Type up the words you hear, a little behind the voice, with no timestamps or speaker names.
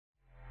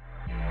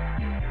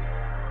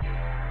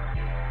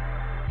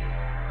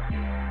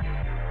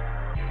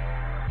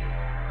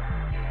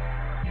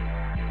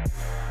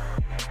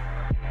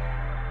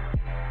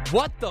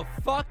What the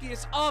fuck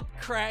is up,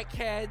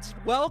 crackheads?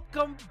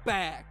 Welcome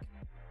back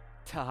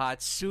to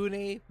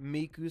Hatsune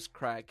Miku's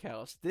Crack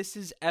House. This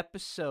is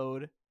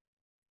episode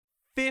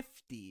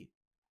 50,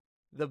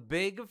 the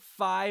big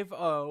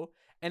 5-0,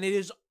 and it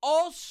is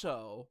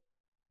also,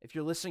 if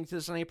you're listening to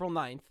this on April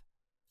 9th,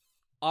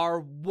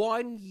 our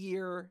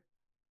 1-year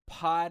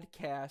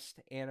podcast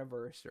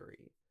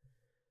anniversary,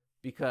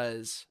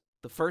 because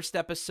the first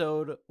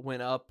episode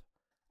went up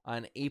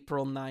on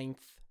April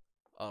 9th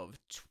of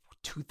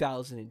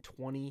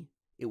 2020.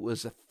 It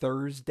was a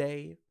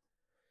Thursday.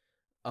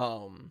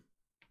 And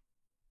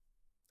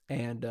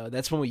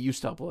that's when we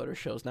used to upload our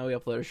shows. Now we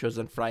upload our shows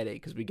on Friday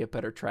because we get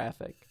better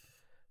traffic.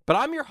 But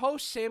I'm your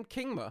host, Sam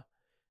Kingma,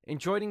 and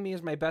joining me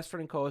as my best friend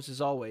and co-host,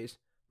 as always,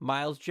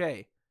 Miles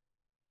J.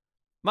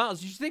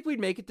 Miles, did you think we'd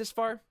make it this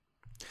far?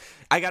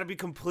 I gotta be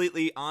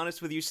completely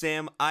honest with you,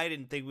 Sam. I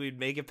didn't think we'd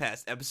make it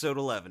past episode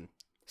 11.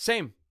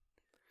 Same.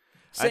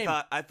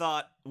 I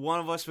thought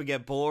one of us would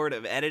get bored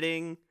of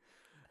editing.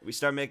 We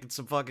start making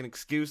some fucking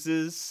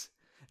excuses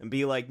and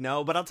be like,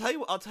 no. But I'll tell you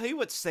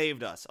what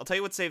saved us. I'll tell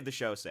you what saved the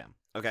show, Sam.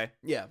 Okay?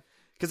 Yeah.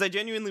 Because I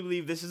genuinely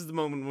believe this is the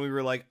moment when we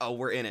were like, oh,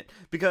 we're in it.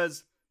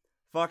 Because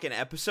fucking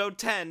episode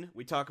 10,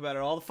 we talk about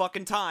it all the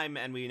fucking time,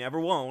 and we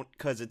never won't,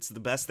 because it's the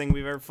best thing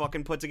we've ever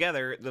fucking put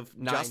together.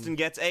 Justin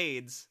gets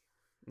AIDS.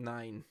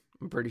 9.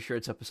 I'm pretty sure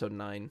it's episode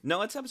 9.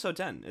 No, it's episode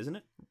 10, isn't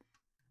it?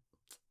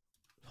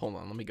 Hold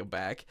on, let me go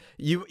back.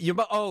 You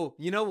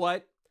know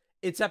what?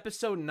 It's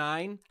episode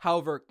 9.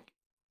 However,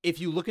 if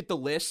you look at the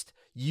list,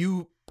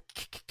 you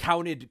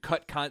counted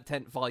Cut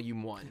Content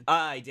Volume 1.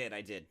 I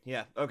did.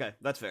 Yeah, okay,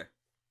 that's fair.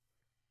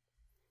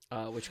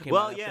 Which came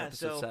out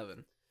after episode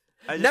 7.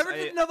 Never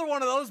did another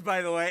one of those,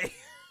 by the way.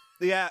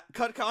 Yeah,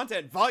 Cut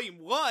Content Volume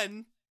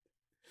 1?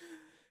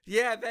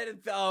 Yeah,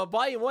 that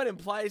Volume 1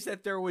 implies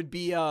that there would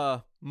be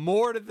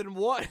more than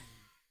one.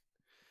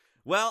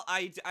 Well,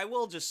 I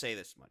will just say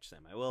this much,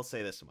 Sam. I will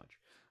say this much.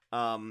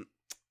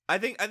 I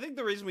think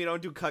the reason we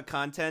don't do cut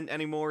content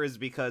anymore is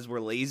because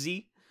we're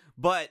lazy.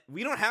 But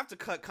we don't have to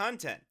cut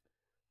content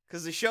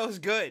because the show's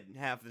good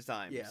half the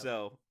time. Yeah.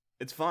 So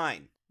it's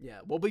fine. Yeah.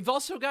 Well, we've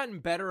also gotten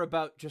better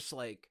about just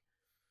like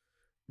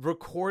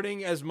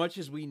recording as much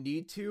as we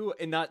need to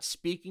and not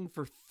speaking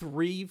for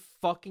 3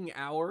 fucking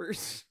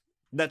hours.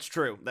 That's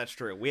true.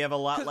 We have a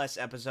lot less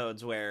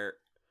episodes where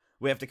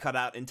we have to cut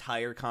out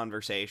entire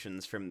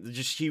conversations from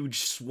just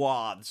huge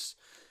swaths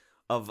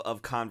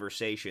of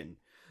conversation.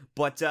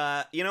 But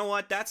you know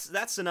what?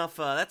 That's enough.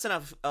 That's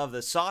enough of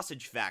the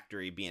sausage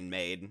factory being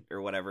made,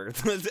 or whatever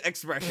the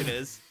expression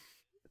is.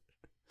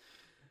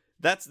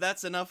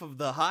 That's enough of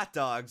the hot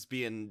dogs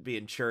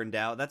being churned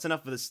out. That's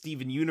enough of the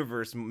Steven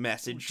Universe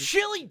message.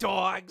 Chili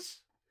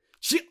dogs.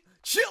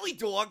 Chili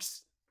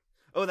dogs.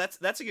 Oh,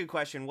 that's a good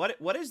question.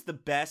 What is the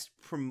best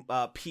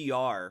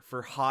PR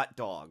for hot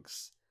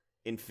dogs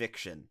in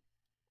fiction?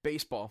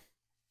 Baseball.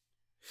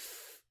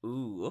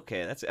 Ooh,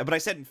 okay. But I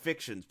said in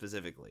fiction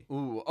specifically.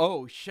 Ooh,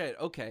 oh shit.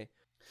 Okay.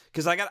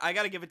 Because I got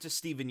to give it to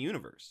Steven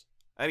Universe.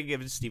 I got to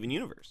give it to Steven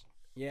Universe.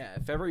 Yeah,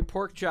 if every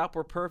pork chop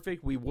were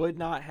perfect, we would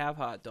not have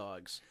hot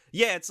dogs.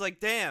 Yeah, it's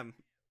like, damn,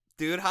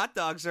 dude, hot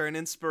dogs are an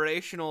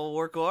inspirational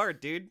work of art,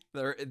 dude.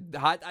 They're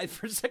hot.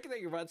 For a second, there,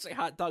 you're about to say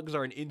hot dogs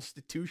are an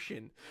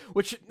institution,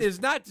 which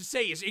is not to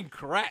say is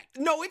incorrect.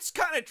 No, it's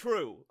kind of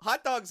true.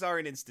 Hot dogs are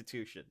an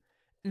institution.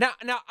 Now,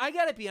 I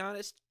gotta be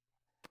honest.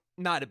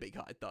 Not a big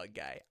hot dog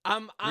guy.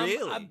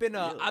 I've been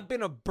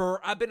a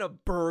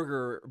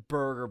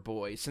burger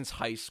boy since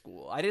high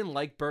school. I didn't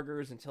like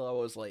burgers until I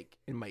was like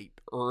in my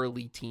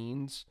early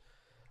teens.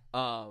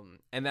 And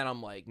then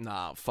I'm like,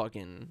 nah,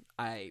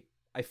 I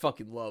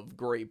fucking love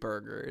great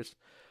burgers.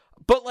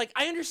 But like,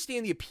 I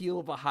understand the appeal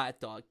of a hot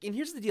dog. And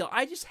here's the deal.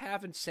 I just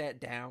haven't sat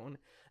down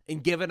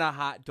and given a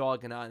hot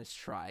dog an honest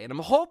try. And I'm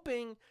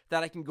hoping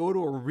that I can go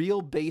to a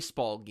real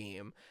baseball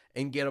game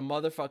and get a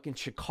motherfucking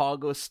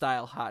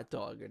Chicago-style hot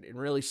dog and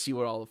really see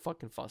what all the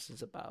fucking fuss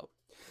is about.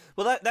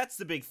 Well, that's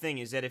the big thing,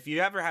 is that if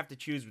you ever have to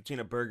choose between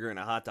a burger and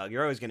a hot dog,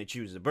 you're always going to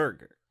choose a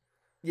burger.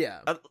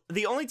 Yeah.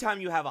 The only time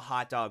you have a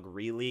hot dog,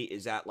 really,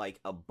 is at, like,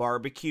 a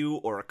barbecue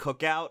or a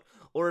cookout,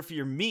 or if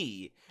you're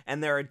me,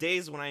 and there are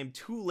days when I am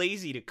too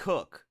lazy to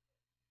cook.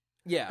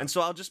 Yeah. And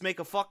so I'll just make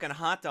a fucking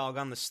hot dog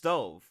on the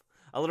stove.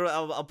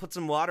 I'll put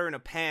some water in a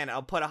pan,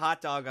 I'll put a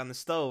hot dog on the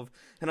stove,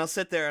 and I'll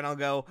sit there and I'll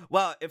go,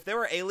 well, if there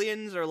were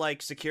aliens or,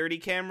 like, security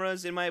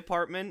cameras in my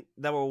apartment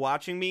that were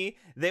watching me,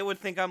 they would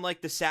think I'm,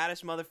 like, the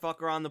saddest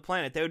motherfucker on the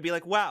planet. They would be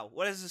like, wow,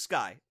 what is this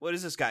guy? What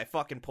is this guy,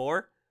 fucking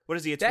poor? What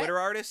is he, a Twitter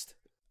artist?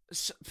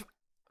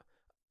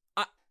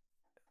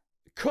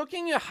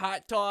 Cooking a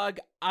hot dog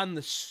on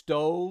the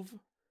stove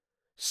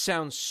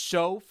sounds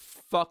so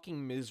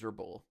fucking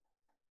miserable.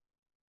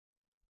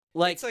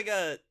 Like, it's like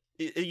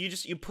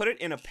you put it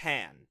in a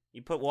pan.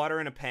 You put water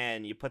in a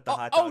pan. You put the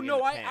hot dog in a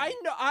pan.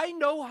 I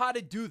know how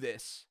to do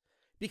this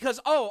because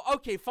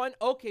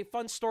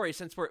fun story.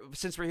 Since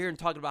we're here and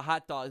talking about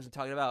hot dogs and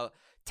talking about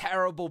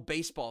terrible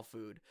baseball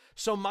food.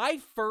 So my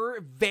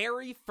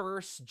very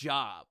first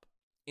job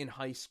in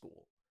high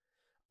school,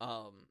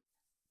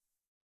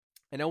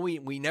 I know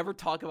we never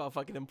talk about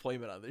fucking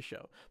employment on this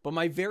show, but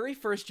my very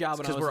first job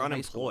when I was because we're in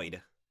high school-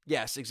 unemployed.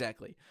 Yes,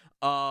 exactly.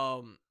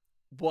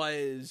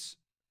 Was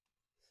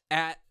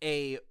at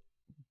the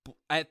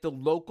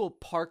local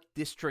Park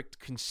District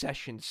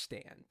concession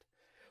stand,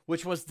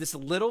 which was this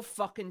little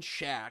fucking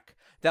shack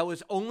that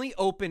was only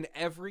open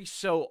every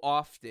so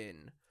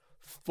often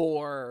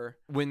for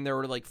when there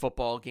were like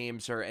football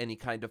games or any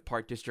kind of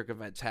Park District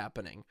events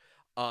happening.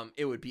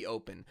 It would be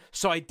open.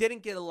 So I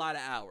didn't get a lot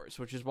of hours,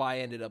 which is why I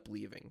ended up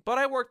leaving. But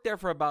I worked there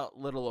for about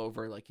little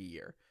over like a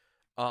year.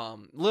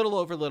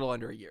 Little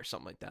under a year,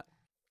 something like that.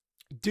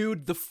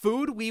 Dude, the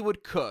food we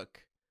would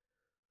cook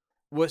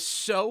was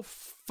so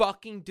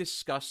fucking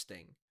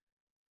disgusting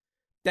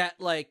that,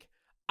 like,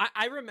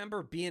 I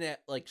remember being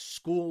at, like,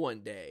 school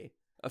one day,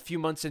 a few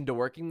months into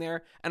working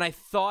there, and I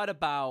thought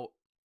about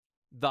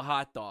the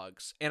hot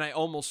dogs, and I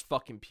almost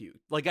fucking puked.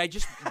 Like, I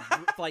just,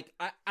 like,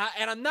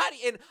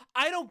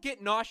 I don't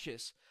get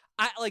nauseous.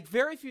 Like,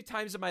 very few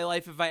times in my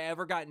life have I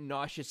ever gotten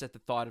nauseous at the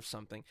thought of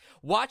something.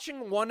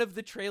 Watching one of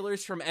the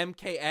trailers from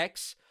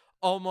MKX,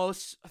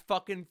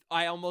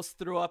 I almost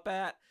threw up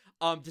at,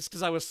 just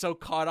because I was so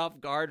caught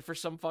off guard for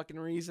some fucking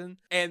reason.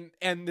 And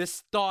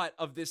this thought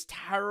of this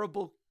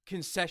terrible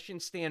concession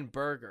stand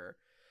burger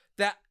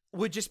that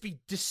would just be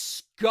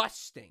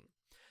disgusting,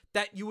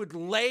 that you would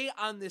lay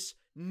on this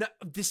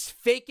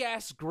fake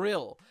ass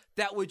grill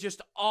that would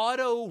just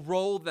auto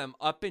roll them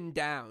up and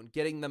down,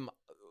 getting them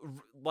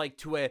like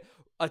to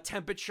a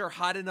temperature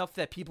hot enough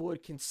that people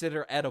would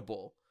consider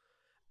edible.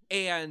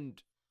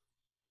 And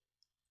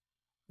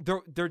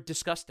they're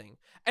disgusting.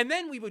 And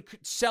then we would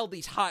sell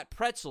these hot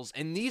pretzels,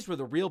 and these were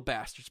the real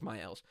bastards,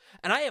 Miles.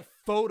 And I have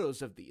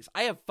photos of these.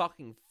 I have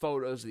fucking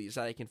photos of these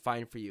that I can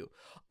find for you.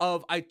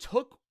 I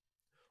took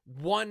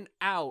one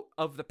out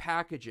of the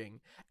packaging,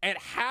 and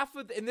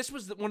and this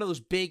was one of those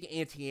big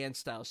Auntie Anne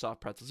style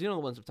soft pretzels. You know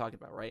the ones I'm talking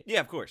about, right?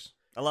 Yeah, of course.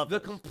 I love the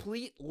those.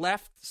 Complete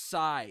left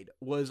side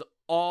was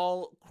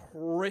all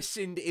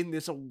christened in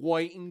this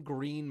white and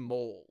green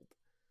mold.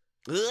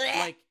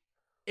 Like,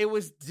 it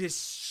was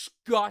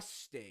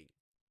disgusting.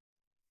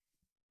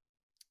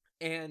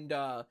 And,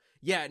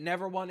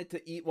 never wanted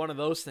to eat one of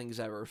those things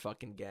ever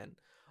fucking again.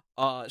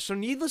 So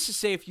needless to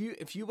say, if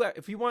you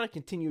want to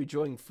continue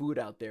enjoying food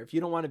out there, if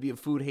you don't want to be a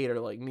food hater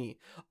like me,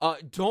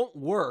 don't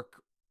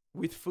work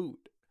with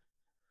food.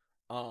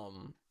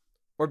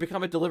 Or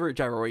become a delivery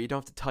driver where you don't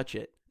have to touch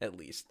it, at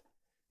least.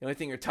 The only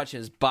thing you're touching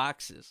is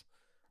boxes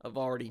of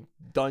already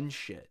done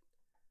shit.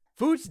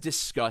 Food's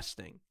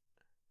disgusting.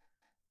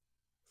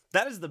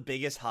 That is the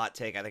biggest hot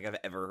take I think I've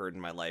ever heard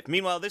in my life.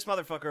 Meanwhile, this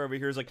motherfucker over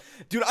here is like,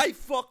 dude, I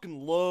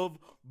fucking love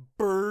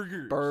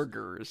burgers.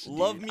 Burgers.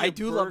 Love dude. me a I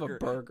do burger. love a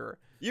burger.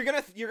 You're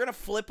gonna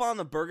flip on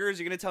the burgers?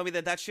 You're gonna tell me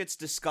that shit's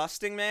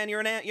disgusting, man?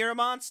 You're a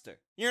monster.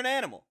 You're an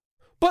animal.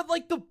 But,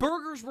 like, the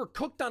burgers were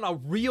cooked on a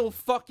real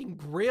fucking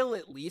grill,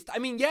 at least. I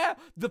mean, yeah,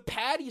 the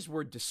patties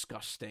were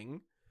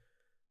disgusting.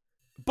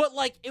 But,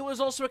 like, it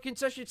was also a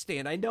concession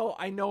stand. I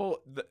know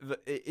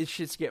it's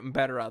shit's getting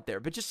better out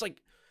there. But just,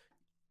 like,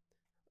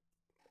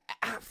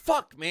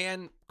 fuck,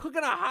 man.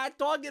 Cooking a hot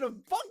dog in a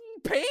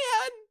fucking pan?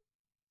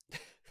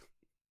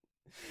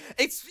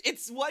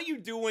 It's what you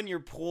do when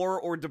you're poor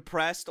or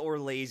depressed or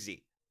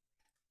lazy.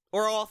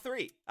 Or all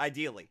three,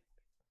 ideally.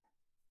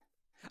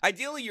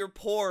 Ideally, you're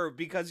poor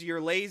because you're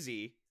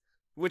lazy,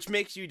 which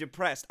makes you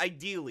depressed.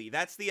 Ideally,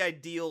 that's the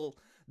ideal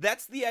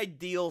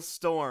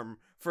storm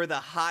for the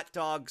hot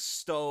dog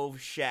stove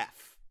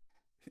chef.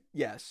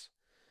 Yes.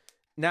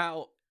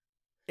 Now,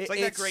 it's like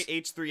that great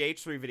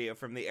H3H3 video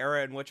from the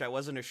era in which I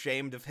wasn't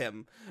ashamed of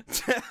him,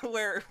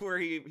 where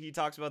he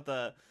talks about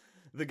the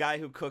guy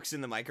who cooks in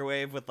the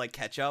microwave with like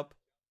ketchup.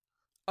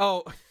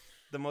 Oh,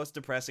 the most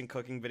depressing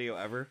cooking video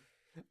ever.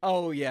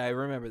 Oh yeah, I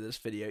remember this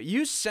video.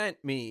 You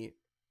sent me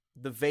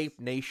the Vape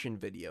Nation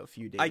video a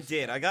few days ago. I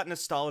did. I got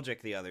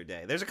nostalgic the other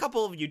day. There's a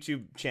couple of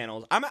YouTube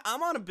channels. I'm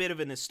on a bit of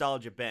a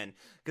nostalgia bend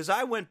because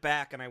I went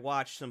back and I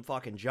watched some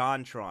fucking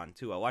JonTron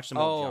too. I watched some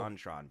old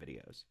JonTron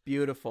videos.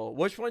 Beautiful.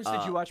 Which ones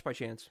did you watch by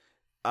chance?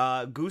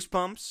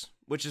 Goosebumps,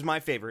 which is my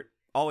favorite.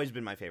 Always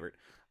been my favorite.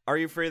 Are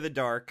You Afraid of the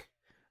Dark?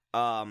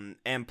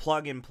 And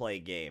Plug and Play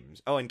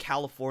games. Oh, and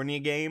California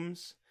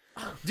games.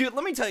 Dude,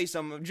 let me tell you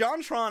something.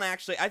 JonTron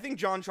I think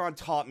JonTron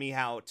taught me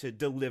how to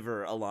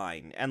deliver a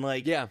line. And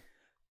like, yeah.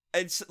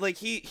 It's like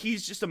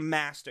he's just a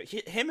master.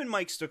 Him and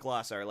Mike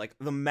Stuckloss are like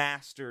the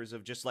masters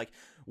of just like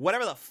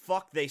whatever the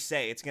fuck they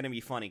say, it's gonna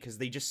be funny because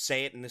they just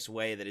say it in this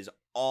way that is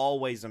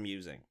always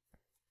amusing.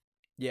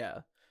 Yeah,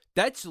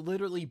 that's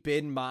literally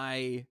been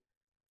my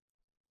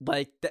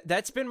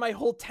that's been my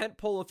whole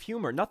tentpole of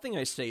humor. Nothing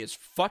I say is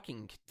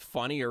fucking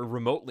funny or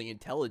remotely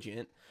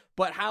intelligent,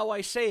 but how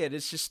I say it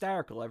is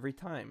hysterical every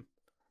time.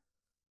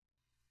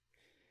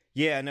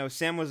 Yeah, no,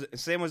 Sam was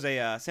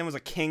a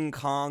King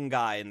Kong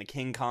guy in the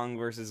King Kong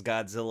versus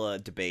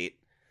Godzilla debate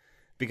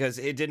because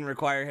it didn't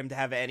require him to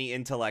have any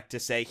intellect to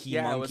say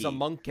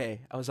monkey.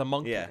 I was a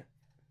monkey. Yeah.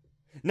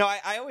 No,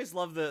 I always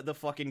love the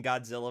fucking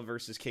Godzilla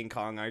versus King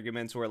Kong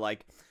arguments where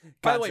like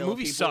By the way,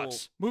 movie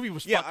sucks. Movie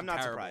was fucking I'm not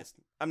terrible. surprised.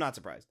 I'm not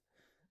surprised.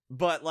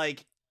 But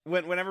like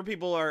whenever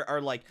people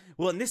are like,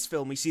 well, in this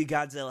film we see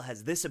Godzilla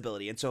has this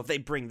ability, and so if they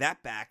bring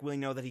that back, we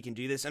know that he can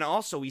do this, and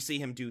also we see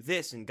him do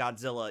this in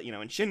Godzilla,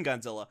 in Shin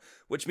Godzilla,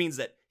 which means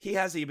that he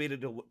has the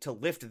ability to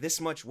lift this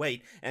much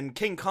weight, and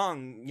King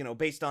Kong,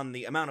 based on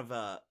the amount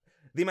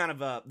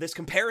of this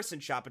comparison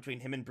shot between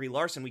him and Brie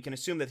Larson, we can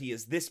assume that he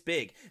is this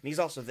big, and he's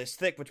also this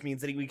thick, which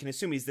means that we can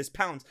assume he's this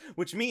pounds,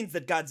 which means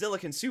that Godzilla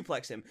can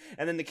suplex him,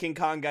 and then the King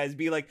Kong guys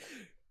be like,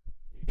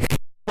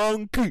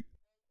 monkey.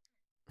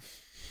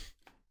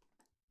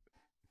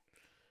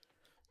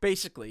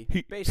 Basically,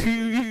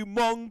 he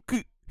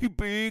monkey, he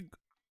big.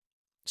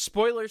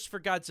 Spoilers for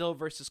Godzilla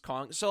versus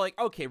Kong. So,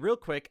 okay, real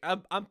quick,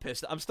 I'm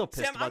pissed. I'm still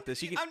pissed about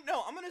this. I'm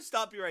gonna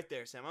stop you right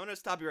there, Sam. I'm gonna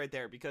stop you right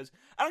there because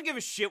I don't give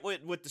a shit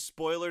what the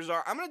spoilers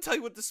are. I'm gonna tell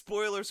you what the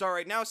spoilers are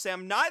right now,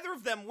 Sam. Neither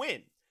of them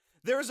win.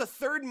 There is a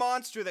third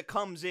monster that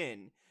comes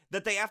in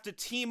that they have to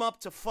team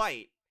up to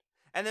fight,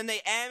 and then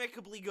they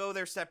amicably go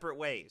their separate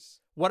ways.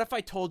 What if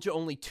I told you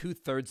only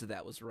 2/3 of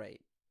that was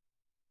right?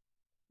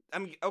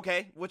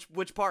 Okay.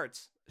 Which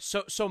parts?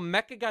 So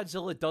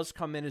Mechagodzilla does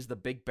come in as the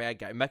big bad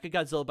guy.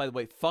 Mechagodzilla, by the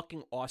way,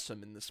 fucking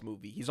awesome in this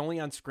movie. He's only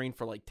on screen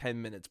for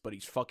 10 minutes, but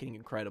he's fucking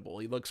incredible.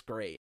 He looks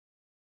great.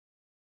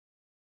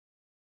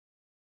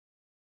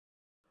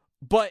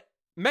 But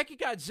my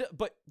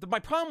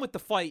problem with the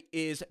fight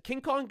is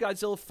King Kong and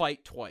Godzilla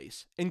fight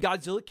twice, and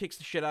Godzilla kicks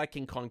the shit out of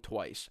King Kong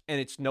twice, and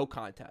it's no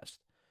contest.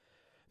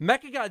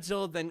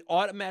 Mechagodzilla then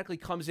automatically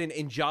comes in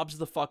and jobs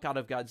the fuck out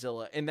of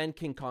Godzilla, and then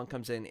King Kong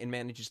comes in and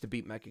manages to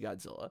beat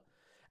Mechagodzilla,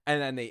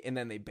 and then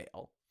they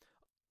bail.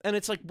 And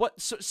it's like, what?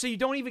 So you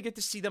don't even get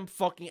to see them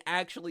fucking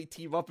actually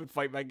team up and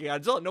fight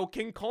Mechagodzilla. No,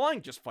 King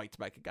Kong just fights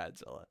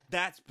Mechagodzilla.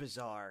 That's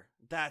bizarre.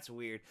 That's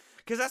weird.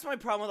 Because that's my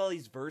problem with all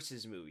these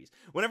versus movies.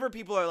 Whenever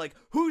people are like,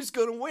 who's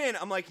gonna win?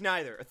 I'm like,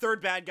 neither. A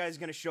third bad guy's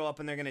gonna show up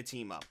and they're gonna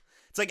team up.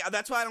 It's like,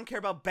 that's why I don't care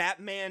about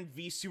Batman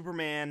v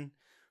Superman,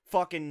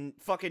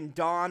 fucking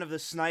Dawn of the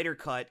Snyder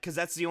Cut, because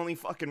that's the only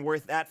fucking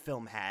worth that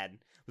film had,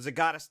 was it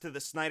got us to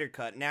the Snyder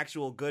Cut, an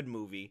actual good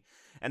movie.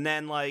 And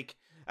then, I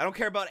don't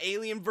care about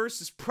Alien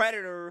versus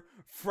Predator,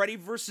 Freddy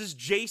versus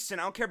Jason.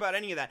 I don't care about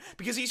any of that.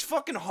 Because these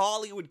fucking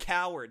Hollywood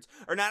cowards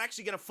are not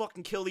actually gonna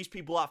fucking kill these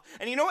people off.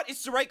 And you know what?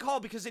 It's the right call,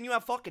 because then you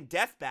have fucking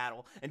Death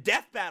Battle. And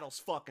Death Battle's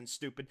fucking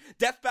stupid.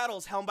 Death Battle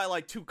is helmed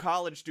by 2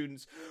 college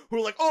students who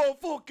are like, what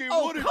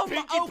if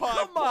Pinkie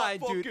Pie fought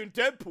fucking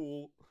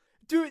Deadpool?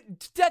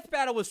 Dude, Death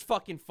Battle was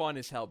fucking fun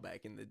as hell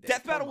back in the day.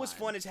 Death Battle was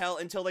fun as hell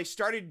until they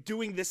started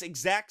doing this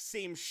exact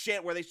same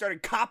shit where they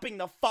started copping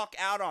the fuck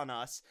out on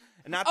us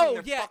and not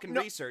doing their fucking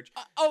research.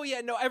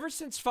 Ever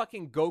since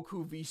fucking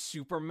Goku v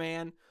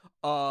Superman,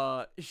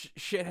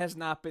 shit has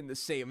not been the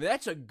same.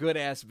 That's a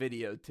good-ass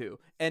video, too.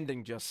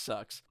 Ending just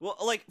sucks. Well,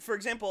 for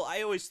example,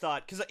 I always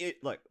thought, because,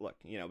 look,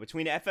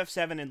 between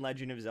FF7 and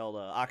Legend of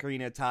Zelda,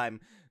 Ocarina of Time,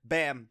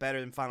 bam,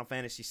 better than Final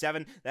Fantasy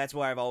VII. That's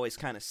where I've always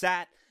kind of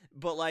sat.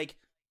 But,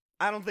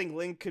 I don't think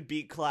Link could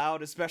beat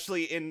Cloud,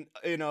 especially in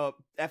a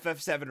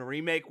FF7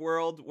 remake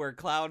world where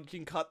Cloud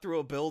can cut through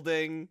a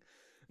building.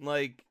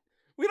 We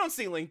don't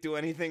see Link do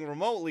anything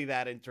remotely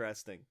that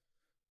interesting.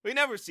 We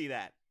never see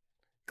that.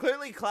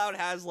 Clearly, Cloud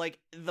has,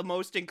 the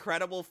most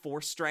incredible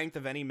force strength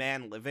of any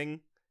man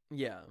living.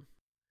 Yeah.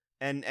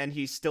 And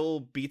he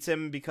still beats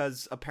him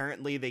because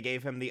apparently they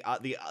gave him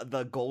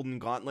the golden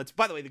gauntlets.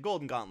 By the way, the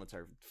golden gauntlets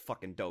are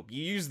fucking dope.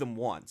 You use them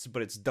once,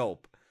 but it's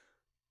dope.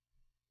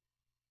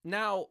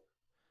 Now,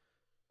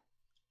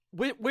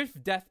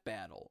 with Death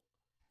Battle,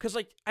 because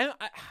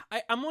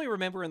I'm only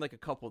remembering a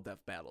couple of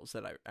Death Battles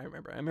that I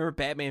remember. I remember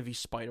Batman v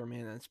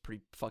Spider-Man. That's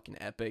pretty fucking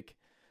epic.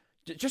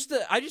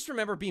 I just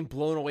remember being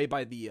blown away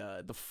by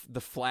the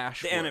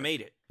Flash. The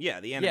animated,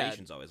 the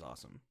animation's always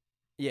awesome.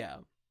 Yeah,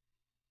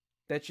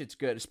 that shit's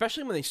good,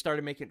 especially when they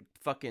started making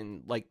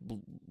fucking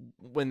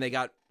when they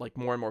got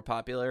more and more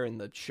popular and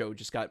the show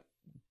just got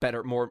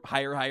better,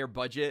 higher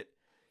budget,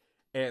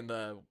 and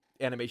the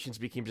animations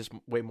became just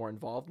way more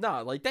involved.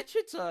 No, that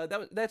shit's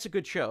that's a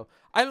good show.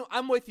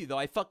 I'm with you though.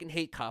 I fucking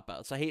hate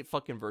cop-outs. I hate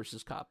fucking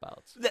versus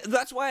cop-outs.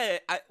 That's why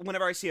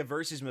whenever I see a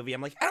versus movie,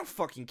 I'm like, I don't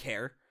fucking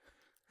care.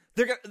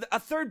 A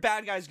third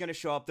bad guy's gonna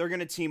show up. They're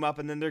gonna team up,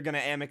 and then they're gonna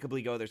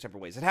amicably go their separate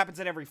ways. It happens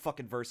in every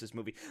fucking versus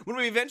movie. When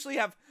we eventually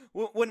have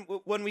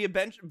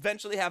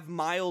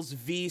Miles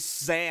v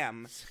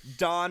Sam,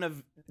 Dawn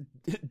of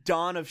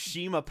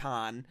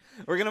Shimapan,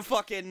 we're gonna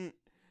fucking.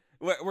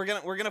 We're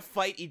gonna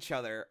fight each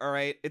other, all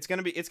right? It's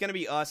gonna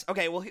be us.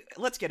 Okay, well,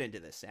 let's get into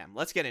this, Sam.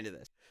 Let's get into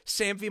this.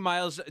 Sam v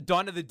Miles,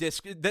 Dawn of the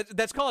Disc.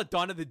 That's called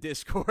Dawn of the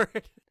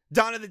Discord.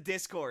 Dawn of the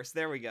Discourse.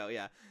 There we go.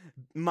 Yeah,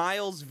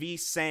 Miles v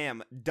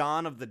Sam,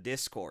 Dawn of the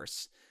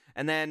Discourse.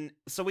 And then,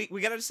 so we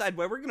gotta decide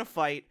where we're gonna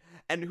fight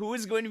and who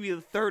is going to be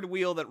the third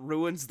wheel that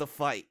ruins the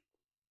fight.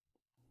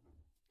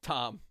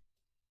 Tom.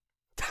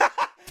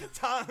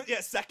 Tom.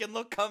 Yeah. Second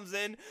look comes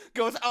in,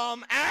 goes.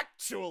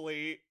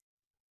 Actually.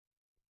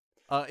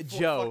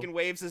 Joe fucking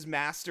waves his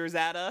masters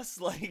at us,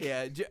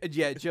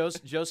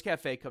 Joe's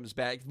Cafe comes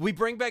back. We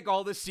bring back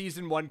all the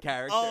season 1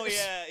 characters. Oh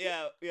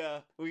yeah.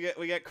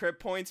 We get crit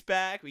points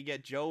back. We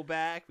get Joe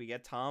back. We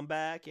get Tom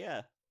back.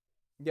 Yeah.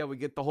 Yeah, we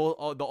get the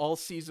all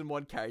season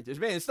 1 characters.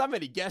 Man, it's not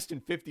many guests in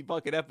 50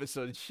 fucking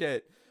episodes.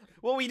 Shit.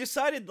 Well, we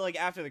decided, like,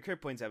 after the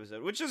Crypt Points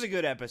episode, which was a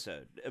good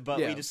episode, but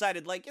Yeah. we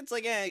decided, like, it's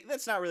like,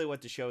 that's not really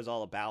what the show is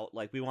all about.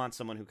 Like, we want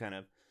someone who kind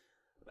of...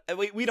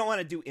 We don't want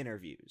to do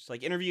interviews.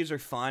 Like, interviews are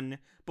fun,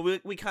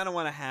 but we kind of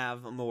want to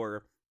have a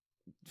more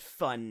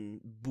fun,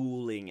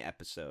 booling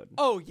episode.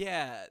 Oh,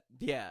 yeah.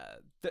 Yeah.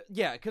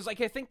 Because, like,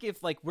 I think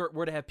if, like,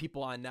 we're to have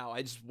people on now,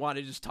 I just want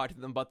to just talk to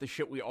them about the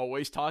shit we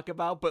always talk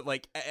about, but,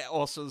 like,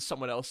 also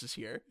someone else is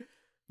here.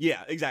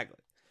 Yeah, exactly.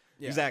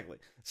 Yeah. Exactly.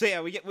 So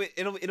yeah,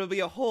 it'll be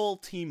a whole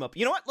team up.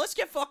 You know what? Let's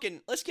get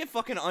fucking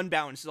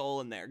Unbound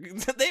Soul in there.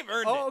 They've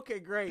earned it. Oh, okay,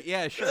 great.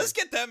 Yeah, sure. Let's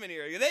get them in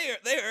here.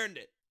 They earned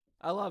it.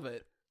 I love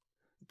it.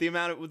 The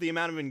amount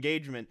of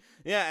engagement.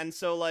 Yeah, and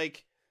so,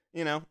 like,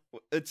 you know,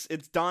 it's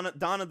Dawn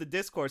of the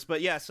Discourse.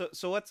 But yeah, so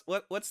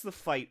what's the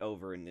fight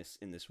over in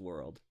this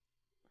world?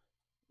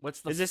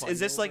 What's the is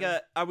this like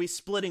are we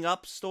splitting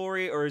up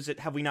story, or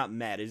have we not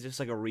met? Is this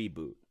like a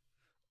reboot?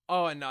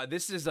 Oh no,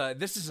 this is a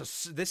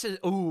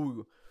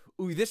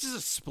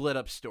split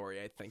up story.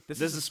 I think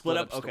this is a split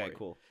up story. Okay,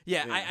 cool.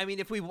 Yeah, yeah. I mean,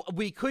 if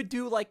we could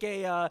do like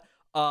the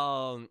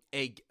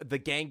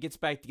gang gets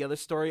back together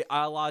story,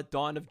 a la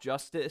Dawn of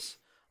Justice.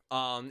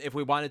 If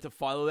we wanted to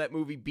follow that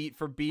movie beat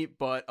for beat,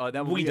 but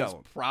that movie has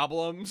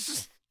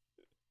problems.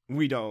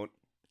 We don't.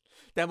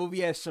 That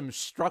movie has some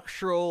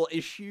structural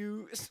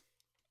issues.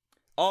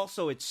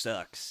 Also, it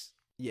sucks.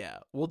 Yeah,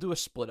 we'll do a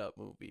split up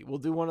movie. We'll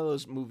do one of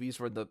those movies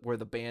where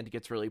the band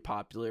gets really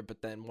popular,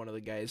 but then one of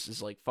the guys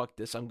is like, "Fuck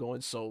this, I'm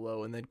going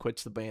solo," and then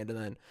quits the band,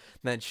 and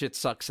then shit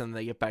sucks, and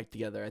they get back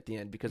together at the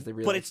end because they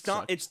realize.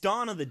 But it's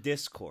Dawn of the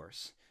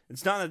Discourse.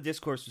 It's Dawn of the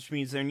Discourse, which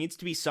means there needs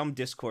to be some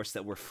discourse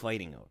that we're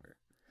fighting over.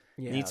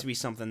 Yeah. It needs to be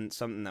something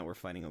that we're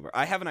fighting over.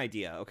 I have an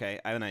idea. Okay,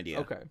 I have an idea.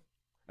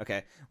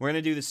 Okay. We're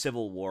gonna do the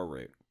Civil War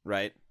route,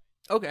 right?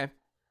 Okay.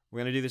 We're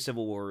gonna do the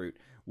Civil War route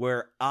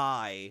where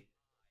I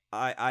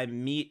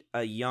meet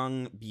a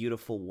young,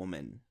 beautiful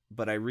woman,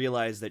 but I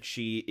realize that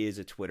she is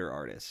a Twitter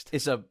artist.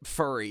 It's a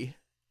furry.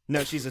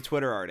 No, she's a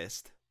Twitter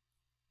artist.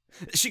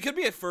 She could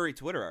be a furry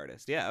Twitter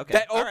artist. Yeah,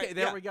 okay.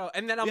 There we go.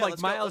 And then I'm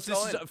like, Miles,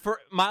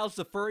 Miles,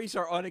 the furries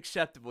are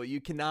unacceptable. You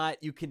cannot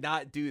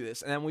do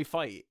this. And then we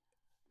fight.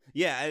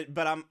 Yeah,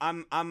 but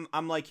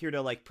I'm like here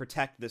to like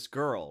protect this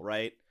girl,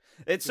 right?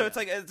 It's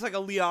like a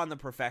Leon the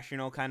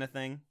Professional kind of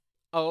thing.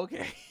 Oh,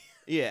 okay.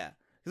 Yeah.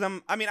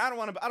 Because I don't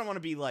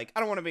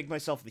want to make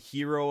myself the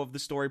hero of the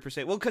story per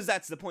se. Well, because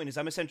that's the point. Is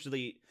I'm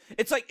essentially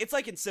it's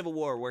like in Civil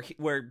War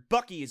where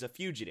Bucky is a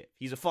fugitive.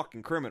 He's a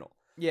fucking criminal.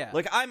 Yeah.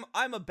 Like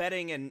I'm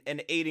abetting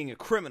and aiding a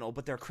criminal,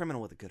 but they're a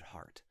criminal with a good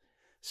heart.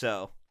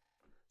 So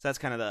that's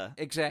kind of the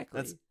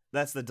exactly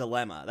that's the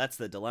dilemma. That's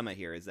the dilemma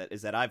here. Is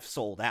that I've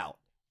sold out.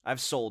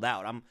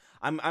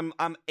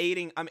 I'm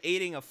aiding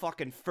a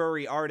fucking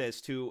furry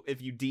artist who,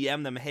 if you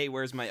DM them, hey,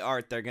 where's my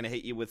art? They're gonna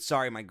hit you with,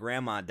 sorry, my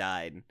grandma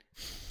died.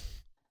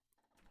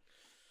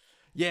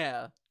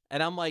 Yeah,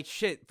 and I'm like,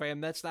 shit,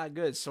 fam, that's not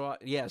good. So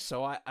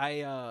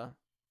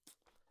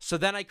so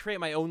then I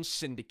create my own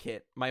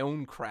syndicate, my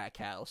own crack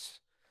house.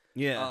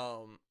 Yeah.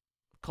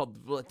 Called,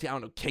 I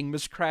don't know,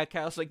 Kingmas Crack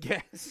House, I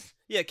guess.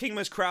 Yeah,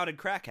 Kingmas Crowded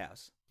Crack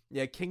House.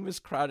 Yeah, Kingmas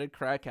Crowded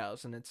Crack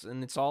House, and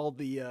it's all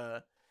the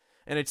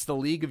and it's the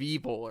League of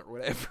Evil or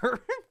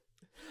whatever.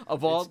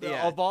 of all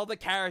the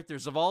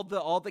characters,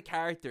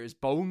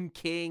 Bone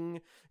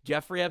King,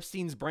 Jeffrey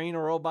Epstein's brain, a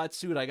robot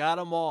suit, I got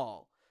them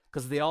all.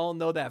 Because they all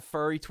know that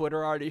furry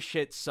Twitter artist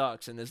shit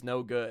sucks and is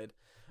no good.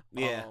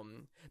 Yeah.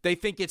 They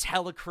think it's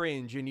hella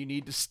cringe and you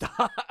need to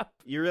stop.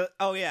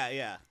 Oh,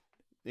 yeah.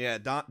 Yeah,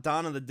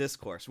 Dawn of the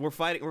Discourse. We're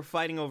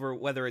fighting over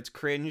whether it's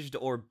cringed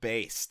or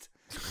based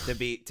to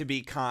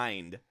be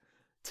kind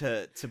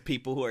to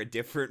people who are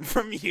different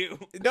from you.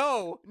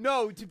 No,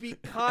 to be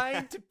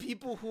kind to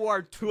people who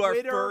are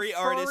furry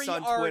artists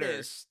on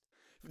Twitter.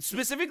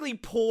 Specifically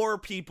poor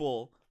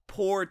people,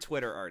 poor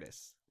Twitter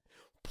artists.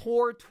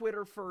 Poor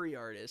Twitter furry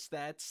artists.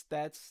 That's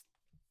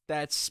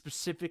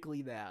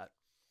specifically that.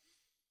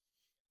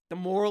 The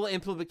moral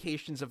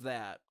implications of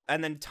that.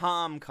 And then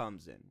Tom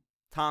comes in.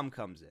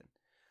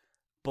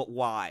 But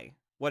why?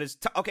 What is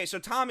okay? So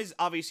Tom is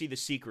obviously the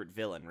secret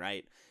villain,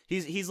 right?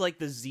 He's like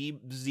the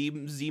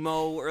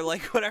Zemo or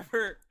like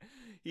whatever.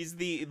 He's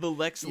the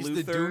Lex Luthor.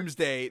 He's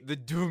the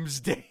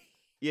Doomsday.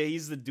 Yeah,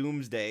 he's the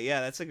Doomsday. Yeah,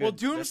 that's a good. Well,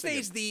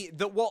 Doomsday's the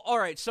well. All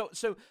right, so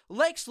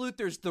Lex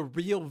Luthor's the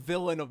real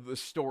villain of the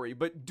story,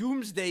 but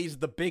Doomsday's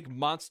the big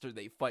monster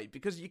they fight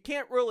because you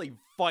can't really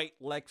fight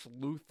Lex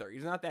Luthor.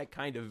 He's not that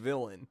kind of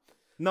villain.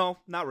 No,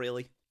 not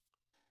really.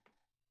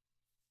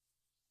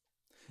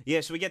 Yeah,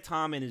 so we get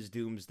Tom in his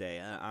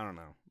Doomsday. I don't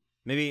know.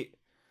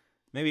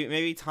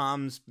 Maybe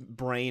Tom's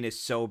brain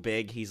is so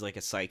big he's like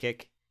a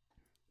psychic.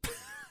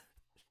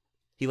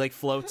 He like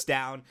floats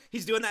down.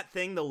 He's doing that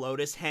thing, the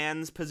lotus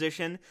hands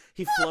position.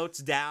 He floats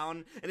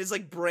down, and his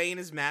like brain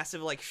is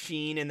massive, like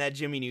Sheen in that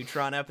Jimmy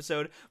Neutron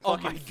episode.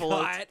 Fucking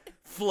God.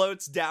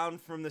 Floats down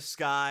from the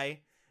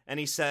sky,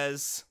 and he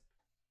says,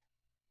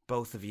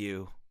 "Both of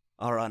you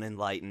are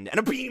unenlightened. And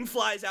a beam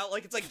flies out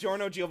like it's like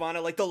Giorno Giovanna,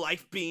 like the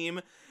life beam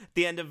at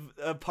the end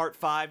of part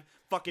 5.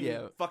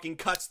 Fucking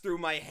cuts through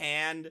my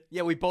hand.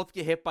 Yeah, we both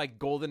get hit by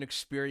Golden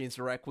Experience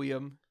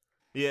Requiem.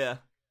 Yeah.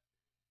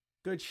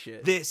 Good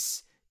shit.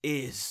 This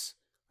is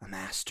a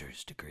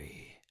master's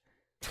degree.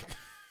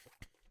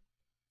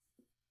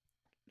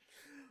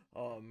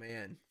 Oh,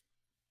 man.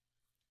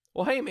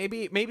 Well, hey,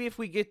 maybe if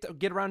we get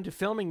around to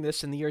filming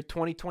this in the year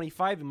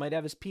 2025, we might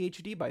have his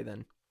PhD by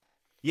then.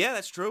 Yeah,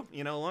 that's true.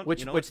 You know what?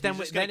 Which then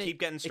just gonna keep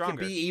getting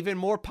stronger. It could be even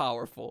more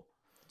powerful.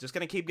 Just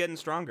gonna keep getting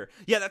stronger.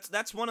 Yeah,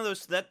 that's one of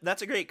those.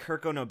 That's a great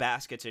Kirko no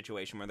Basket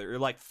situation where you're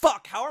like,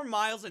 "Fuck, how are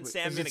Miles and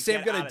Sam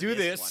gonna do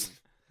this? One?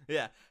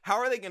 Yeah, how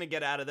are they gonna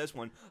get out of this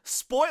one?"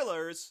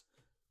 Spoilers: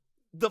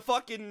 the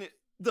fucking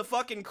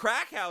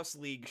Crack House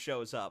League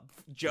shows up.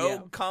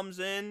 Joe comes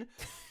in,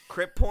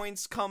 Crypt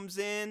Points comes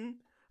in.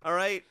 All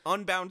right,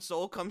 Unbound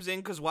Soul comes in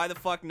because why the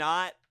fuck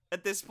not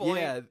at this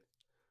point?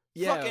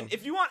 Yeah. Fucking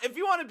if you want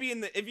to be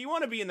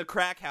in the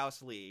Crack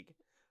House League.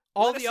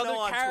 All the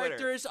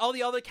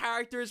other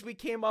characters we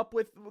came up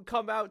with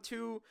come out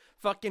too.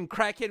 Fucking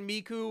Crackhead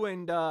Miku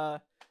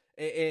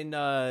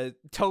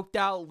and toked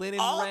out Lin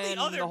and Ren.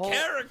 All the other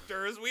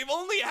characters, we've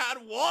only had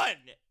one.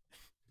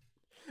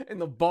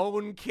 And the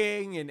Bone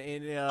King and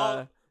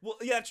well,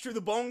 yeah, it's true.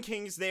 The Bone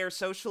King's there.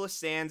 Socialist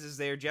Sands is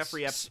there.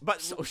 Jeffrey Epstein, but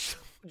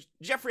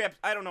Jeffrey Epstein.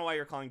 I don't know why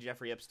you're calling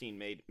Jeffrey Epstein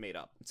made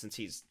up, since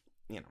he's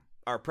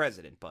our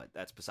president. But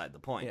that's beside the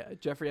point. Yeah,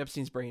 Jeffrey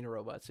Epstein's bringing a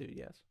robot suit.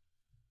 Yes.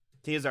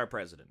 He is our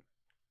president.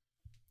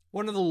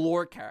 One of the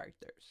lore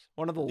characters.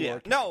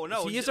 No.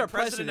 He is our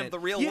president of the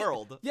real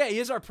world. Yeah, he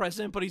is our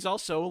president, but he's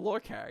also a lore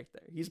character.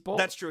 He's both.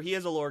 That's true. He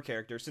is a lore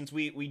character, since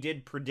we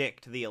did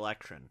predict the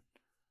election.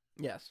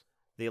 Yes.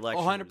 The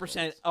election.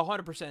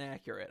 100%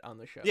 accurate on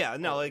the show. Yeah,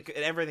 no, like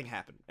everything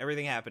happened.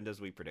 Everything happened as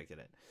we predicted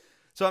it.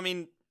 So I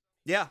mean,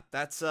 yeah,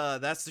 that's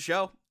the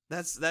show.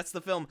 That's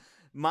the film.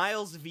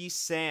 Miles v.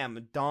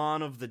 Sam: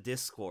 Dawn of the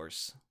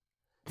Discourse.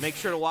 Make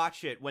sure to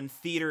watch it when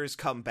theaters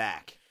come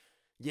back.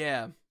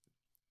 Yeah.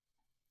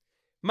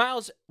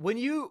 Miles,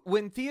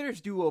 when theaters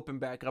do open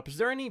back up, is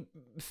there any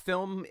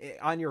film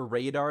on your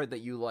radar that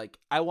you like?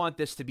 I want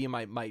this to be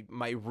my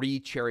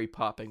cherry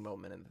popping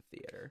moment in the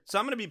theater. So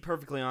I'm going to be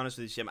perfectly honest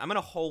with you, Jim. I'm going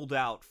to hold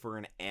out for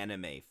an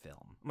anime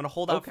film. I'm going to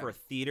hold out for a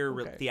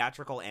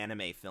theatrical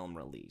anime film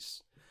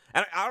release.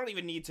 And I don't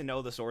even need to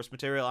know the source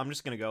material. I'm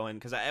just going to go in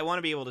because I want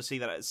to be able to say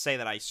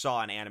that I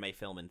saw an anime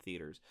film in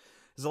theaters.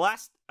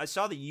 Because I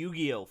saw the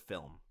Yu-Gi-Oh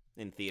film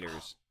in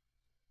theaters.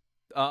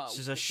 This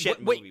is a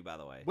shit movie, by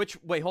the way.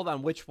 Hold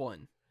on. Which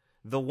one?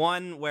 The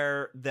one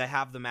where they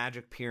have the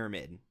magic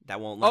pyramid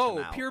that won't let them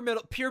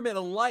out. Pyramid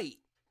of Light.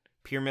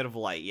 Pyramid of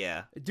Light,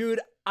 yeah. Dude,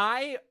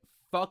 I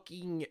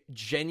fucking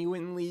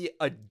genuinely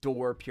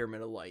adore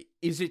Pyramid of Light.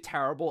 Is it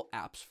terrible?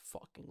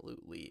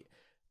 Absolutely.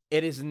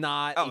 It is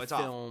not a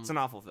film. Awful. It's an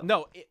awful film.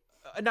 No.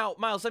 Now,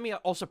 Miles, let me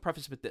also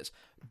preface with this.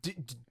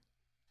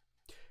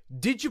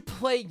 Did you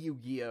play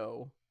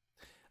Yu-Gi-Oh?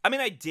 I mean,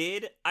 I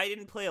did. I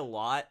didn't play a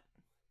lot.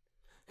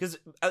 Because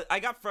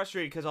I got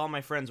frustrated because all my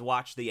friends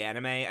watched the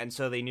anime, and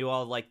so they knew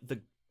all, like, the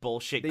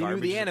bullshit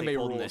garbage that they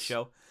pulled in this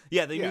show.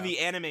 Yeah, they knew the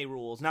anime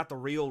rules, not the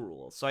real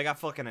rules, so I got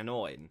fucking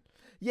annoyed.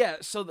 Yeah,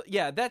 so,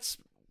 that's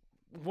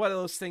one of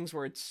those things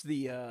where it's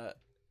the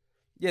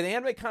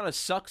anime kind of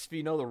sucks if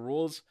you know the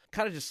rules.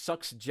 Kind of just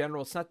sucks in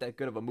general. It's not that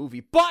good of a movie.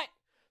 But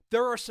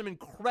there are some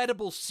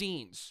incredible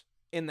scenes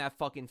in that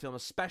fucking film,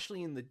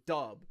 especially in the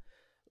dub.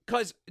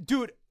 Because,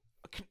 dude,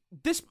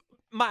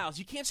 Miles,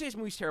 you can't say this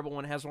movie's terrible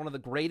when it has one of the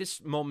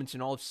greatest moments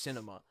in all of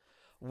cinema,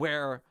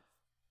 where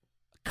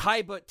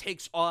Kaiba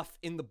takes off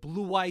in the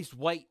blue-eyes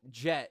white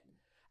jet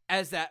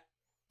as that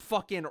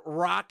fucking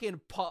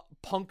rockin'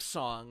 punk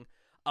song,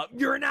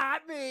 "You're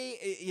Not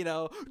Me,"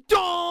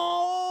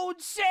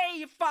 don't say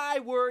if I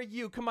were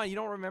you. Come on, you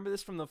don't remember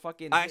this from the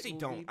fucking I actually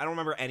don't. I don't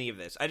remember any of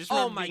this. I just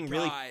remember being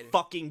really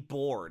fucking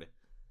bored.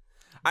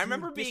 I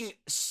remember being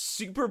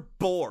super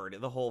bored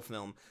the whole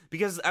film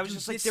because I was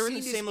just like, they're in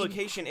the same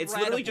location. It's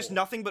literally just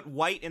nothing but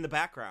white in the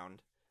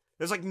background.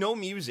 There's like no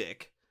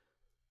music.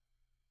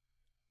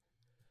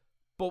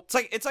 But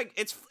it's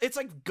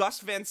like Gus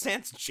Van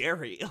Sant's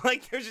Jerry.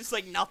 Like there's just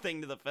like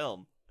nothing to the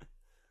film.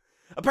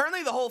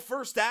 Apparently the whole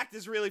first act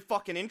is really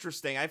fucking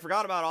interesting. I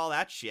forgot about all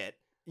that shit.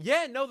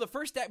 Yeah, no, the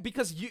first act,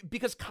 because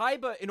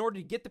Kaiba, in order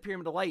to get the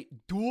Pyramid of Light,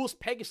 duels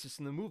Pegasus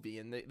in the movie,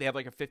 and they have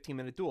like a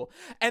 15-minute duel.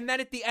 And then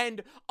at the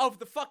end of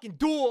the fucking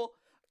duel,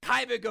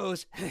 Kaiba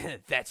goes,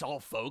 "That's all,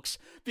 folks,"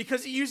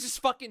 because he uses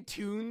fucking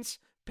tunes.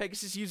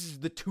 Pegasus uses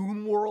the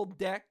Toon World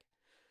deck.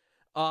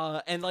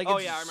 And like,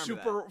 it's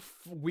super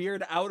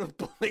weird, out of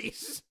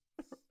place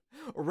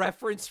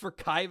reference for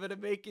Kaiba to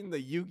make in the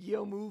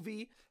Yu-Gi-Oh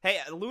movie. Hey,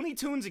 Looney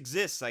Tunes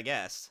exists, I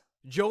guess.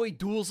 Joey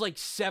duels like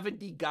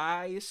 70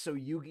 guys so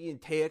Yugi and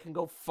Taya can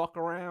go fuck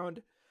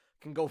around.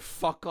 Can go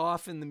fuck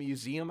off in the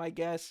museum, I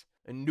guess.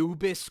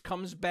 Anubis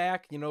comes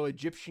back.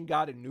 Egyptian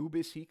god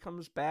Anubis, he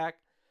comes back.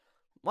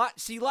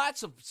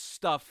 Lots of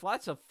stuff.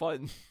 Lots of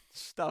fun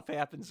stuff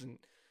happens in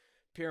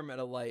Pyramid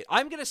of Light.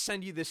 I'm going to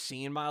send you this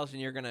scene, Miles,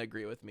 and you're going to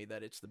agree with me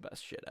that it's the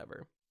best shit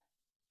ever.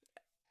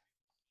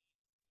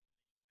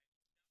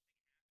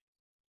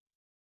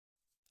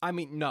 I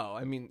mean, no.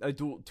 I mean,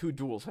 two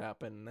duels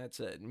happen. That's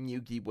it.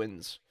 Yugi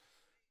wins.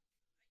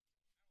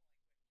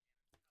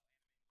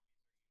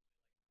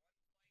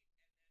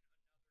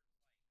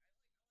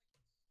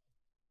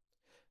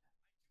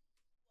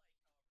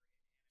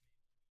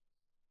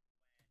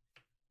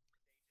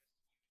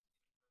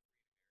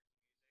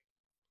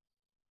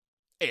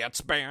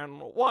 It's been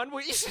 1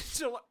 week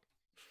since.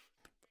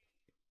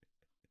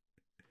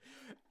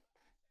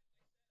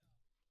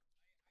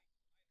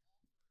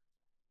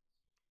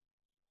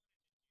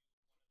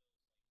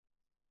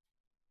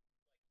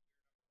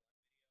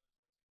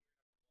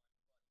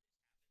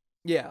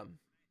 Yeah.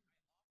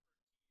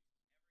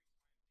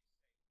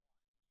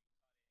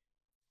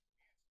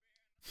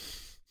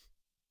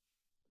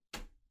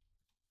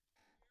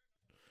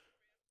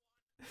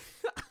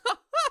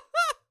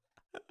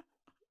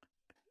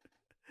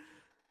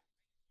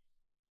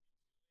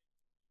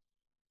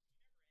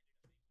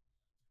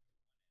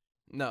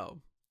 No.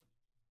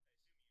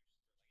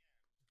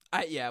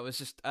 Yeah, it was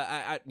just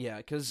yeah,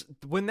 because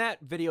when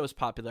that video was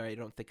popular, I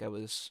don't think I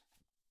was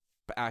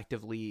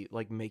actively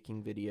like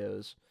making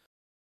videos.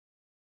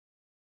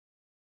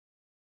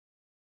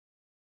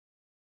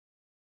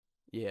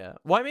 Yeah.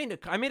 Well, I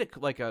made a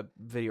like a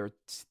video.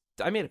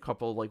 I made a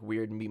couple like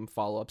weird meme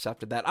follow ups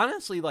after that.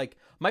 Honestly, like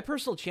my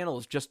personal channel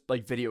is just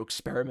like video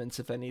experiments,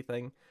 if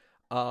anything.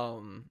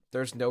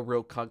 There's no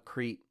real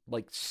concrete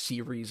like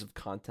series of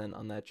content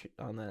on that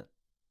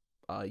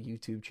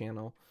YouTube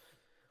channel,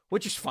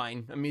 which is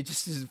fine. I mean, it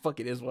just is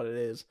fucking is what it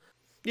is.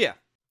 Yeah.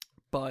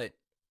 But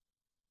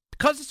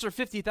because it's our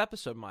 50th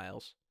episode,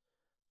 Miles,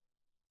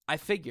 I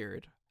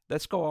figured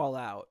let's go all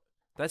out.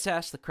 Let's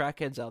ask the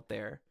crackheads out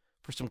there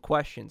for some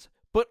questions,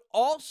 but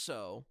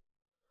also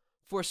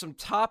for some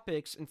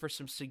topics and for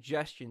some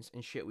suggestions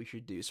and shit we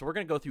should do. So we're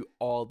going to go through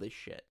all this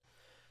shit.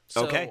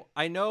 So Okay.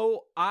 I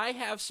know I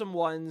have some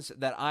ones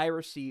that I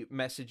receive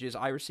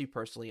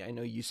personally. I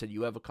know you said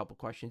you have a couple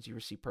questions you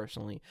receive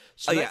personally.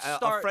 So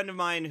a friend of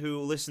mine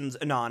who listens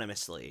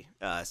anonymously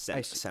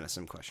sent us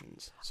some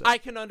questions. So. I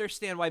can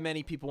understand why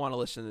many people want to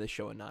listen to this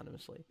show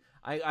anonymously.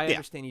 I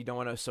understand you don't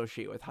want to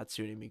associate with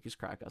Hatsune Miku's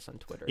Crack House on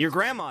Twitter. Your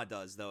grandma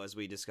does, though, as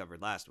we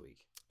discovered last week.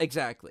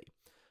 Exactly.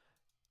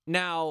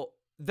 Now,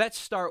 let's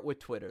start with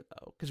Twitter,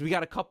 though, because we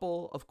got a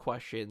couple of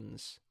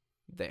questions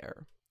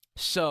there.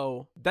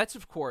 So, let's,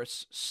 of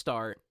course,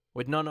 start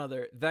with none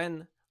other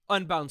than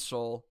Unbound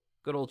Soul,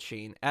 good old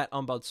Shane, at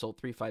Unbound Soul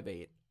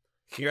 358.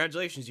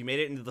 Congratulations, you made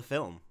it into the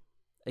film.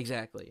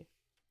 Exactly.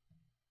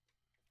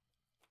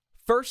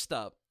 First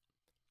up,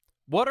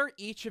 what are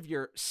each of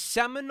your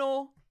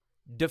seminal,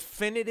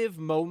 definitive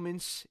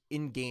moments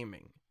in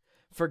gaming?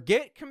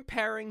 Forget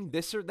comparing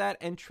this or that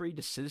entry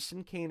to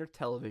Citizen Kane or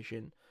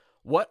television.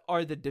 What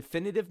are the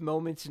definitive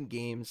moments in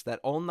games that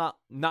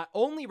not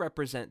only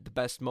represent the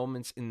best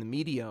moments in the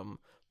medium,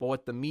 but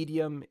what the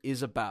medium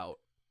is about?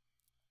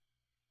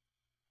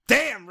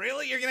 Damn,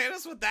 really? You're gonna hit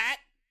us with that?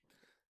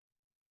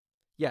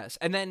 Yes,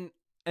 and then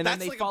they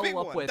like follow a big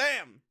up one. with.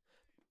 Damn.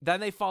 Then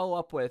they follow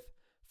up with,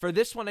 for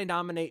this one I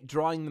nominate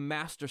drawing the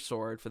Master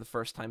Sword for the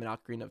first time in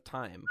Ocarina of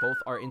Time. Both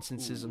are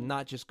instances of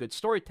not just good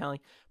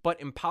storytelling,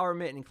 but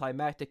empowerment and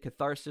climactic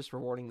catharsis,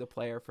 rewarding the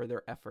player for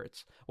their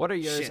efforts. What are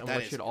yours, and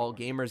what should all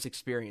gamers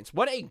experience?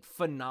 What a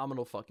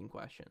phenomenal fucking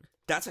question.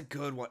 That's a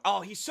good one. Oh,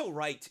 he's so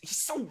right. He's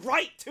so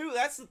right, too.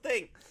 That's the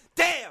thing.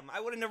 Damn, I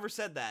would have never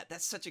said that.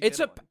 That's such a good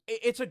one.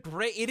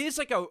 It is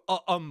like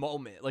a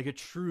moment, like a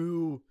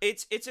true...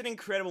 It's an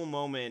incredible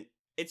moment.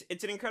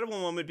 It's an incredible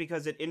moment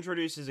because it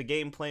introduces a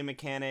gameplay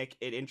mechanic.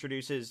 It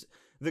introduces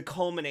the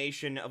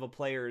culmination of a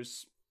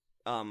player's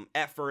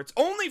efforts,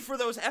 only for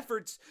those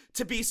efforts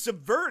to be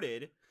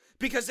subverted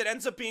because it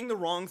ends up being the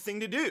wrong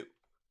thing to do.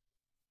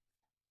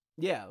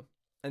 Yeah,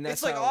 and that's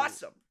it's like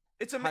awesome.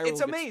 It's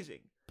amazing.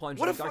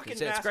 What a fucking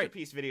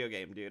masterpiece video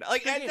game, dude.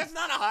 Like, that's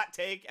not a hot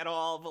take at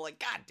all, but like,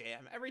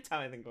 goddamn, every time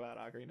I think about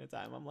Ocarina of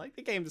Time, I'm like,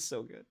 the game is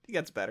so good. It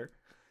gets better.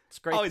 It's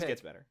great. Always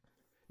gets better.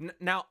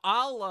 Now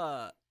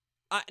I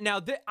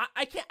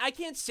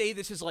can't say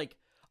this is like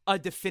a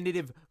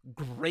definitive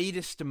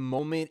greatest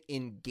moment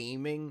in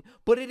gaming,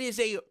 but it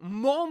is a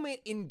moment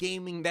in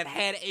gaming that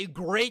had a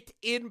great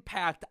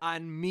impact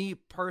on me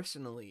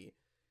personally.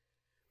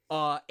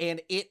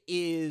 And it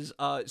is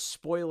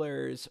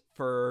spoilers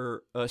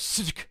for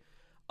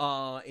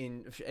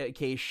in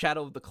case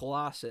Shadow of the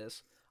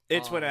Colossus.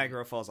 It's when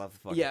Aggro falls off the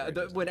fucking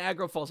bridge, when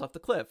Aggro falls off the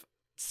cliff.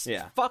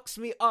 Fucks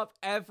me up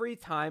every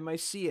time I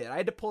see it. I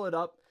had to pull it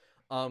up.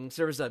 So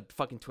there was a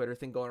fucking Twitter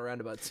thing going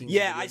around about seeing.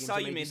 Yeah, I saw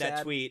you made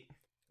that tweet.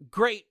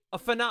 Great,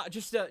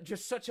 just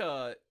such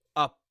a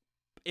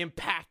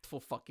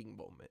impactful fucking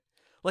moment,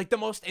 like the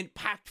most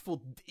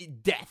impactful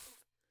death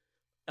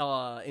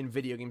in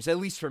video games, at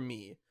least for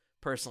me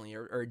personally,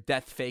 or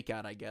death fake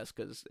out, I guess,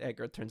 because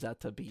Aggro turns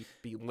out to be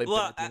lived.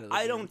 Well,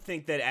 I don't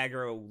think that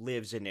Aggro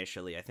lives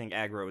initially. I think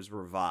Aggro is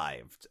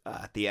revived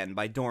at the end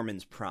by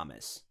Dorman's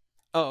promise.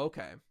 Oh,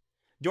 okay.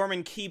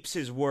 Dorman keeps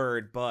his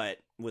word, but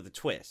with a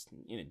twist.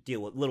 You know,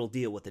 deal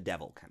with the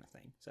devil kind of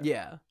thing. So.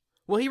 Yeah.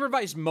 Well, he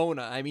revives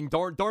Mona. I mean,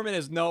 Dorman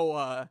has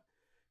no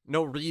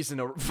reason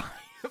to revive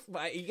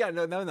You gotta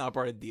know that's not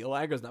part of the deal.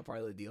 Aggro's not part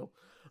of the deal.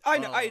 I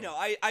know.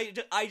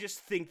 I just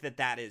think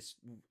that is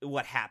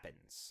what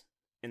happens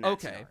in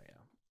that scenario.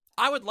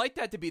 I would like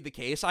that to be the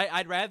case.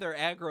 I'd rather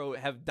Aggro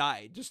have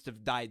died, just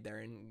have died there,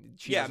 and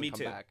she doesn't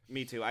come back.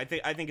 Me too. I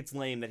think it's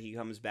lame that he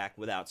comes back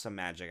without some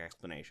magic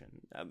explanation.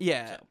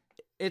 Yeah,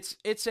 so.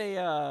 It's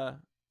a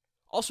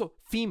also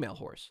female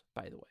horse,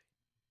 by the way.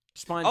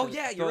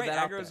 You're right.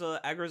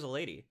 Aggro's a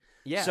lady.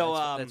 Yeah, so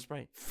that's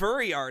right.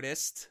 Furry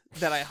artist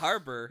that I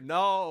harbor.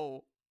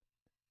 No.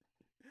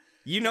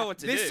 You know what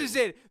to do. This is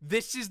it.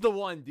 This is the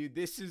one, dude.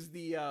 This is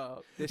the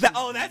that's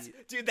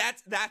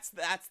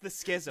the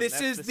schism. This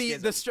is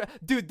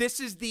dude. This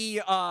is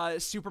the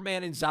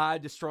Superman and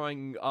Zod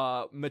destroying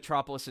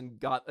Metropolis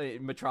and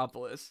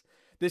Metropolis.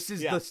 This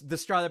is the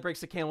straw that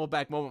breaks the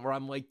camelback moment where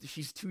I'm like,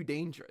 she's too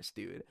dangerous,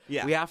 dude.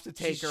 Yeah, we have to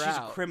take her out. She's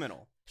a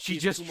criminal. She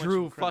just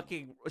drew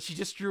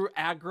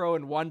Aggro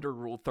and Wonder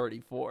Rule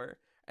 34,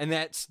 and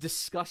that's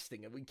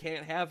disgusting, and we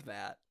can't have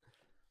that.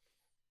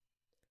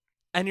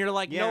 And you're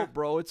like, no,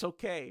 bro, it's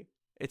okay.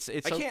 It's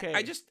okay.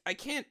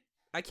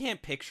 I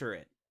can't picture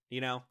it.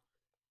 You know,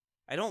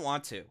 I don't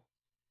want to.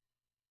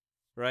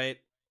 Right?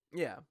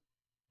 Yeah.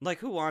 Like,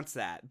 who wants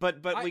that?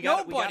 But we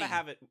gotta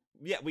have it.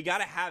 Yeah, we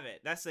gotta have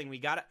it. That's the thing. We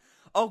gotta.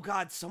 Oh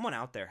God, someone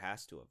out there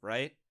has to have,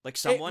 right? Like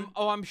someone.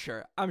 I'm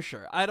sure.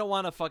 I don't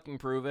want to fucking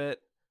prove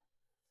it.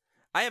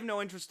 I have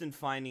no interest in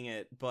finding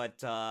it,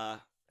 but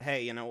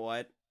hey, you know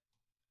what?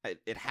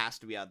 It has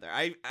to be out there.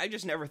 I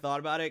just never thought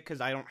about it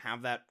because I don't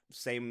have that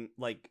same,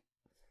 like,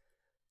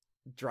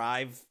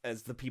 drive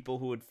as the people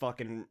who would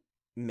fucking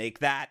make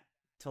that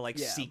to, like,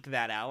 seek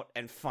that out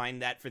and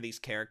find that for these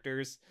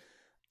characters.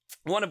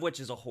 One of which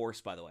is a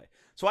horse, by the way.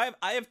 So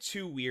I have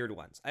two weird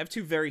ones. I have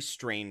two very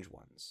strange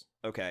ones.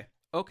 Okay.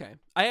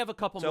 I have a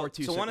couple more,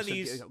 too. So one of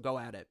these... Go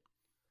at it.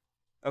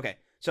 Okay.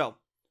 So,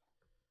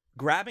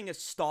 grabbing a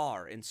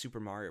star in Super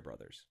Mario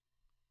Brothers.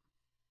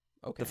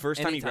 Okay. The first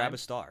time you grab a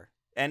star.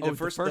 And the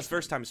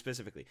first time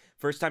specifically.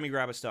 First time you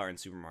grab a star in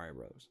Super Mario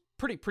Bros.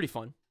 Pretty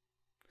fun.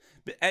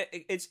 But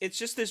it's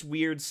just this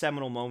weird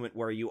seminal moment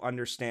where you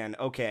understand,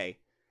 okay,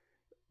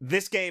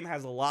 this game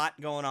has a lot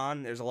going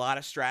on. There's a lot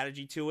of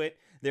strategy to it.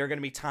 There are going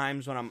to be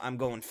times when I'm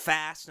going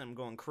fast and I'm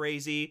going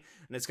crazy,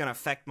 and it's going to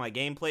affect my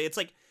gameplay.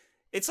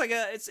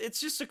 It's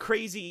just a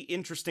crazy,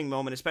 interesting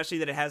moment, especially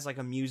that it has like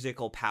a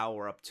musical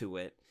power up to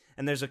it.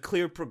 And there's a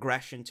clear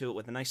progression to it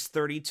with a nice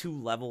 32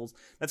 levels.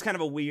 That's kind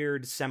of a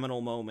weird seminal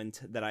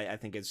moment that I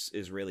think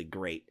is really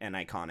great and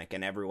iconic,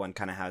 and everyone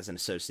kind of has an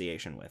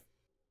association with.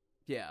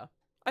 Yeah,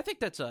 I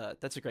think that's a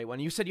great one.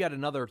 You said you had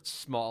another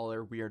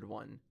smaller, weird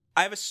one.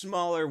 I have a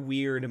smaller,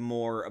 weird,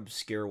 more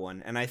obscure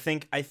one, and I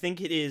think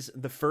it is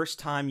the first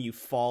time you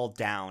fall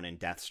down in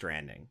Death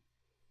Stranding.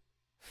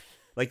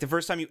 Like, the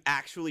first time you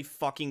actually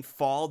fucking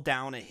fall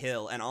down a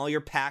hill and all your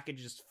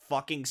packages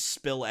fucking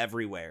spill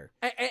everywhere.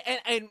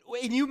 And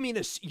you mean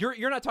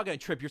you're not talking a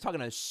trip, you're talking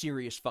a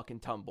serious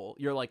fucking tumble.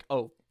 You're like,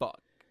 oh, fuck.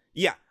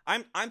 Yeah,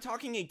 I'm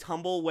talking a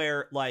tumble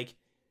where, like,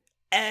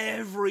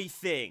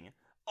 everything,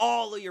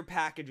 all of your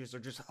packages are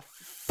just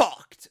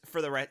fucked for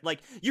the rest.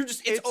 Like,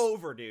 it's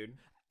over, dude.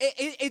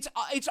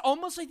 It's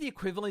almost like the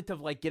equivalent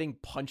of, like, getting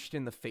punched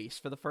in the face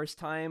for the first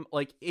time.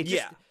 Like,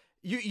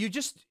 You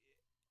just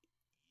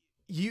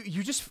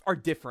are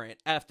different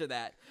after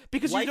that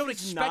because Life you don't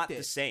is expect not it.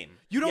 the same.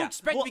 You don't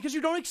expect because you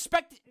don't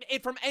expect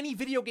it from any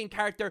video game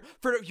character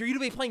for you to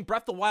be playing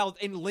Breath of the Wild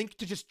and Link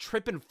to just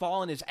trip and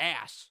fall on his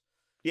ass.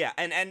 Yeah,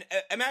 and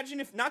imagine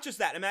if not just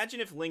that.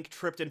 Imagine if Link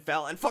tripped and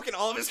fell and fucking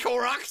all of his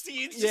Korok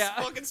seeds just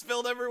fucking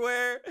spilled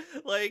everywhere.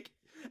 Like,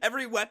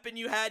 every weapon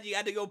you had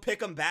to go pick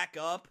them back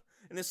up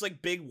in this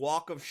like big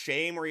walk of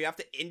shame where you have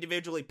to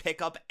individually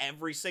pick up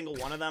every single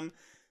one of them.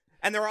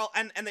 And they're all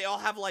and they all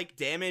have like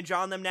damage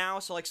on them now,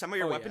 so like some of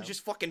your weapons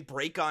just fucking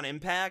break on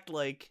impact.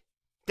 Like,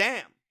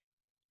 damn,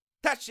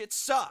 that shit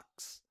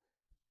sucks.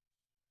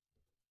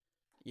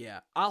 Yeah,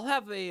 I'll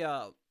have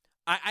I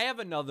have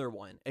another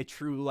one, a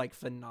true like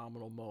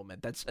phenomenal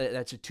moment. That's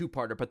a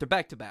two-parter, but they're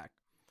back to back.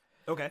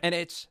 Okay, and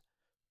it's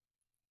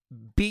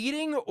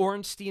beating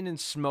Ornstein and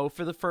Smo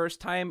for the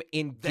first time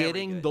and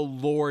getting the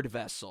Lord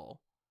Vessel.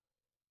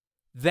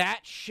 That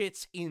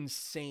shit's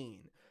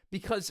insane.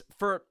 Because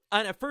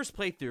on a first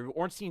playthrough,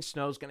 Ornstein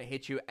Snow's going to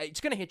hit you.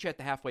 It's going to hit you at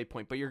the halfway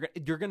point, but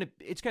it's going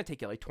to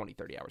take you like 20,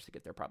 30 hours to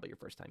get there, probably your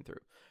first time through.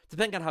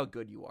 Depending on how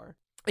good you are.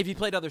 If you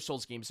played other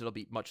Souls games, it'll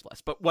be much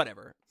less, but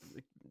whatever.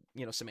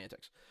 You know,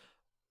 semantics.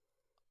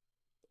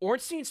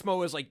 Ornstein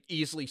Smo is like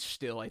easily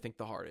still, I think,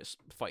 the hardest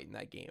fight in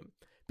that game.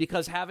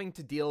 Because having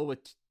to deal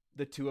with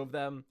the two of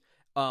them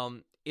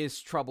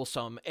is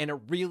troublesome, and it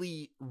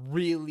really,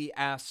 really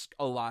asks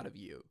a lot of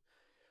you.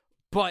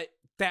 But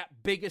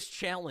that biggest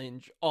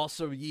challenge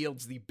also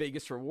yields the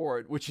biggest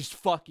reward, which is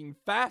fucking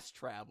fast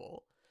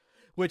travel.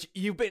 Which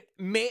you've been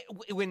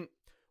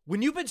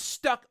when you've been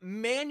stuck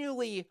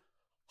manually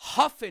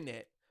huffing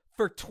it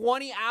for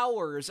 20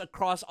 hours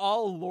across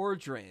all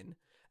Lordran,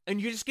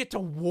 and you just get to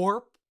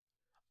warp.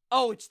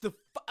 It's the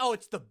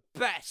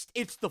best.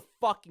 It's the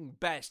fucking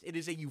best. It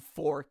is a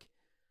euphoric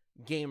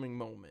gaming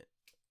moment.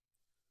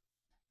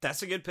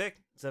 That's a good pick.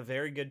 It's a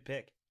very good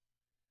pick.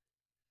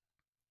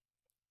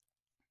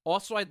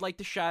 Also, I'd like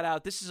to shout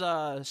out, this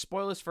is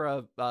spoilers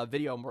for a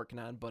video I'm working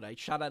on, but I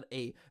shout out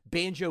a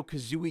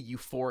Banjo-Kazooie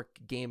euphoric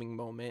gaming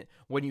moment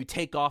when you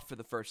take off for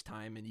the first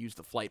time and use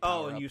the flight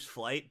power and use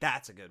flight?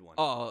 That's a good one.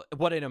 Oh,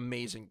 what an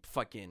amazing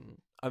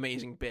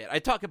bit. I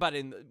talk about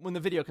it when the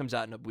video comes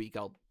out in a week,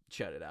 I'll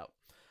shout it out.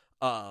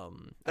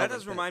 That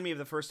does remind me of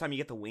the first time you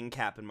get the wing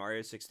cap in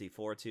Mario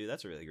 64, too.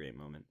 That's a really great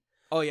moment.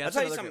 Oh, yeah, that's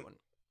another great one.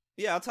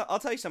 Yeah, I'll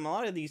tell you something. A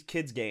lot of these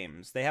kids'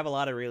 games, they have a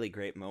lot of really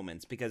great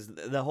moments because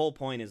the whole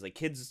point is like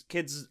kids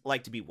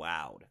like to be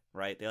wowed,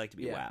 right? They like to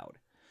be wowed.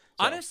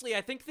 So. Honestly,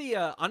 I think the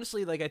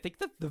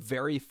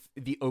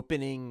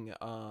opening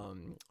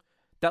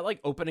that like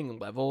opening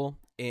level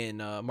in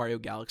Mario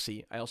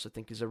Galaxy, I also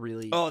think is a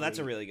really that's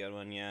a really good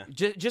one. Yeah,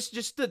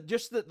 just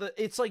the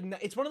it's like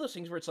it's one of those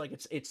things where it's like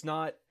it's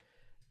not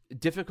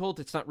difficult,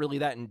 it's not really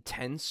that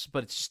intense,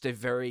 but it's just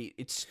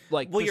it's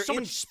like you're so in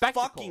much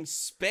spectacle. Fucking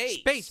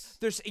space.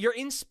 You're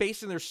in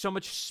space and there's so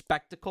much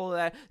spectacle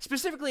that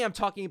specifically I'm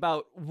talking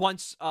about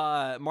once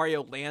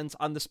Mario lands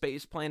on the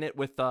space planet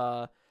with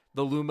the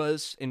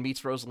Lumas and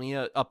meets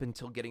Rosalina up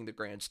until getting the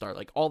Grand Star.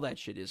 Like all that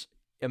shit is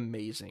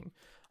amazing.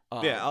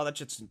 All that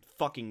shit's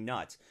fucking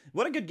nuts.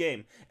 What a good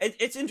game.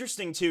 It's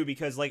interesting too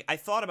because like I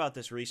thought about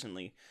this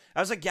recently. I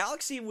was like,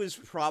 Galaxy was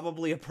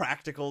probably a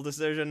practical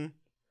decision.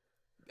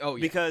 Oh,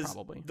 yeah, because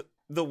probably.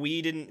 The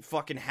Wii didn't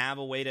fucking have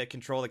a way to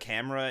control the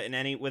camera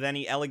with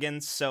any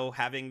elegance, so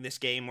having this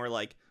game where,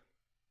 like,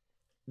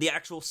 the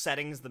actual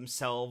settings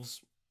themselves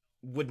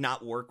would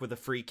not work with a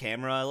free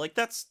camera, like,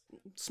 that's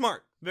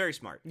smart. Very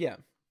smart. Yeah.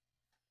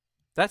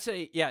 That's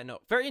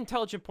very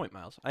intelligent point,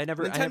 Miles.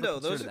 Nintendo,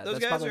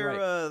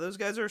 those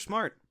guys are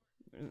smart.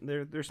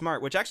 They're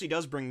smart, which actually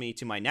does bring me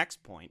to my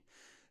next point.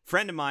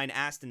 Friend of mine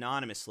asked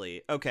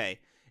anonymously,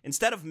 okay,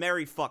 instead of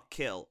marry, fuck,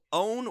 kill,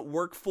 own,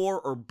 work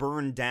for, or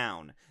burn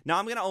down. Now,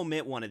 I'm going to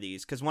omit one of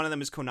these, because one of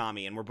them is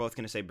Konami, and we're both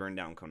going to say burn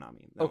down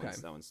Konami.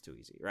 That one's too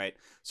easy, right?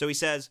 So he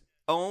says,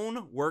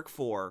 own, work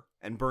for,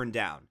 and burn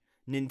down.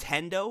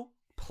 Nintendo,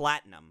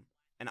 Platinum,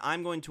 and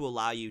I'm going to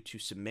allow you to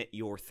submit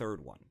your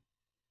third one.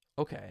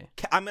 Okay.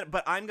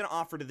 But I'm going to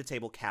offer to the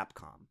table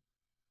Capcom.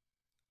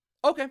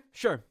 Okay,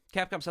 sure.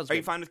 Capcom sounds good. Are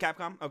you fine with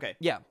Capcom? Okay.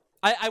 Yeah.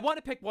 I want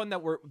to pick one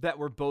that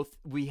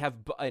we have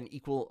an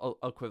equal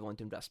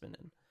equivalent investment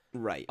in.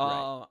 Right.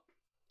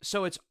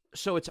 So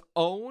it's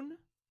own,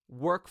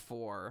 work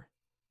for,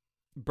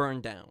 burn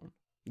down.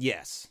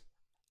 Yes.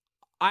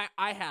 I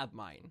have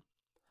mine.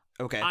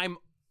 Okay.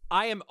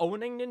 I am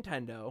owning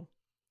Nintendo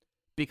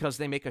because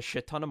they make a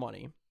shit ton of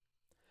money.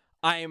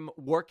 I'm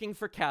working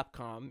for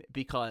Capcom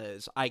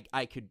because I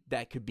could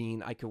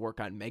work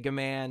on Mega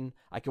Man,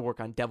 I could work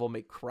on Devil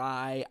May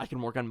Cry, I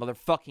can work on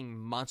motherfucking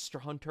Monster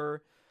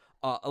Hunter.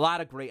 A lot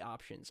of great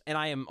options, and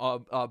I am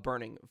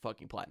burning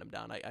fucking Platinum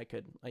down. I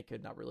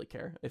could not really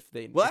care if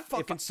they. Well, that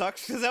fucking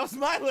sucks because that was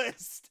my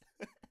list.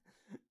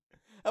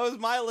 That was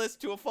my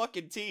list to a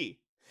fucking T.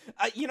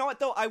 You know what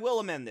though? I will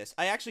amend this.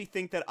 I actually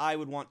think that I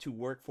would want to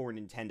work for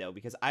Nintendo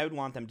because I would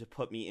want them to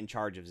put me in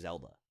charge of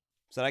Zelda,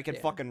 so that I could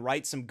fucking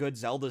write some good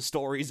Zelda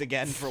stories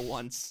again for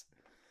once.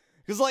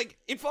 Because, like,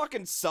 it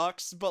fucking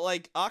sucks, but,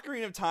 like,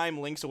 Ocarina of Time,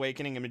 Link's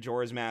Awakening, and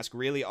Majora's Mask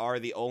really are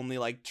the only,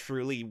 like,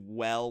 truly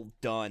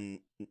well-done,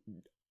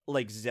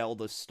 like,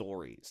 Zelda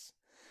stories.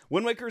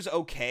 Wind Waker's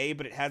okay,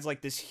 but it has,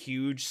 like, this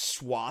huge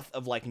swath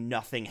of, like,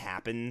 nothing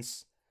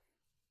happens.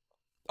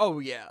 Oh,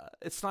 yeah.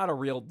 It's not a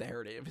real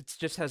narrative. It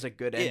just has a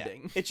good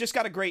ending. It's just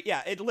got a great...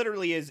 Yeah, it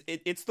literally is...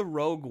 It's the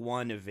Rogue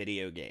One of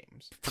video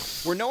games.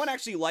 Where no one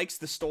actually likes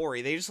the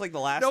story. They just like the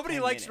last Nobody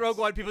 10 likes minutes. Rogue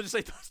One. People just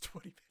like, that's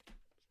 20 minutes.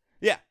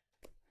 Yeah.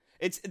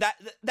 It's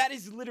that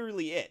is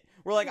literally it.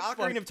 Where like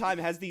Ocarina of Time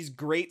has these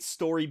great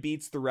story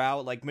beats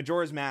throughout, like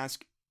Majora's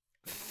Mask,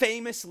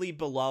 famously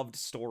beloved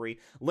story.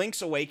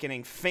 Link's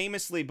Awakening,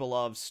 famously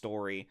beloved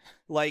story.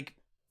 Like,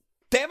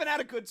 they haven't had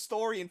a good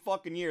story in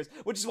fucking years,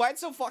 which is why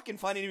it's so fucking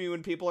funny to me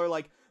when people are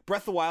like,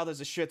 Breath of the Wild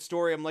has a shit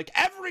story. I'm like,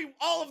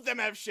 all of them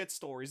have shit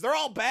stories. They're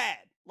all bad.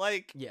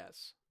 Like,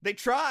 yes, they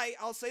try.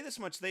 I'll say this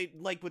much: they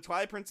like with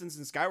Twilight Princess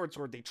and Skyward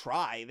Sword, they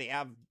try. They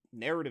have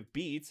narrative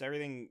beats.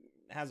 Everything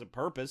has a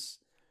purpose.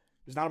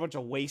 There's not a bunch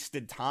of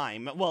wasted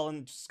time. Well,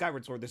 in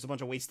Skyward Sword, there's a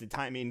bunch of wasted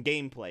time in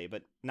gameplay,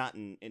 but not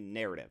in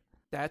narrative.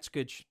 That's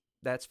good.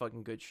 That's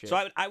fucking good shit.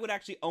 So I would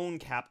actually own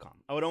Capcom.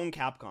 I would own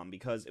Capcom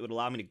because it would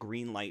allow me to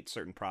greenlight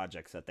certain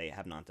projects that they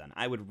have not done.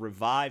 I would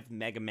revive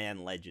Mega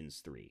Man Legends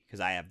 3 because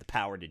I have the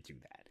power to do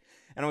that.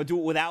 And I would do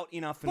it without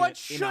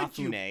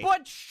Inafune.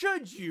 But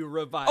should you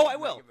revive Oh, I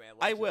will. Mega Man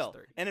I Legends will.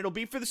 3? And it'll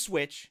be for the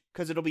Switch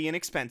because it'll be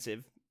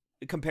inexpensive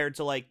compared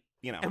to, like,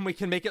 you know. And we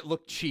can make it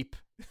look cheap.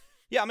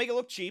 Yeah, I'll make it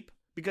look cheap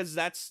because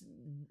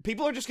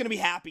people are just going to be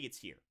happy it's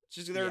here.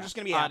 They're just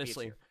going to be happy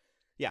honestly. it's here.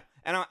 Yeah,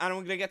 and I'm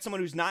going to get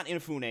someone who's not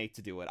Inafune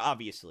to do it,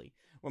 obviously.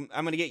 I'm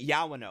going to get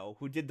Yawano,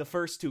 who did the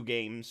first two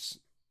games,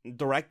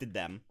 directed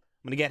them.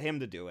 I'm going to get him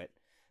to do it,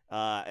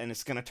 and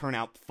it's going to turn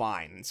out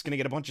fine. It's going to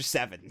get a bunch of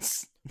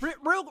 7s.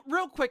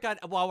 Real quick,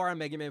 while we're on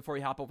Mega Man, before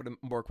we hop over to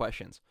more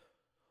questions.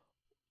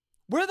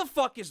 Where the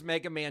fuck is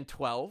Mega Man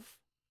 12?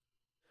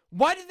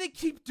 Why do they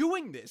keep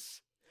doing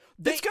this?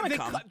 It's gonna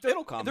come.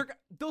 It'll come.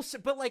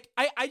 But like,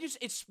 I just,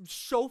 it's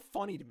so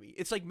funny to me.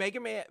 It's like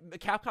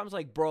Capcom's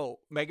like, bro,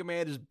 Mega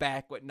Man is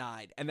back with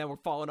 9, and then we're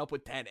following up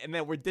with 10, and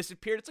then we're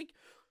disappeared. It's like,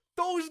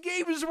 those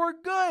games were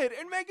good,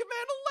 and Mega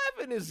Man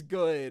 11 is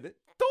good.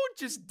 Don't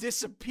just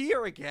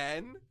disappear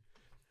again.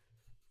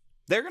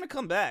 They're gonna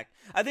come back.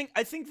 I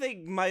think they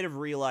might have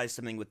realized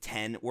something with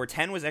 10, where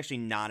 10 was actually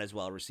not as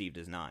well received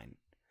as 9.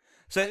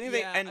 So I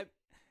think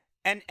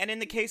and in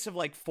the case of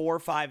like 4,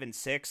 5, and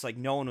 6, like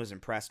no one was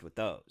impressed with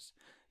those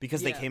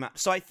because they came out.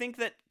 So I think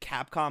that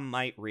Capcom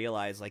might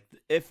realize, like,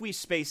 if we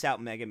space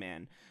out Mega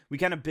Man, we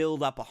kind of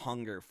build up a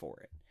hunger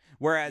for it.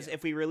 Whereas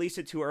if we release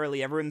it too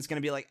early, everyone's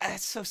going to be like,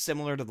 it's so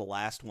similar to the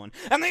last one.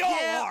 And they all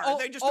are.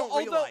 They just don't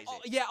realize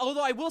it. Yeah,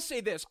 although I will say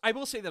this.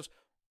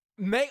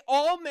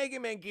 All Mega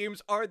Man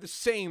games are the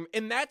same,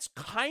 and that's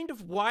kind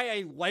of why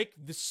I like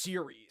the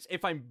series,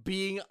 if I'm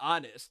being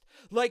honest.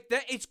 Like,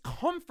 that, it's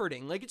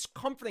comforting.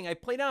 I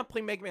played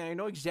Mega Man. I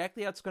know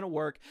exactly how it's going to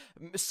work,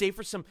 save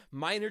for some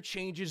minor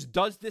changes.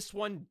 Does this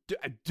one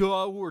do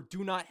or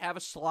do not have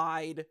a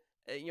slide,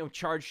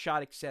 charge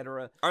shot,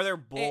 etc.? Are there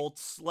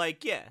bolts?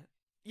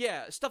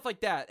 Yeah, stuff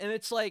like that. And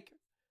it's like,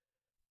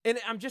 and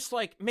I'm just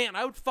like, man,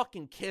 I would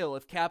fucking kill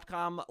if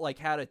Capcom, like,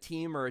 had a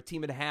team or a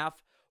team and a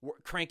half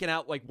cranking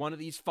out like one of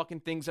these fucking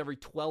things every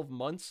 12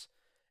 months,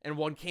 and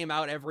one came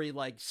out every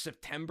like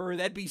September.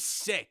 That'd be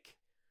sick.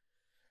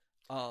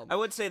 I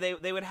would say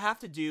they would have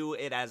to do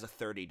it as a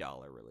 $30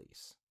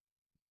 release.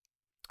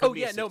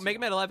 Mega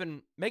Man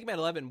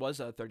 11 was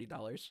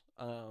 $30.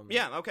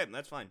 Yeah, okay,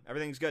 that's fine.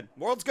 Everything's good.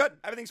 World's good.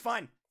 Everything's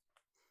fine.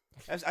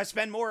 I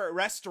spend more at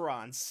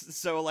restaurants,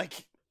 so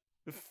like,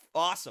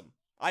 awesome.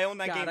 I own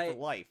that game for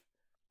life.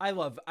 I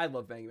love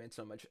Mega Man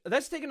so much.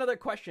 Let's take another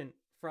question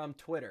from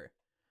Twitter.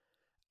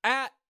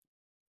 At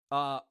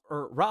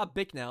Rob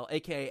Bicknell,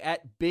 aka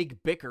at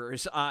Big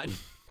Bickers on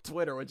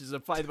Twitter, which is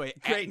by the way,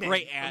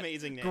 great ad,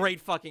 amazing name, great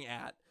fucking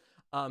ad.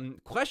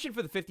 Question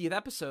for the 50th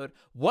episode: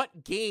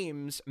 what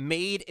games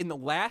made in the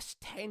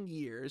last 10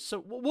 years?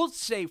 So we'll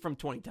say from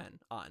 2010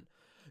 on.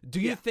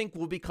 Do you think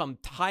will become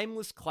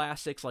timeless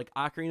classics like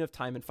Ocarina of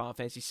Time and Final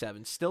Fantasy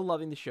VII? Still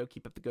loving the show.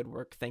 Keep up the good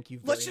work. Thank you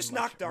very much. Let's just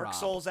knock Dark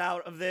Souls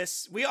out of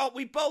this.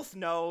 We both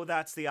know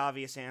that's the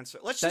obvious answer.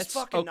 Let's just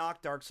fucking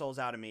knock Dark Souls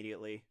out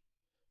immediately.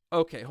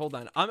 Okay, hold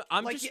on.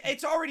 I'm like, just...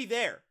 it's already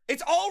there.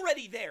 It's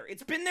already there.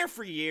 It's been there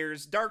for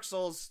years. Dark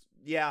Souls,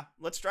 yeah.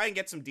 Let's try and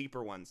get some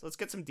deeper ones. Let's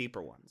get some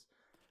deeper ones.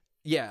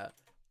 Yeah.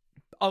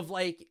 Of,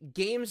 like,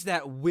 games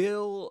that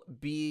will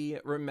be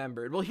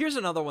remembered. Well, here's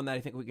another one that I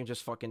think we can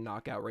just fucking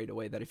knock out right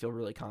away that I feel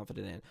really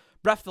confident in.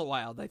 Breath of the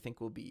Wild, I think,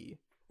 will be...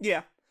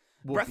 Yeah.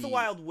 Breath of the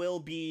Wild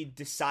will be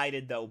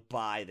decided, though,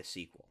 by the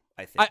sequel,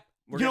 I think.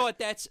 You know what?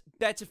 That's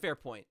a fair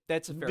point.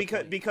 That's a fair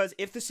point. Because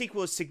if the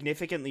sequel is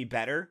significantly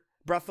better...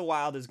 Breath of the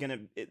Wild is gonna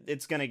get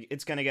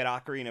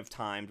Ocarina of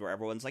Time, where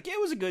everyone's like, yeah,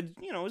 it was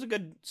a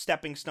good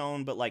stepping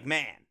stone, but like,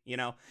 man,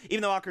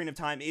 even though Ocarina of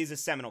Time is a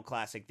seminal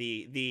classic,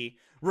 the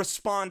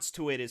response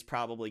to it is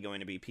probably going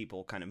to be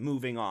people kind of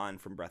moving on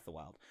from Breath of the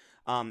Wild.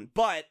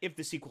 But if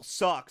the sequel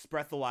sucks,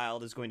 Breath of the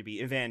Wild is going to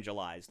be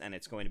evangelized, and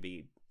it's going to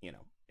be,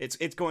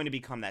 it's going to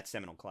become that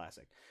seminal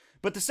classic.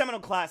 But the seminal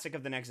classic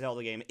of the next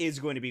Zelda game is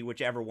going to be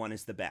whichever one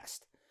is the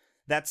best.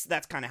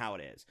 That's kind of how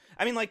it is.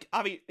 I mean, like,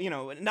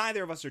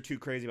 neither of us are too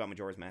crazy about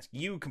Majora's Mask.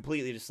 You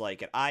completely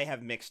dislike it. I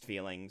have mixed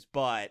feelings,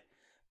 but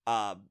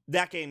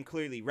that game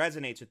clearly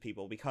resonates with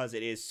people because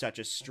it is such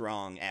a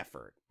strong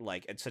effort.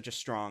 Like, it's such a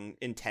strong,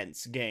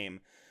 intense game.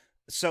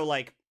 So,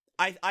 like,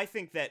 I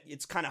think that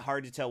it's kind of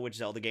hard to tell which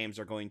Zelda games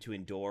are going to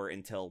endure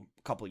until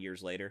a couple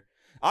years later.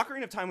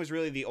 Ocarina of Time was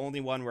really the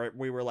only one where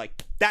we were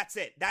like, that's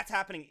it. That's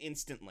happening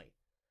instantly.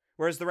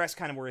 Whereas the rest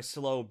kind of were a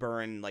slow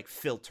burn, like,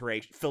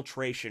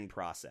 filtration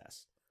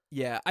process.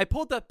 Yeah, I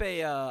pulled up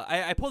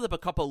a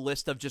couple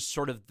lists of just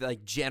sort of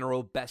like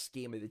general best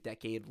game of the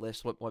decade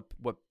list.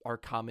 What are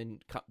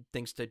common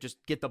things to just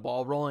get the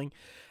ball rolling,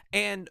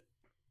 and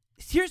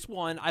here's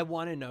one I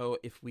want to know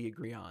if we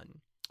agree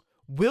on: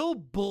 will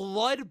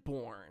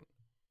Bloodborne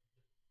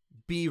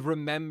be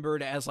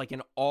remembered as like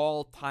an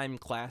all-time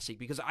classic?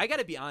 Because I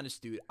gotta be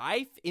honest, dude,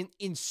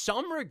 in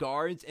some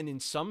regards and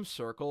in some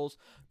circles,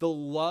 the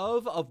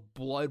love of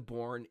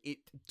Bloodborne, it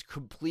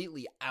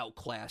completely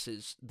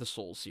outclasses the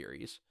Souls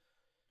series,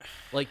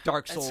 like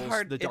Dark Souls. It's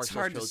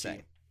hard to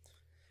say.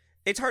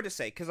 It's hard to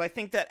say because I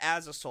think that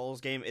as a Souls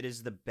game, it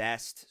is the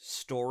best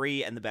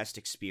story and the best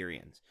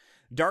experience.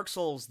 Dark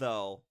Souls,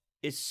 though,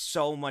 is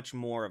so much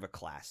more of a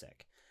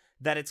classic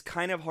that it's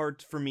kind of hard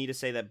for me to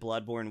say that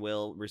Bloodborne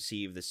will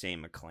receive the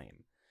same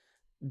acclaim.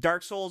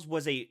 Dark Souls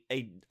was a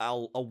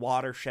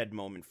watershed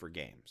moment for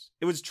games.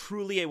 It was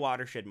truly a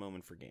watershed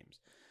moment for games.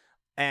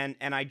 And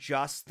I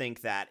just think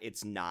that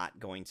it's not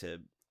going to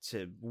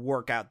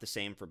work out the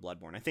same for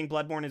Bloodborne. I think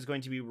Bloodborne is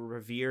going to be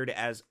revered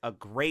as a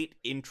great,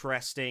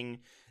 interesting,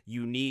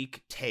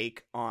 unique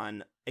take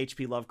on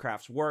H.P.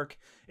 Lovecraft's work.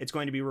 It's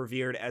going to be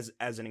revered as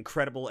an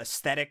incredible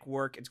aesthetic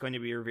work. It's going to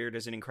be revered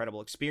as an incredible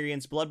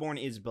experience.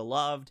 Bloodborne is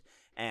beloved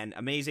and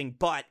amazing,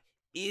 but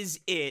is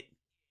it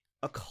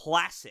a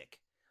classic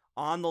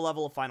on the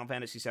level of Final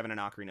Fantasy VII and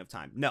Ocarina of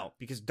Time. No,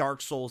 because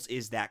Dark Souls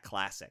is that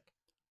classic.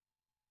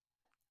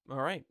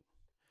 All right.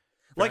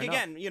 Like,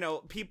 again, you know,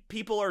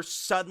 people are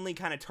suddenly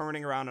kind of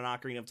turning around on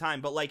Ocarina of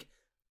Time, but, like,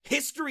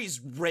 history's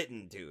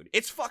written, dude.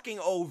 It's fucking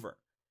over.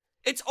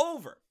 It's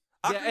over.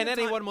 Yeah, and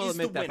anyone will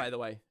admit that, by the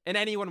way. And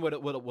anyone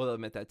will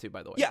admit that, too,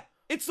 by the way. Yeah,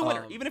 it's the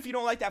winner. Even if you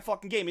don't like that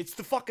fucking game, it's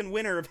the fucking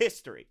winner of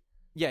history.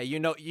 Yeah, you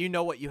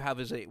know what you have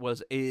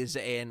is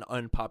an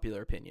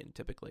unpopular opinion,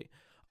 typically.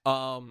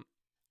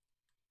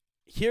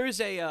 Here's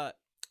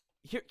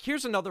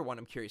another one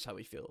I'm curious how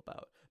we feel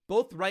about.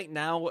 Both right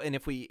now and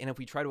if we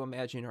try to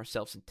imagine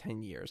ourselves in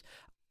 10 years.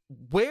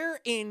 Where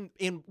in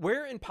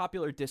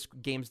popular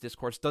games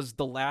discourse does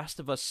The Last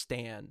of Us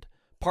stand?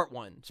 Part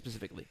 1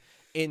 specifically.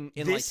 In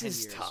this like 10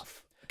 is years.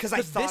 tough because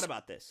I thought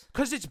about this.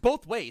 Because it's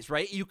both ways,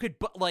 right? You could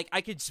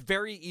I could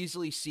very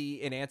easily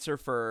see an answer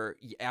for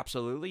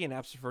absolutely and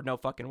answer for no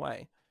fucking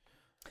way.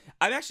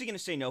 I'm actually going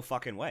to say no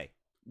fucking way.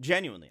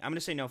 Genuinely, I'm going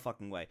to say no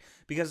fucking way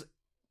because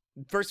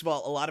first of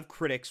all, a lot of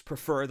critics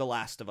prefer The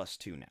Last of Us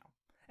 2 now.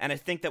 And I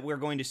think that we're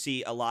going to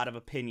see a lot of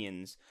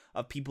opinions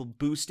of people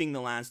boosting The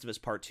Last of Us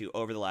Part 2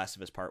 over The Last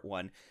of Us Part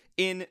 1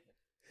 in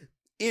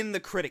the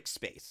critic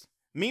space.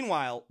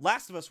 Meanwhile,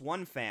 Last of Us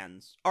 1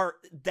 fans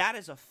that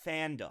is a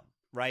fandom,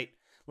 right?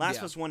 Last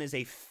of Us 1 is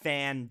a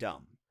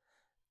fandom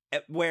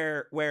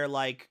where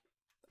like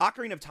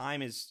Ocarina of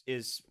Time is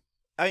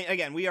I mean,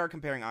 again, we are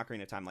comparing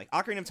Ocarina of Time. Like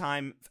Ocarina of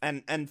Time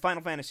and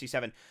Final Fantasy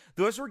VII,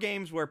 those were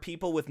games where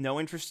people with no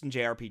interest in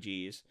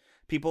JRPGs,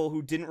 people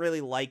who didn't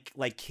really like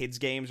kids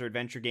games or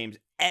adventure games,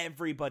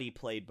 everybody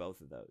played both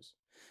of those.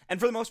 And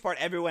for the most part,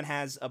 everyone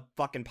has a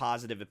fucking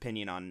positive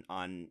opinion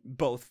on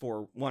both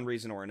for one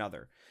reason or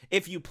another.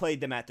 If you played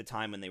them at the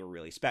time when they were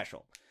really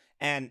special.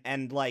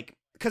 And like,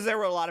 because there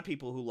were a lot of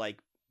people who like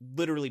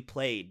literally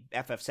played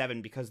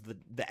FF7 because the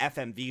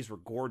FMVs were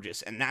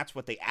gorgeous, and that's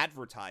what they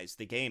advertised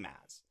the game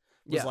as.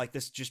 Was like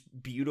this just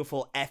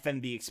beautiful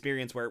FMV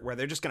experience where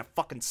they're just gonna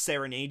fucking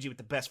serenade you with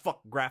the best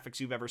fucking graphics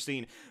you've ever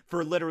seen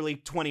for literally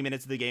 20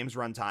 minutes of the game's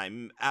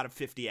runtime out of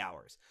 50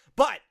 hours.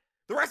 But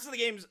the rest of the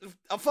game's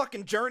a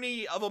fucking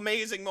journey of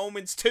amazing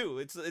moments too.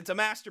 It's a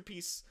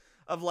masterpiece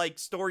of like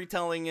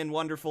storytelling and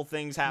wonderful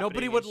things happening.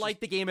 Nobody would like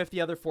the game if the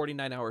other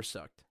 49 hours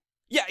sucked.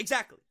 Yeah,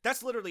 exactly.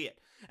 That's literally it.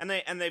 And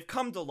they've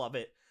come to love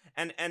it.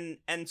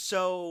 And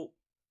so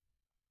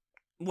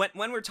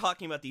when we're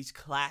talking about these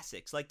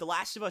classics, like The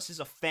Last of Us is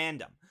a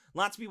fandom.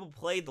 Lots of people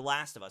played The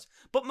Last of Us.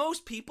 But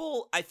most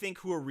people, I think,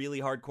 who are really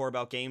hardcore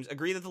about games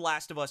agree that The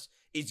Last of Us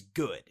is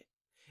good.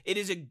 It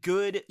is a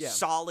good,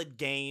 solid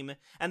game,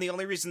 and the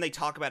only reason they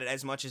talk about it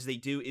as much as they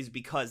do is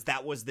because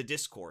that was the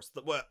discourse.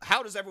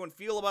 How does everyone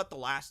feel about The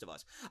Last of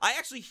Us? I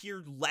actually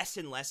hear less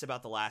and less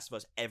about The Last of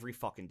Us every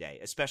fucking day,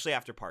 especially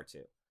after Part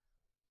 2.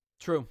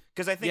 True.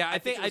 Because I think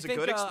it was a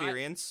good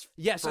experience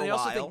for a while. I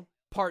also think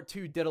Part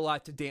 2 did a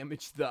lot to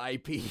damage the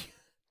IP.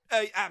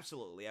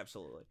 Absolutely. Yeah,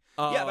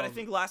 but I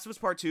think Last of Us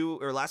Part 2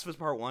 or Last of Us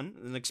Part 1,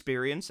 an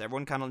experience,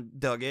 everyone kind of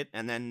dug it,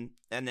 and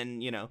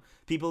then you know,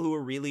 people who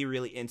were really,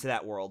 really into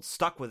that world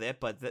stuck with it,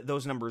 but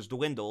those numbers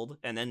dwindled,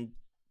 and then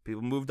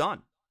people moved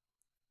on.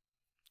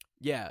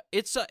 Yeah,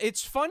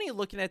 it's funny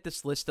looking at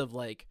this list of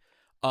like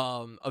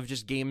of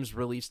just games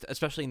released,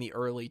 especially in the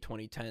early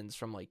 2010s,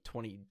 from like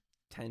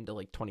 2010 to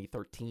like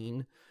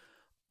 2013,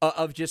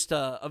 of just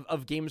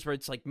of games where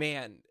it's like,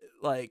 man,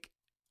 like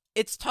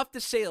it's tough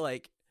to say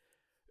like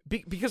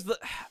because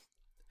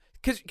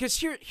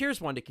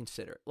here's one to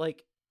consider,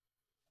 like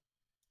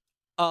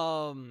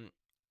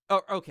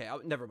okay,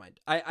 never mind.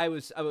 I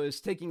was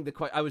turning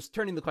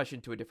the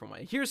question to a different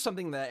way. Here's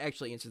something that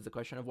actually answers the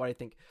question of what I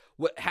think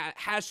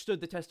has stood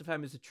the test of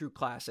time as a true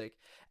classic,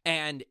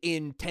 and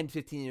in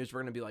 10-15 years we're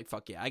gonna be like,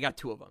 fuck yeah, I got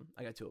two of them.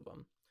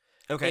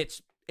 Okay,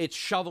 it's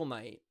Shovel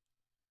Knight.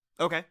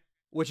 Okay.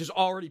 Which has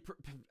already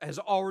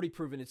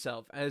proven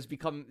itself,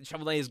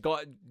 Shovel Knight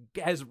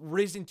has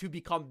risen to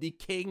become the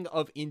king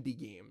of indie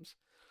games,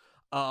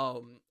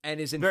 and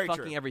is in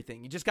fucking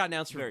everything. He just got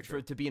announced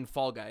to be in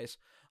Fall Guys,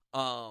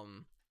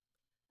 and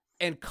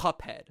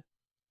Cuphead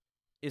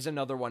is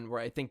another one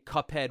where I think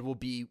Cuphead will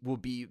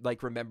be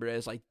like remembered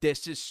as like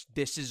this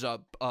is a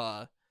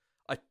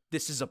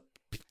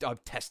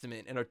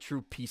testament and a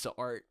true piece of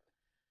art.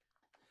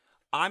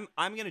 I'm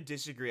gonna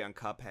disagree on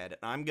Cuphead,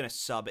 and I'm gonna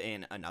sub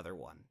in another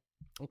one.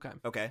 Okay.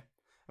 I'm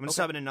gonna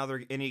sub in another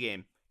indie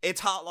game.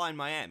 It's Hotline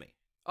Miami.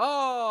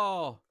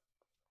 Oh,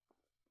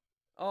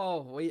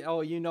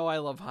 you know I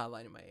love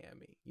Hotline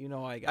Miami. You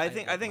know I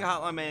think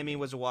Hotline Miami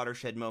was a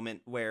watershed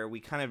moment where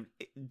we kind of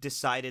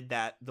decided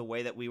that the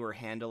way that we were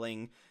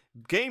handling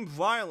game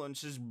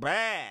violence is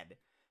bad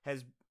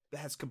has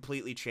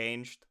completely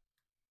changed.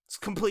 It's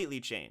completely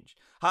changed.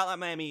 Hotline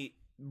Miami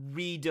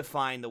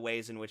redefined the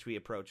ways in which we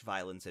approach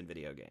violence in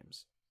video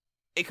games.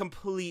 It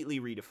completely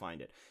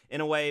redefined it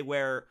in a way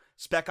where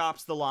Spec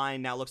Ops: The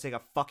Line now looks like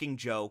a fucking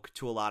joke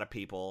to a lot of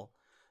people.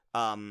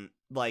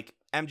 Like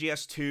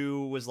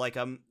MGS2 was like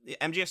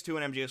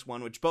MGS2 and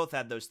MGS1, which both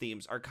had those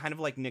themes, are kind of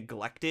like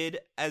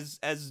neglected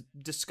as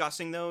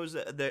discussing those.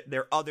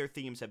 Their other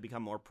themes have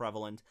become more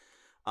prevalent.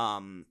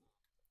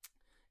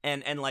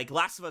 and like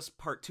Last of Us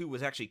Part 2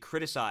 was actually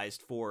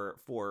criticized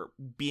for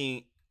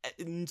being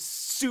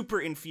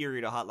super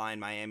inferior to Hotline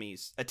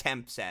Miami's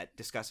attempts at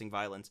discussing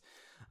violence,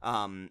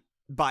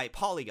 by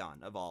Polygon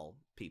of all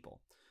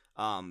people,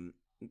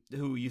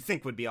 who you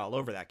think would be all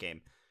over that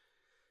game.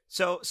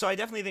 So I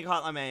definitely think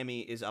Hotline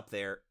Miami is up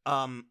there.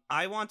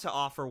 I want to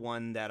offer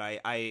one that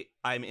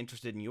I'm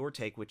interested in your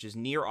take, which is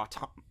Nier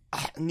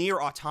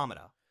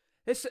Automata.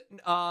 It's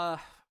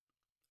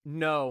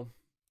no.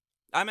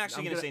 I'm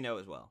actually going to say no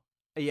as well.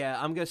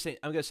 Yeah, I'm gonna say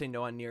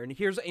no on Nier, and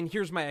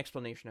here's my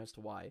explanation as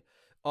to why.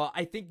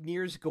 I think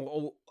Nier is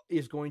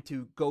going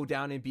to go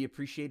down and be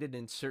appreciated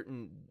in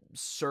certain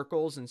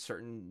circles and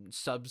certain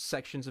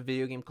subsections of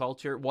video game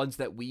culture, ones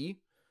that we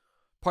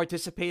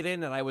participate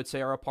in, and I would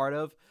say are a part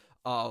of.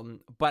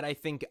 But I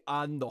think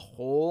on the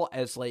whole,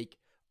 as like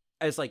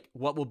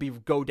what will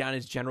go down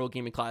as general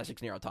gaming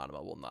classics, Nier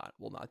Automata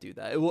will not do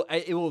that.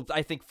 It will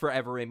I think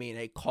forever remain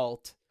a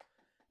cult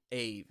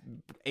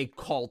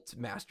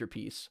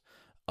masterpiece.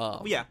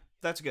 Yeah,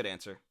 that's a good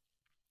answer.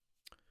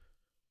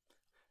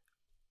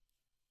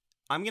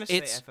 I'm gonna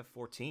say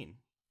FF14.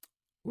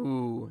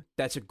 Ooh,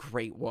 that's a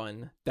great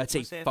one. That's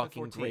a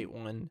fucking FF14. Great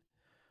one.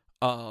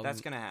 That's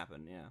gonna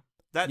happen. Yeah.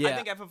 I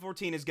think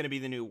FF14 is gonna be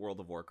the new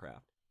World of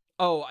Warcraft.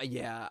 Oh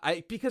yeah,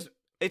 because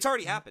it's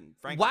already happened.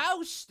 Frankly,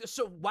 WoW's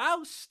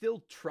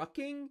still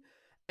trucking,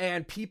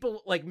 and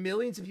people like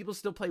millions of people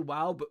still play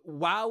WoW, but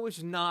WoW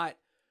is not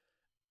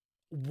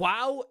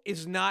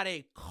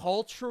a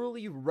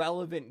culturally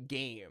relevant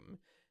game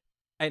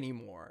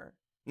anymore.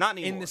 Not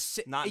anymore.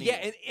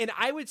 And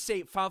I would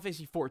say Final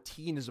Fantasy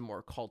XIV is a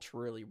more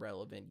culturally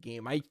relevant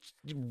game. I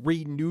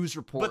read news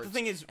reports, but the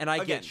thing is, and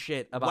I get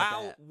shit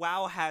about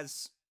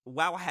that.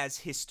 WoW has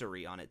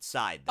history on its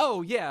side, though.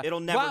 Oh yeah, it'll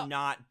never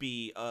not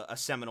be a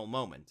seminal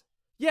moment.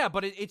 Yeah,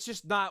 but it's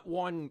just not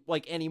one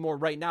like anymore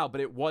right now.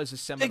 But it was a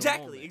seminal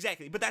moment.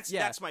 Exactly. But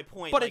that's my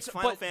point. But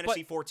Final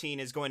Fantasy XIV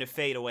is going to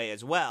fade away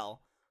as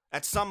well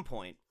at some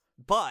point.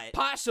 But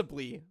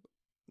possibly.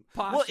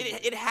 Well,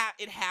 it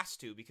has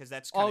to, because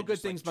that's kind all of good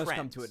just things like must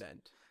come to an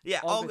end. Yeah,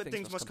 all good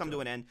things must come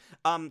to an end.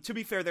 To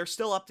be fair, they're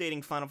still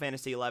updating Final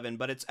Fantasy XI,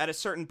 but it's at a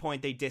certain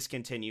point they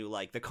discontinue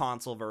like the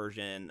console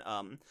version.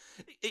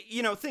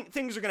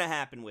 Things are going to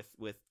happen with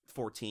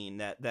 14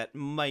 that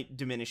might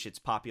diminish its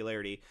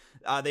popularity.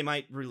 They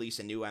might release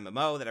a new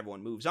MMO that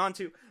everyone moves on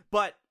to,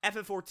 but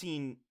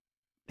FF14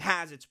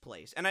 has its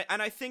place, and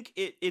I think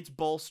it's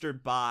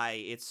bolstered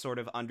by its sort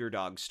of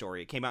underdog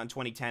story. It came out in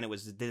 2010. It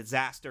was a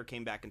disaster.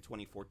 Came back in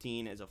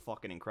 2014 as a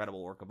fucking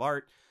incredible work of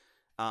art.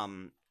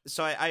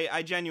 So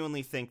I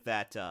genuinely think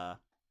that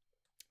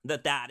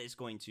that's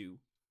going to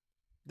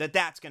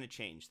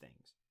change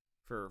things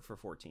for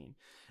 14.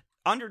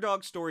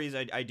 Underdog stories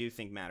I do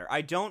think matter.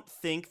 I don't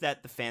think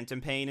that the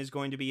Phantom Pain is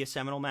going to be a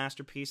seminal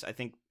masterpiece. I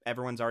think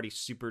everyone's already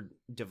super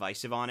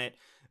divisive on it,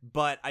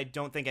 but I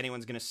don't think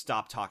anyone's going to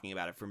stop talking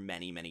about it for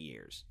many, many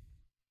years.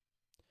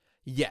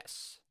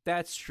 Yes,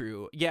 that's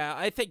true. Yeah,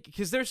 I think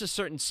because there's a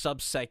certain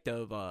subsect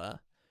of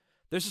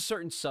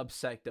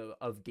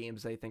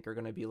games I think are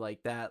going to be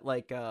like that,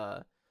 like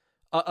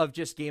of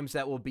just games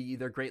that will be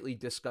either greatly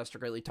discussed or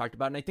greatly talked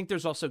about. And I think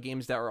there's also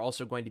games that are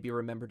also going to be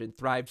remembered and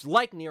thrives,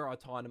 like Nier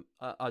Automata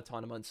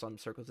in some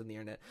circles in the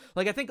internet.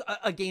 Like, I think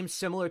a game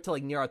similar to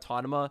like Nier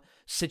Automata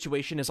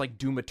situation is like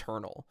Doom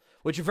Eternal,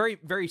 which is a very,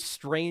 very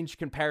strange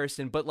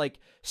comparison, but like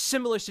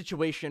similar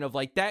situation of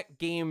like that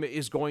game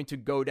is going to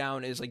go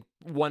down as like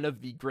one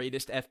of the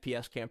greatest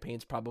FPS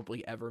campaigns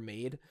probably ever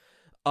made.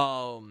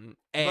 And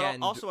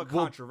but also a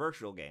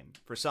controversial game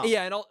for some.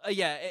 Yeah,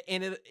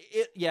 and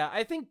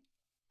I think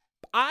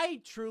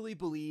I truly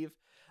believe,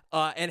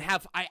 and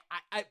I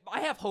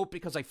have hope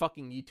because I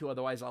fucking need to,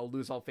 otherwise I'll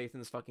lose all faith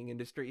in this fucking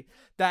industry,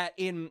 that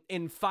in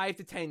 5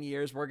 to 10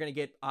 years we're gonna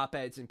get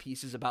op-eds and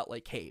pieces about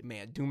like, hey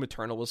man, Doom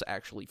Eternal was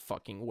actually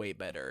fucking way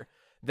better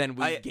than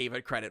we gave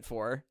it credit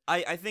for.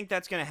 I think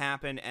that's gonna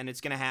happen, and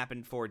it's gonna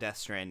happen for Death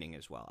Stranding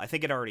as well. I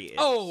think it already is.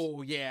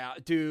 Oh yeah,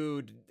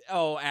 dude.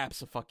 Oh,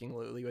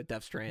 absolutely with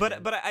Death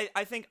Stranding. But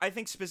I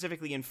think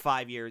specifically in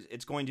 5 years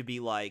it's going to be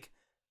like,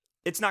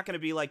 it's not going to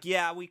be like,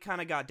 yeah, we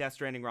kind of got Death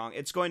Stranding wrong.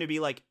 It's going to be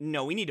like,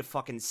 no, we need to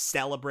fucking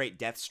celebrate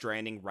Death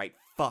Stranding right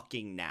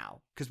fucking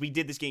now, because we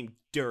did this game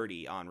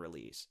dirty on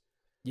release.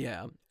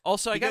 Yeah.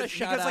 Also, I got to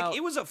shout out, like,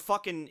 it was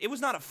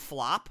not a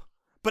flop,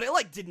 but it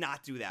like did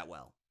not do that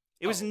well.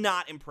 It was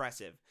not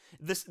impressive.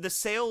 The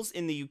sales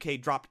in the UK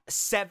dropped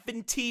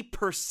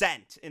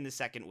 70% in the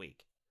second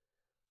week.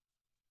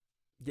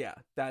 Yeah,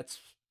 that's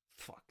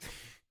fucked.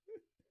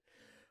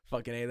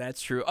 Fucking A,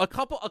 that's true. A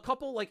couple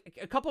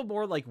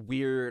more like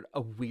weird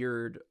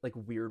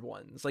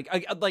ones.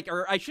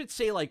 Or I should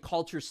say like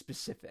culture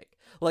specific.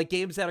 Like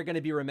games that are going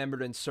to be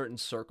remembered in certain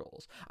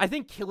circles. I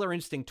think Killer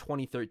Instinct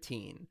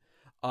 2013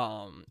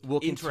 will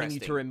continue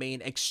to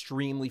remain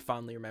extremely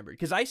fondly remembered,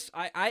 because I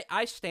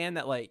stand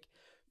that like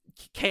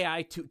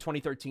KI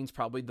 2013 is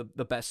probably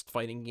the best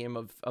fighting game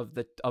of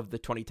the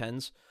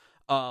 2010s.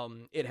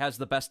 It has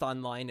the best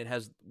online. It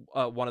has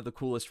one of the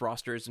coolest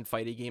rosters in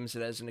fighting games.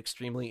 It has an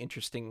extremely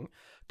interesting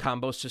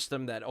combo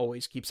system that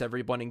always keeps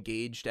everyone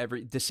engaged.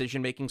 Every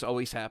decision making's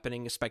always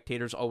happening. A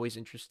spectator's always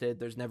interested.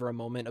 There's never a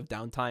moment of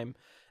downtime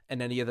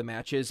in any of the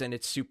matches, and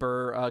it's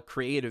super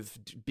creative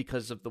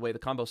because of the way the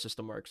combo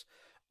system works.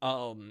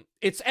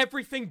 It's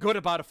everything good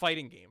about a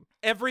fighting game.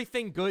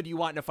 Everything good you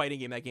want in a fighting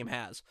game, that game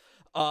has.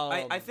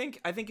 I think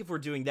if we're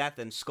doing that,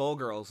 then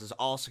Skullgirls is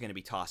also going to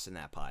be tossed in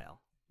that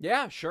pile.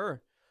 Yeah,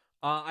 sure.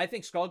 I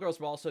think Skullgirls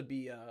will also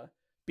be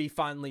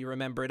fondly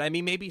remembered. I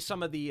mean, maybe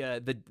some of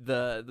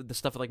the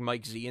stuff like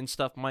Mike Z and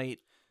stuff might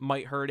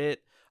hurt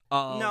it.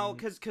 No,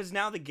 because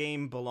now the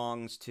game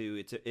belongs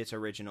to its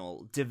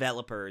original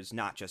developers,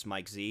 not just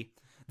Mike Z.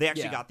 They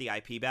actually got the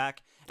IP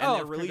back, and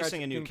they're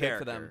releasing a new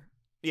character.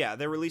 Yeah,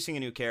 they're releasing a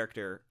new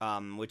character,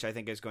 which I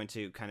think is going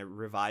to kind of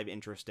revive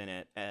interest in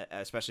it,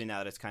 especially now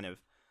that it's kind of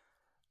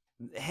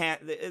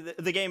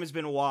the game has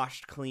been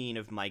washed clean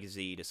of Mike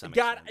Z to some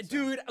extent. God,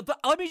 dude,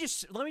 let me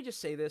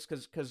just say this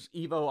because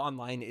EVO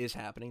Online is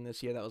happening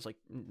this year. That was like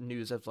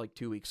news of like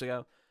 2 weeks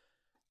ago.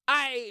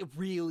 I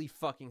really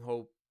fucking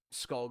hope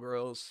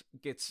Skullgirls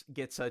gets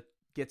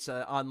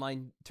a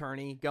online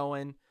tourney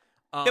going.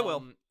 It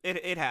will.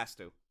 It has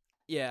to.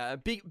 Yeah,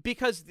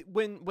 because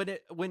when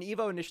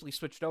EVO initially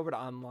switched over to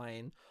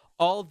online,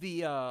 all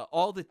the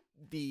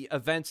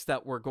events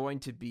that were going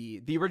to be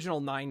the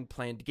original 9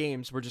 planned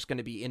games were just going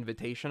to be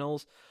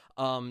invitationals,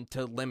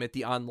 to limit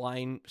the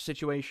online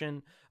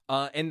situation.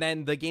 And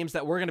then the games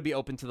that were going to be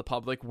open to the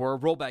public were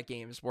rollback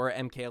games, were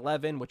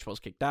MK11, which was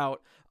kicked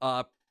out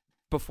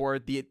before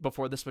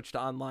the switch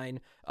to online,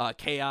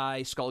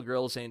 KI,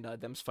 Skullgirls,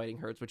 and Them's Fighting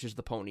Herds, which is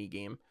the pony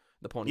game,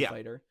 the pony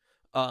fighter,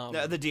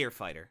 the deer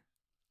fighter.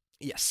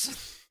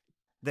 Yes.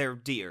 They're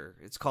deer.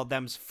 It's called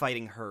Them's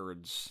Fighting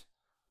Herds.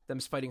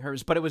 Them's Fighting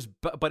Herds, but it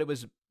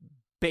was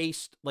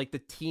based, like, the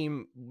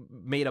team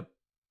made a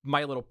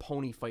My Little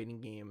Pony fighting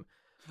game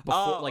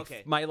before,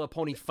 My Little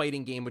Pony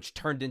fighting game, which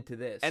turned into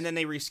this. And then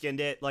they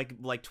reskinned it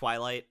like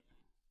Twilight.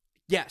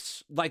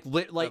 Yes,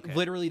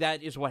 literally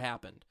that is what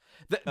happened.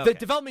 The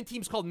development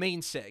team's called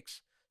Main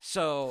 6.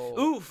 So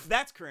oof,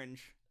 that's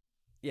cringe.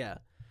 Yeah.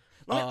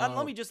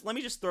 Let me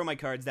just throw my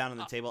cards down on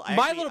the table.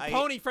 My Little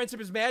Pony Friendship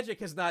is Magic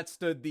has not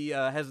stood the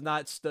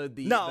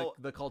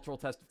cultural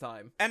test of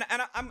time. And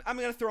I'm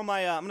gonna throw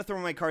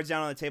my cards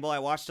down on the table. I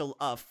watched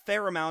a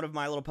fair amount of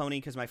My Little Pony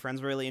because my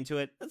friends were really into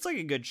it. It's like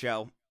a good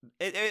show.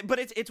 But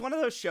it's one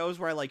of those shows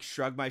where I like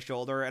shrugged my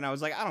shoulder and I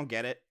was like, I don't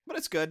get it, but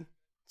it's good.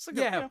 It's like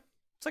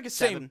it's like a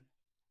 7.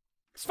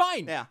 It's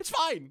fine. Yeah, it's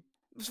fine.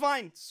 It's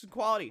fine. It's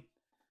quality.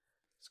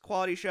 It's a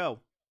quality show.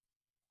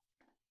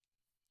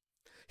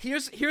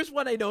 Here's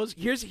what I know.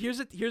 Here's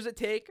a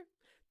take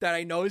that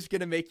I know is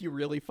gonna make you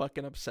really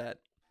fucking upset,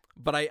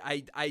 but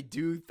I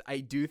do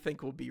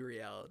think will be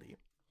reality.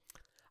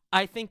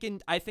 I think in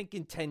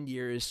 10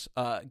 years,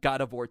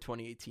 God of War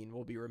 2018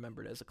 will be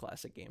remembered as a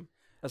classic game.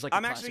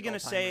 I'm actually gonna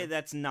say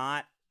that's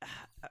not.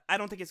 I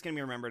don't think it's gonna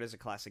be remembered as a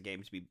classic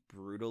game, to be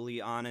brutally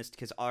honest,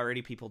 because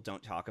already people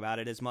don't talk about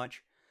it as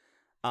much.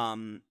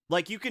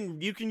 Like you can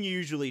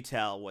usually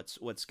tell what's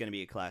going to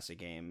be a classic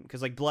game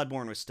because like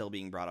Bloodborne was still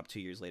being brought up 2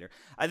 years later.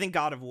 I think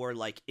God of War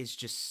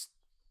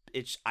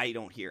I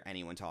don't hear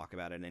anyone talk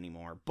about it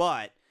anymore.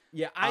 But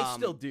yeah, I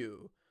still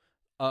do.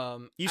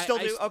 You still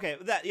do? Okay,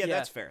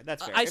 that's fair.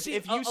 That's fair.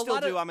 If you still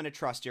do, I'm going to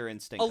trust your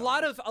instinct.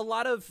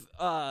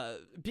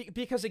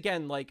 Because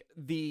again, like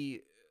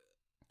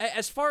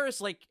as far as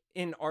like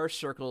in our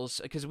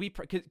circles, because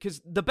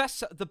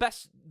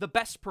the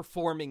best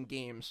performing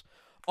games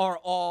are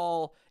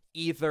all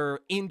either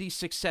indie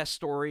success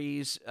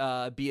stories,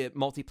 be it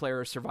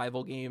multiplayer or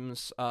survival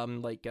games,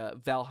 like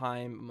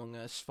Valheim, Among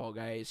Us, Fall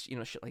Guys,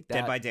 shit like that.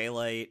 Dead by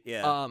Daylight,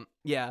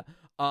 yeah.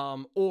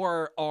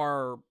 Or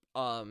are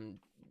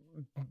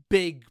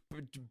big,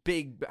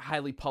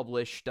 highly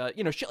published,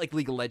 shit like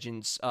League of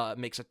Legends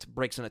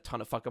breaks in a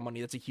ton of fucking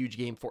money. That's a huge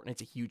game.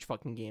 Fortnite's a huge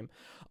fucking game.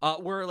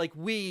 Where like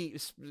we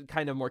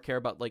kind of more care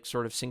about like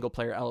sort of single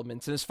player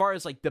elements. And as far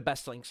as like the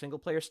best selling single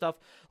player stuff,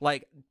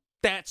 like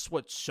that's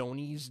what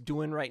Sony's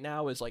doing right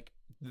now is like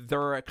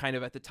they're kind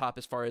of at the top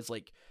as far as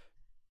like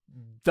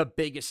the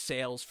biggest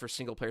sales for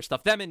single player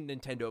stuff. Them and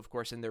Nintendo, of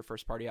course, in their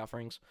first party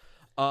offerings.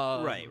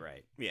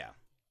 Right. Yeah.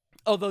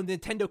 Although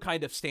Nintendo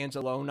kind of stands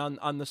alone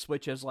on the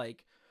Switch as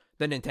like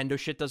the Nintendo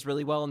shit does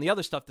really well, and the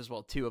other stuff does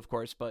well too, of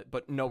course,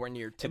 but nowhere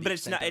near to. But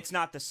it's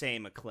not the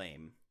same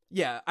acclaim.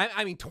 Yeah,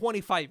 I mean,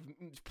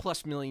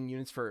 25+ million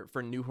units for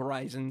New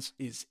Horizons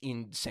is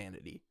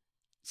insanity.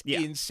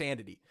 It's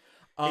insanity.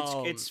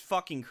 It's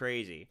fucking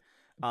crazy.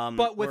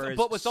 But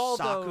with all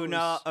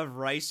Sakuna of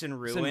Rice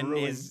and Ruin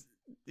is.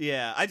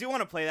 Yeah, I do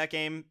want to play that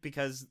game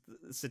because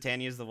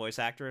Satania is the voice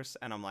actress,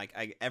 and I'm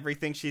like,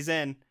 everything she's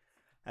in,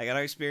 I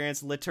gotta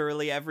experience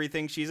literally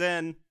everything she's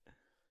in.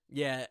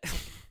 Yeah,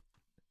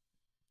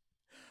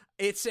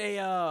 it's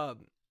a.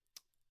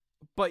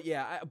 But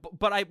yeah,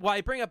 why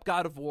I bring up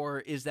God of War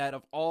is that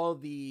of all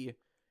the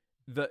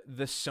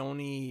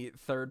Sony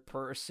third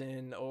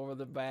person over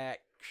the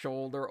back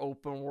shoulder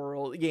open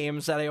world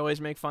games that I always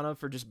make fun of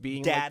for just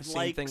being like the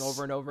same thing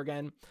over and over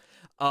again.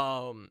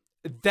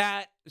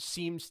 That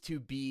seems to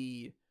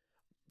be,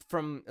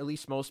 from at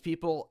least most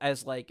people,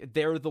 as like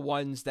they're the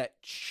ones that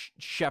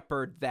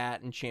shepherd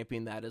that and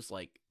champion that as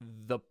like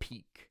the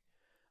peak.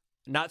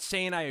 Not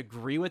saying I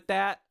agree with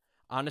that,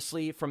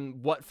 honestly,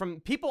 from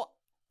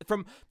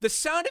the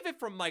sound of it,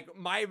 from like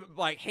my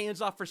like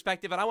hands-off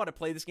perspective, and I want to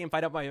play this game,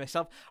 find out by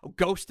myself.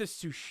 Ghost of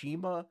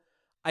Tsushima,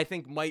 I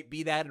think, might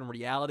be that in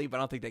reality, but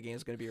I don't think that game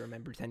is going to be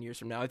remembered 10 years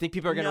from now. I think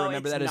people are going to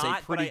remember that as a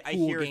pretty cool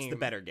game. I hear it's the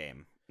better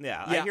game.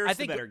 Yeah, I hear it's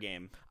the better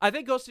game. I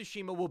think Ghost of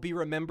Tsushima will be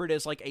remembered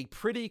as like a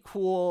pretty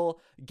cool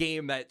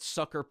game that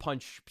Sucker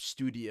Punch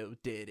Studio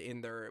did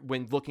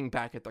when looking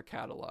back at their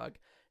catalog.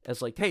 As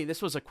like, hey,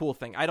 this was a cool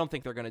thing. I don't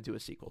think they're going to do a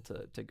sequel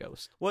to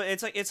Ghost. Well,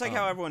 it's like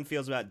how everyone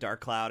feels about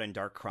Dark Cloud and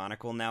Dark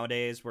Chronicle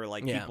nowadays, where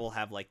like people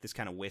have like this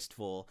kind of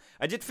wistful.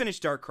 I did finish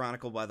Dark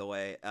Chronicle, by the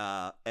way,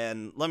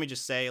 and let me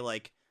just say,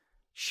 like,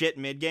 shit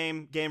mid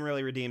game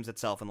really redeems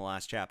itself in the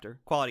last chapter.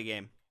 Quality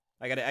game.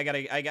 I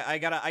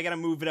gotta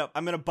move it up.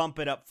 I'm gonna bump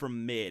it up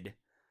from mid,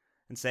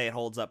 and say it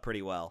holds up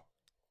pretty well.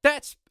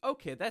 That's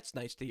okay. That's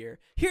nice to hear.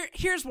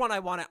 Here's one I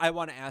want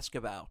to ask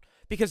about,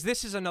 because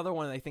this is another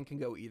one that I think can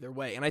go either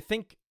way, and I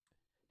think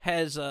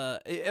has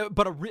a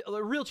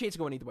real chance of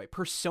going either way.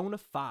 Persona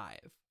 5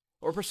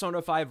 or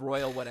Persona 5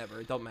 Royal, whatever,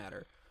 it don't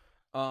matter.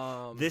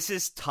 This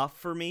is tough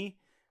for me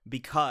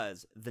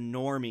because the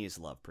normies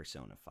love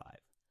Persona 5,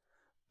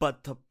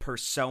 but the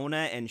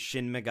Persona and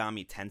Shin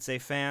Megami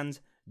Tensei fans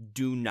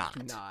do not.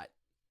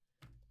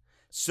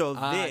 So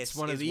this it's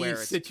one is of these where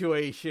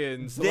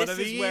situations. This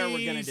is where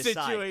we're going to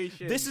decide.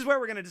 This is where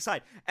we're going to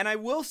decide. And I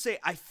will say,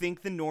 I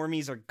think the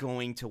normies are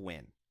going to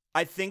win.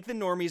 I think the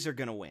normies are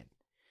going to win.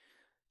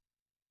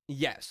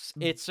 Yes,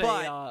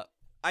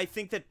 I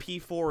think that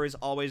P4 is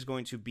always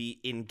going to be,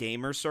 in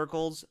gamer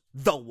circles,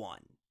 the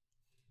one.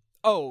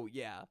 Oh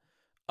yeah,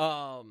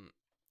 yeah.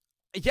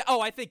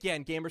 Oh, I think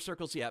in gamer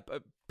circles,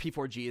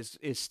 P4G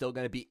is still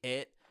going to be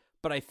it.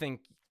 But I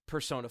think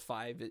Persona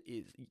 5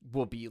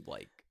 will be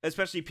like,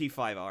 especially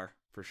P5R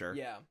for sure.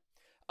 Yeah.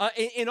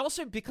 And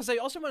also, because I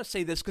also want to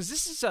say this, because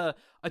this is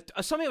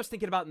something I was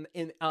thinking about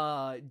in when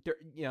I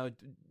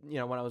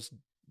was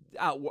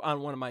out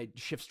on one of my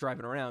shifts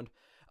driving around.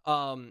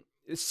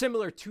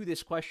 Similar to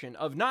this question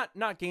of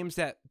not games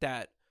that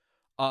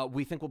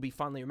we think will be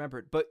fondly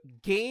remembered, but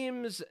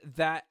games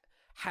that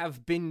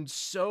have been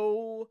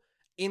so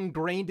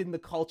ingrained in the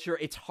culture,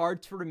 it's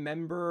hard to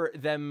remember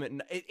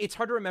them. It's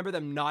hard to remember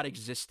them not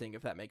existing,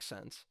 if that makes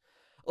sense.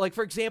 Like,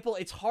 for example,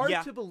 it's hard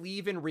to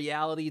believe in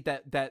reality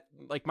that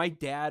like my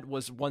dad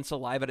was once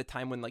alive at a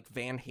time when like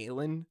Van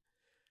Halen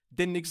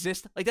didn't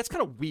exist. Like, that's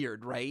kind of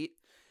weird, right?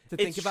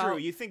 It's true.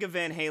 You think of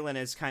Van Halen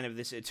as kind of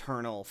this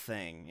eternal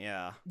thing,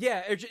 yeah.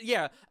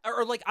 Yeah.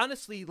 Or like,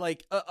 honestly,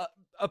 like a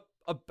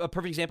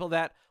perfect example of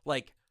that,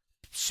 like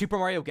Super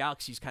Mario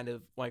Galaxy is kind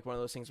of like one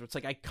of those things where it's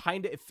like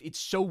it's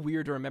so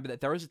weird to remember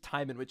that there was a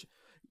time in which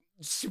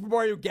Super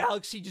Mario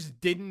Galaxy just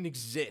didn't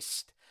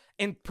exist.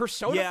 And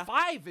Persona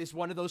 5 is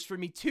one of those for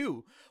me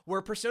too,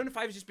 where Persona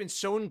 5 has just been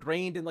so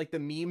ingrained in like the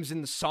memes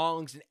and the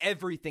songs and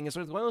everything. It's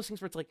one of those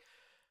things where it's like,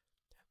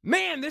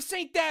 man, this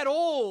ain't that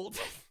old.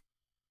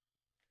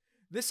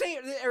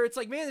 It's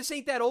like, man, this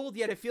ain't that old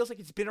yet. It feels like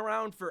it's been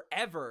around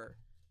forever.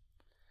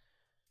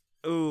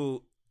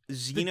 Ooh,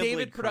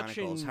 Xenoblade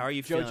Chronicles. How are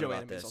you feeling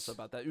about this? Also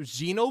about that.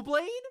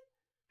 Xenoblade?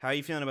 How are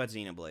you feeling about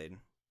Xenoblade?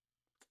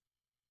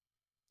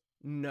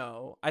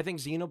 No, I think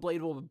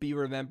Xenoblade will be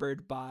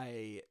remembered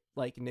by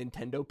like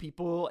Nintendo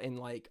people and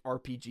like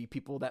RPG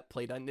people that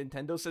played on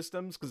Nintendo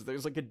systems, because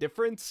there's like a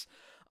difference.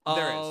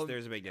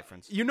 There's a big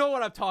difference. You know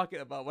what I'm talking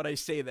about when I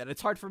say that.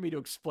 It's hard for me to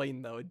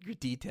explain though in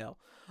detail.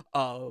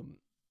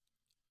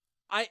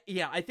 I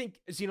think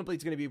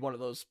Xenoblade's going to be one of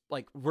those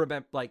like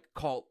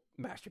cult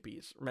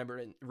masterpiece,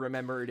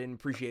 remembered and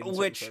appreciated in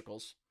certain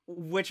circles.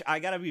 Which I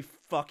gotta be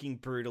fucking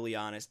brutally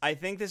honest, I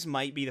think this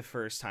might be the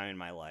first time in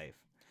my life.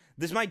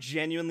 This might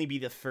genuinely be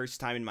the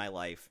first time in my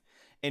life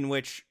in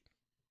which,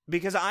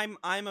 because I'm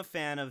a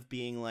fan of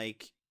being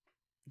like,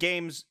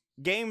 games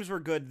were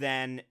good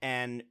then,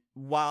 and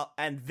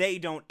they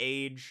don't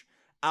age.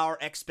 Our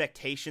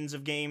expectations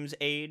of games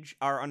age.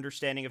 Our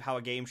understanding of how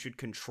a game should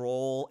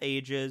control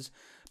ages.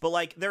 But,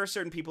 like, there are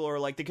certain people who are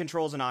like, the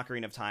controls in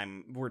Ocarina of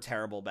Time were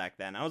terrible back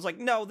then. I was like,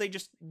 no, the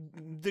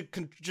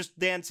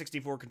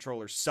N64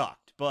 controllers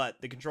sucked, but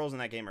the controls in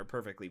that game are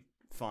perfectly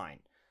fine.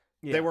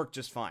 Yeah. They work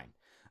just fine.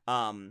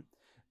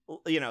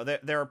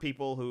 There are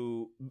people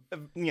who,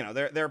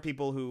 there are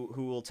people who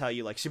will tell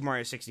you, like, Super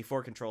Mario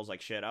 64 controls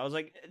like shit. I was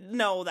like,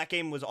 no, that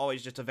game was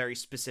always just a very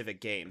specific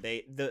game.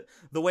 The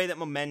way that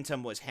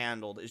momentum was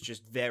handled is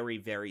just very,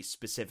 very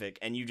specific,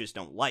 and you just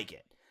don't like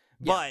it.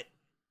 Yeah.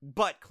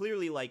 But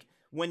clearly, like,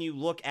 when you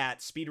look at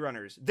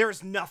speedrunners,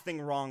 there's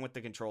nothing wrong with the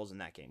controls in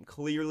that game.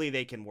 Clearly,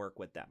 they can work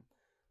with them.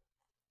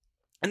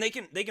 And they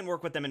can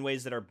work with them in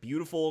ways that are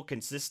beautiful,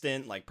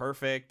 consistent, like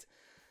perfect.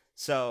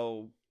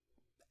 So,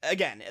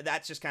 again,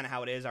 that's just kind of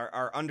how it is.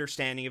 Our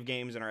understanding of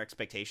games and our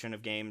expectation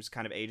of games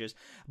kind of ages.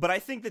 But I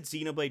think that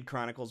Xenoblade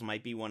Chronicles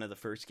might be one of the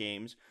first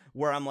games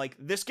where I'm like,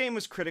 this game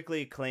was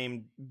critically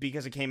acclaimed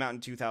because it came out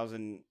in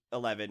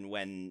 2011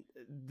 when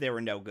there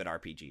were no good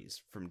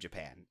RPGs from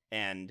Japan.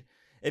 And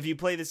if you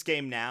play this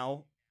game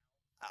now,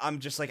 I'm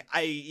just like,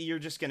 you're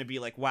just going to be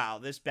like, wow,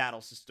 this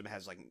battle system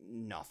has like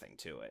nothing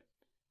to it.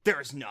 There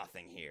is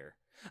nothing here.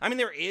 I mean,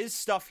 there is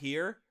stuff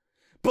here,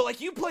 but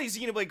like you play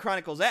Xenoblade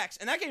Chronicles X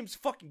and that game's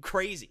fucking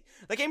crazy.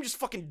 That game just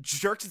fucking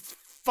jerks its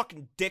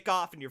fucking dick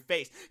off in your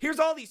face. Here's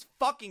all these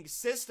fucking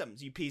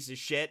systems, you piece of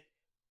shit.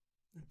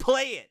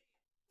 Play it.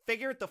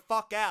 Figure it the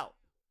fuck out.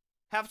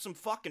 Have some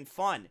fucking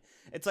fun.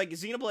 It's like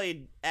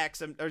Xenoblade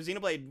X or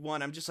Xenoblade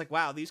 1, I'm just like,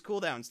 wow, these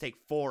cooldowns take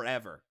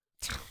forever.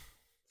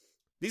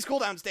 These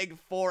cooldowns take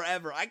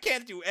forever. I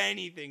can't do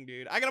anything,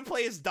 dude. I gotta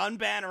play as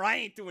Dunban or I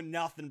ain't doing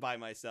nothing by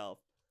myself.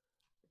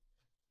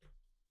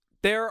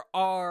 There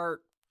are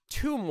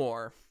 2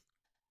 more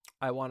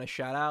I want to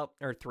shout out,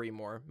 or 3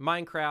 more.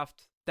 Minecraft,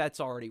 that's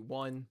already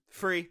 1.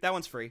 Free. That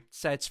one's free.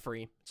 That's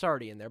free. It's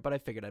already in there, but I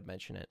figured I'd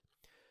mention it.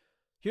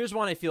 Here's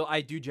one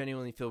I do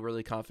genuinely feel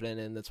really confident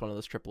in. That's one of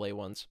those AAA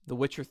ones. The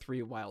Witcher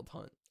 3 Wild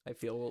Hunt. I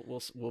feel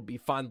will be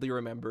fondly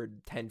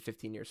remembered 10,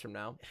 15 years from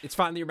now. It's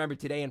fondly remembered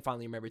today and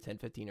fondly remembered 10,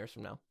 15 years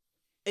from now.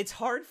 It's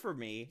hard for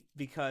me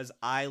because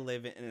I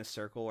live in a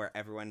circle where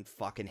everyone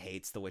fucking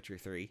hates The Witcher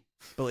 3.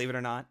 Believe it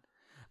or not.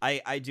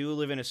 I do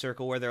live in a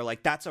circle where they're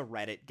like, that's a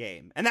Reddit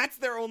game. And that's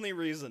their only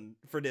reason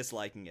for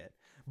disliking it.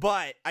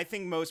 But I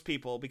think most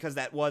people, because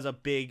that was a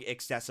big,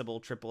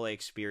 accessible AAA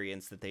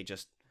experience that they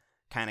just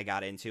kind of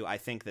got into, I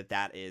think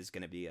that is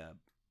going to be a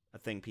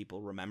thing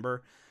people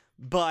remember.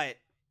 But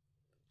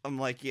I'm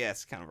like, yeah,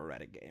 it's kind of a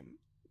Reddit game.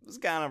 It's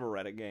kind of a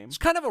Reddit game. It's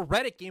kind of a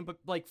Reddit game, but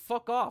like,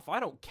 fuck off. I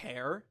don't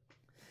care.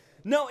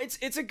 No,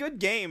 it's a good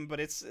game,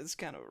 but it's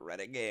kind of a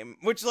Reddit game,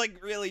 which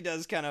like really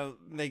does kind of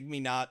make me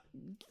not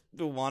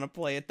want to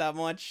play it that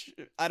much.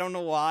 I don't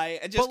know why.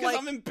 Just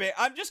because like,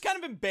 I'm just kind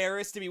of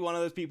embarrassed to be one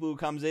of those people who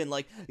comes in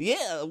like,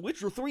 yeah,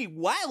 Witcher 3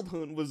 Wild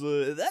Hunt was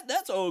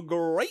that's a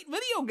great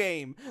video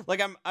game. Like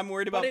I'm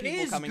worried about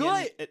people coming in.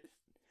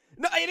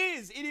 No, it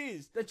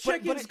is. The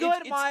chicken's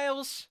good,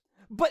 Miles.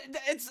 But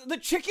the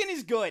chicken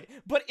is good,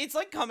 but it's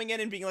like coming in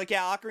and being like,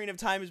 yeah, Ocarina of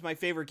Time is my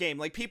favorite game.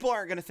 Like people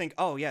aren't gonna think,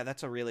 oh yeah,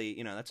 that's a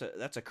really,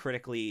 that's a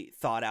critically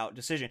thought out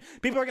decision.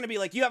 People are gonna be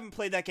like, you haven't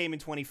played that game in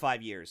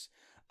 25 years,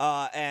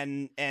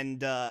 and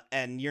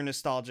you're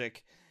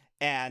nostalgic,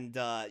 and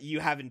you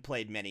haven't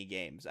played many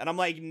games. And I'm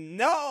like,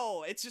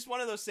 no, it's just one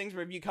of those things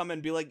where if you come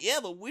and be like, yeah,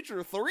 The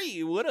Witcher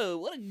 3, what a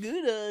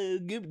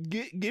good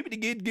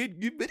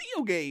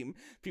video game.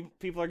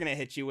 People are gonna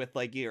hit you with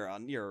like, you're a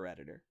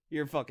Redditor.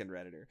 You're a fucking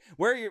Redditor.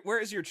 Where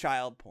is your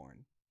child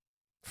porn?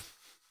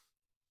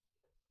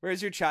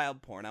 Where's your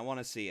child porn? I want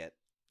to see it.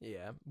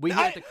 Yeah, we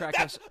here at the Crack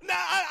House. Nah,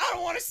 I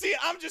don't want to see it.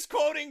 I'm just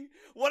quoting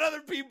what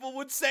other people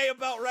would say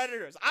about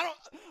Redditors. I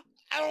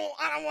don't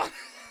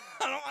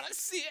want to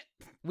see it.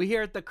 We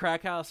here at the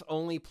Crack House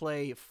only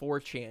play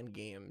 4chan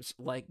games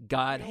like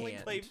God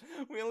Hand.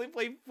 We only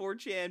play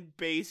 4chan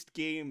based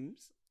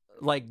games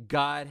like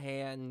God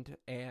Hand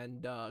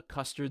and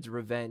Custard's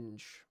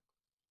Revenge.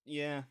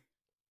 Yeah.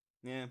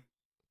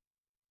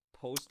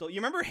 Postal. You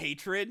remember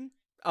Hatred?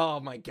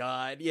 Oh my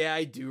god. Yeah,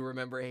 I do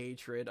remember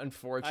Hatred,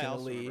 unfortunately. I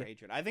also remember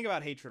Hatred. I think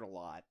about Hatred a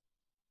lot.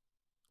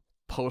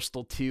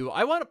 Postal 2.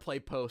 I want to play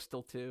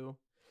Postal 2.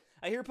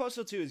 I hear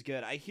Postal 2 is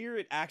good. I hear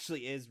it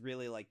actually is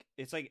really like,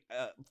 it's like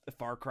a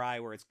Far Cry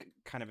where it's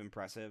kind of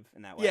impressive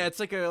in that way. Yeah, it's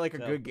like a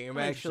good game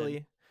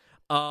actually.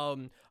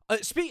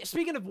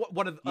 Speaking of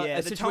one of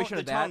a situation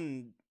of that,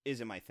 tone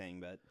isn't my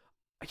thing, but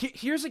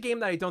here's a game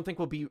that I don't think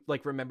will be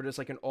like remembered as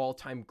like an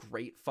all-time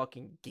great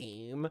fucking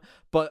game,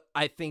 but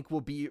I think will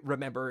be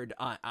remembered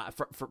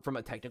from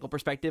a technical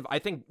perspective. I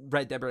think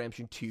Red Dead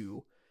Redemption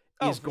 2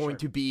 is going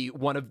to be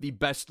one of the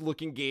best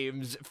looking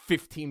games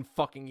 15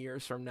 fucking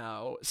years from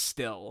now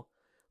still.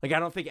 Like I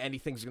don't think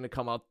anything's going to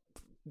come up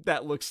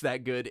that looks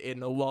that good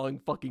in a long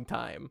fucking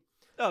time.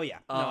 Oh yeah.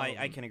 No,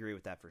 I can agree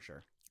with that for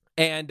sure.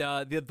 And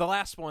the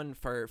last one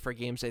for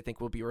games I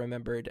think will be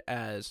remembered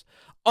as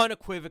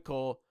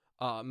unequivocal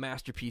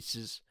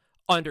masterpieces,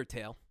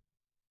 Undertale.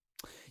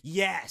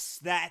 Yes,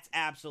 that's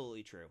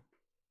absolutely true.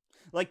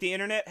 Like the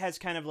internet has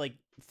kind of like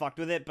fucked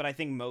with it, but I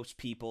think most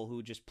people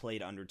who just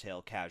played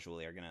Undertale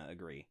casually are gonna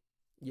agree.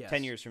 Yes.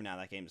 10 years from now,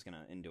 that game is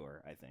gonna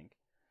endure, I think.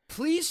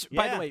 Please,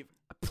 by the way,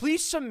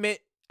 please submit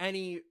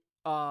any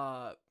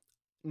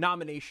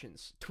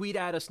nominations. Tweet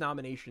at us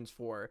nominations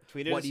for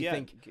what you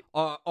think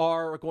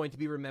are going to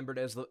be remembered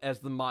as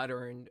the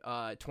modern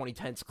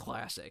 2010s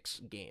classic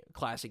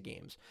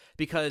games,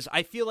 because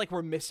I feel like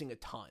we're missing a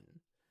ton.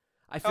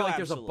 I feel like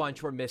there's a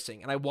bunch we're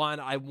missing, and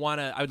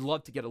I'd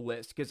love to get a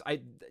list because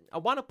I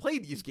want to play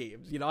these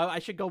games. I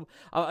should go,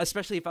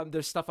 especially if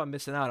there's stuff I'm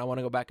missing out. I want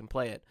to go back and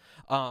play it.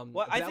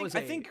 Well, I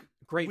think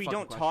great. We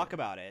don't talk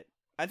about it.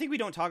 I think we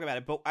don't talk about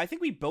it, but I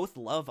think we both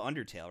love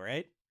Undertale,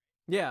 right?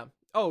 Yeah.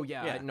 Oh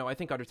yeah. No, I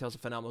think Undertale's a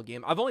phenomenal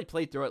game. I've only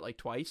played through it like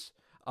twice.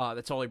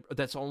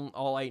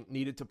 All I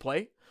needed to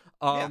play.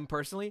 Yeah.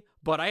 Personally,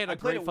 but I had a I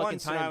played great it fucking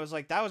once time. and I was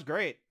like, that was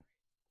great.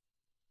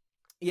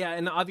 Yeah,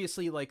 and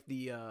obviously, like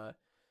the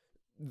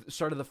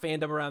sort of the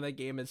fandom around that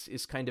game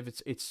is kind of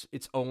its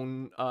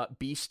own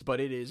beast, but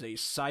it is a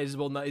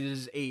sizable. It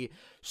is a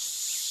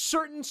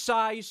certain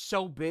size,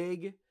 so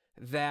big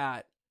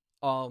that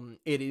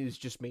it is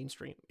just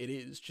mainstream. It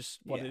is just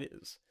what it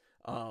is.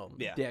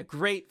 Yeah,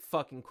 great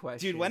fucking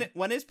question, Dude.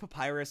 When is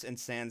Papyrus and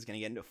Sans gonna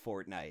get into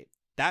Fortnite?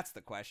 That's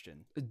the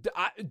question.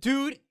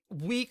 Dude.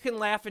 We can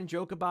laugh and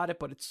joke about it,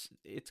 but it's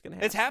gonna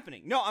happen. It's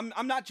happening. No,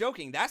 I'm not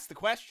joking. That's the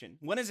question.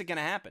 When is it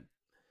gonna happen?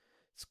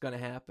 It's gonna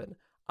happen.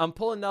 I'm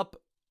pulling up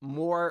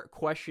more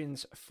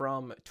questions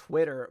from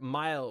Twitter.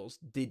 Miles,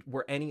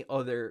 were any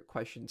other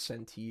questions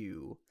sent to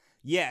you?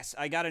 Yes,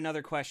 I got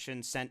another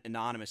question sent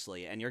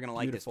anonymously, and you're gonna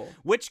like Beautiful. this.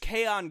 Which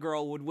K-On!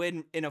 Girl would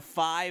win in a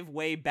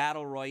 5-way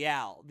battle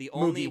royale? The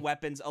only Moogie.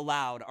 weapons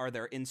allowed are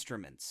their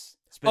instruments.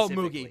 Oh,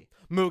 Specifically.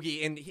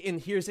 Moogie, and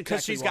here's exactly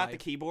Because she's got why. the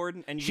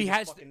keyboard, and She you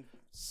has just fucking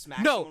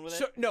smack someone with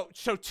it.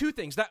 So two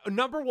things.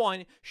 Number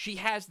one, she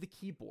has the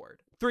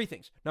keyboard. Three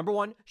things. Number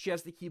one, she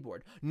has the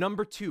keyboard.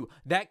 Number two,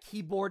 that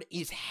keyboard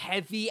is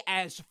heavy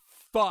as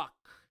fuck.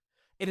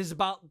 It is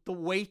about the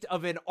weight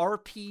of an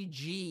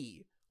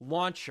RPG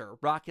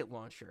rocket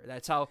launcher.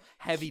 That's how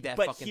heavy that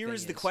fucking thing is. But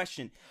here's the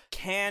question.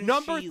 Can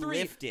Number she three,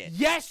 lift it?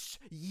 Yes,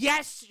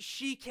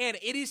 she can.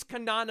 It is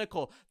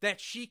canonical that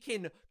she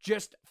can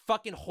just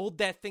fucking hold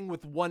that thing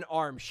with one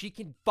arm. She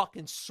can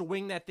fucking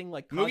swing that thing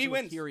like Moogie Kazuma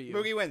wins. Kiryu.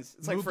 Moogie wins.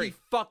 It's like Moogie free.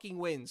 fucking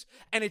wins,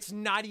 and it's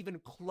not even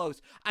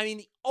close. I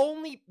mean,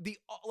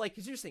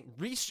 because here's the thing,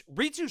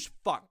 Ritsu's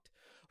fucked.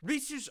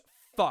 Ritsu's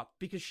fucked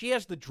because she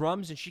has the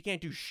drums and she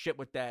can't do shit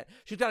with that.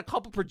 She's got a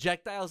couple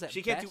projectiles at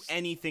She can't do best.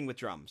 anything with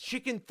drums.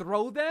 She can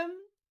throw them,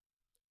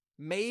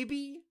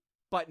 maybe,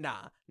 but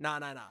nah.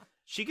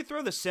 She could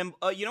throw the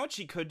cymbal. You know what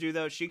she could do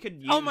though? She could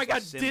use Oh my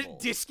god, the cymbal.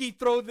 Disky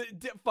throw the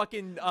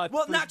fucking Well,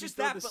 Frisbee not just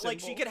throw that, the but like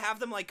she cymbal. could have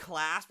them like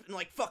clasp and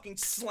like fucking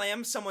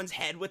slam someone's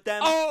head with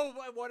them. Oh,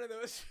 one of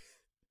those.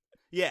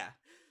 Yeah,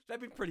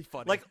 That'd be pretty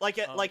funny.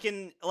 like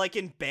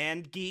in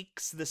Band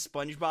Geeks, the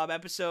SpongeBob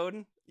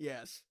episode.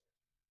 Yes.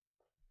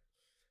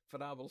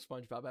 Phenomenal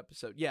SpongeBob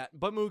episode. Yeah,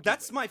 but Moogie.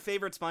 That's wins. my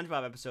favorite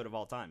SpongeBob episode of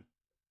all time.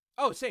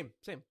 Oh, same.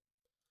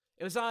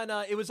 It was on.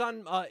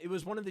 It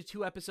was one of the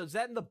two episodes.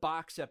 That and the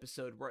box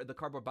episode, where the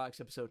cardboard box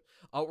episode,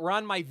 were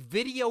on my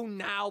Video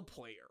Now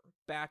player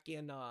back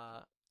in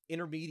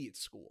intermediate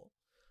school.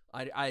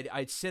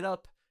 I'd sit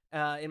up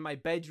in my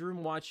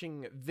bedroom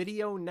watching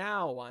Video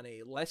Now on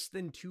a less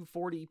than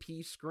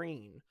 240p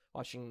screen,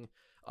 watching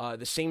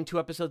the same two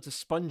episodes of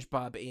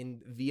SpongeBob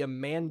in The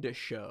Amanda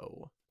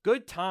Show.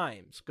 Good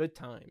times.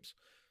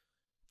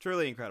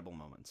 Truly incredible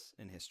moments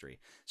in history.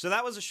 So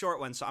that was a short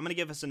one. So I'm gonna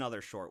give us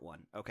another short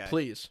one. Okay.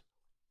 Please.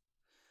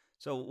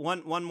 So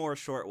one more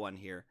short one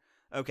here.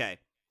 Okay.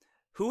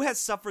 Who has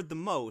suffered the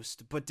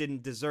most but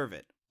didn't deserve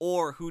it?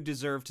 Or who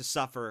deserved to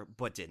suffer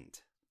but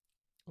didn't?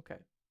 Okay.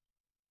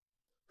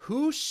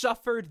 Who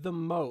suffered the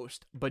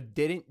most but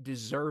didn't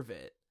deserve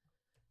it?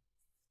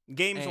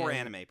 Games or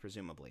And- anime,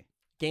 presumably.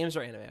 Games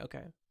or anime,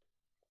 okay.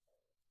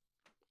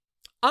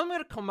 I'm going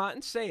to come out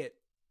and say it.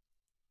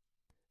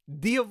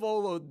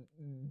 Diavolo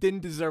didn't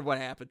deserve what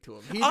happened to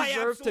him. He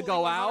deserved to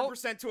go out.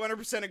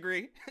 200%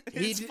 agree.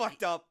 He It's d-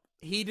 fucked up.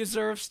 He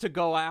deserves to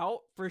go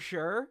out for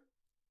sure.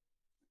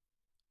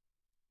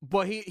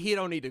 But he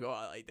don't need to go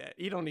out like that.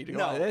 He don't need to go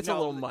out. That's a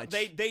little much.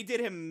 They did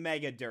him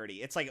mega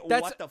dirty. It's like,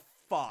 That's- what the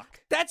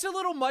fuck? That's a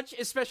little much,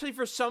 especially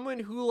for someone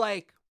who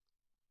like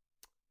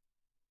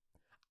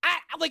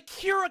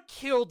Kira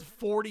killed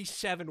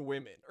 47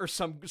 women or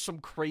some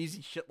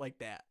crazy shit like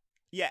that.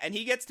 Yeah, and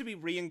he gets to be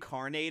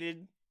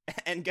reincarnated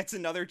and gets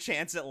another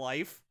chance at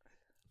life.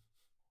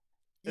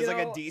 As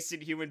like a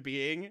decent human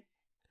being.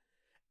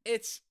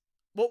 It's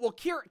well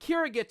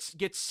Kira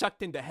gets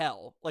sucked into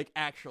hell, like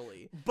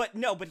actually. But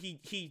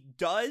he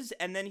does,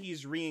 and then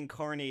he's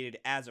reincarnated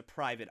as a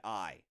private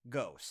eye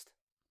ghost.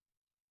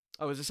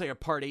 Oh, is this like a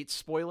part 8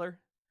 spoiler?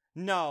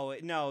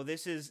 No,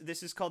 this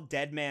is called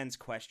Dead Man's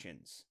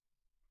Questions.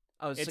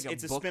 Oh, it's like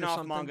It's a book or spin-off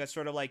something? manga,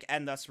 sort of like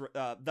and thus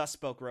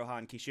spoke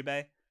Rohan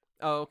Kishibe.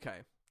 Oh, okay.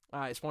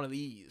 It's one of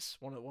these.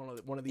 One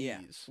of these. Yeah,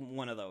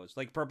 one of those,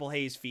 like Purple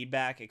Haze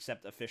feedback,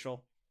 except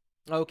official.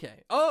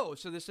 Okay. Oh,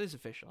 so this is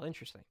official.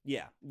 Interesting.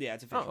 Yeah,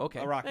 it's official. Oh, okay.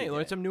 Araki Hey, did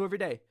learn it. something new every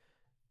day.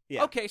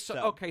 Yeah. Okay, so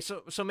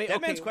maybe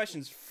Dead Man's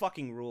Questions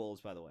fucking rules,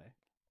 by the way.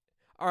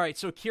 All right,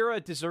 so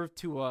Kira deserved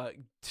to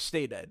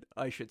stay dead,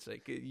 I should say.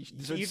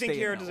 You think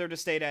Kira deserved to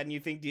stay dead, and you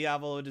think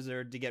Diavolo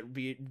deserved to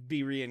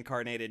be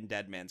reincarnated in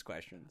Dead Man's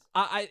Questions?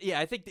 I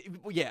think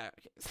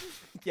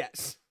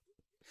yes.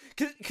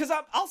 Because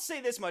I'll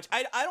say this much,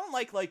 I don't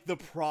like the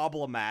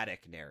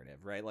problematic narrative,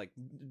 right? Like,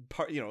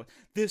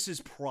 this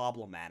is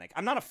problematic.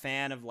 I'm not a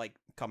fan of like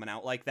coming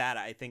out like that.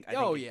 I think it's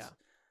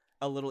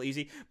a little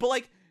easy. But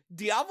like,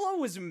 Diavolo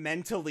was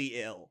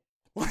mentally ill.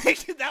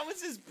 Like, that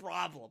was his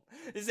problem,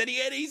 is that he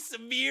had a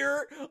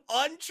severe,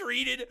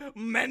 untreated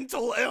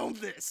mental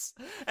illness.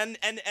 And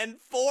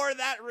for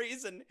that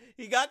reason,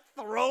 he got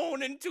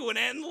thrown into an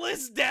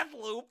endless death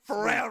loop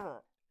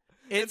forever.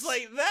 It's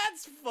like,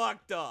 that's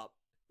fucked up.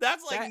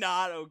 That's, like,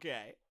 not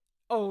okay.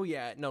 Oh,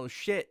 yeah. No,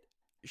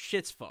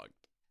 shit's fucked.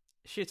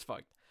 Shit's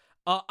fucked.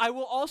 I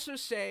will also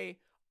say,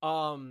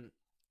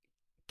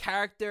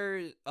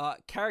 characters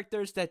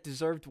that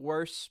deserved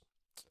worse,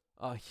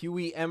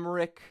 Huey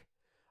Emmerich,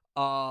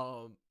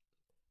 and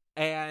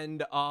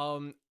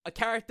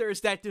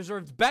characters that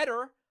deserved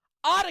better,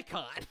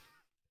 Otacon.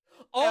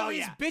 All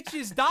his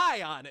bitches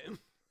die on him.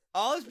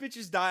 All his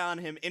bitches die on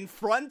him in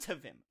front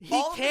of him.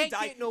 He can't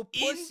get no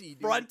pussy, in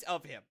front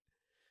of him.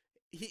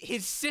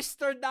 His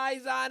sister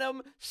dies on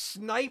him.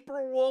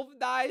 Sniper Wolf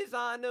dies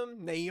on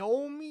him.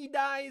 Naomi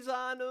dies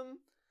on him.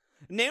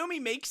 Naomi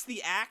makes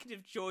the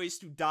active choice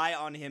to die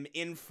on him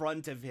in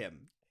front of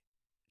him.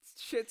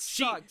 Shit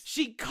sucks.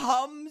 She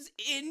comes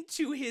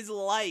into his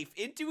life,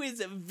 into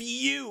his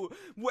view,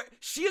 where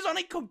she is on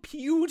a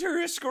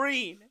computer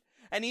screen,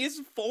 and he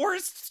is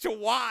forced to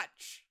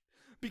watch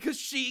because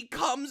she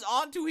comes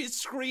onto his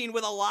screen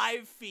with a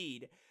live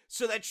feed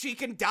so that she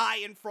can die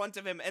in front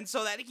of him, and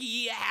so that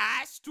he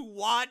has to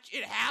watch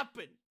it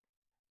happen.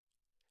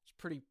 It's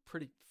pretty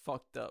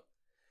fucked up.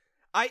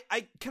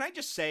 Can I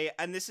just say,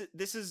 and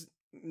this is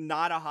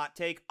not a hot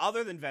take,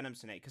 other than Venom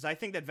Snake, because I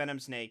think that Venom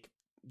Snake,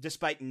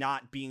 despite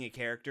not being a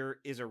character,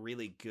 is a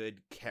really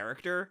good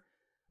character.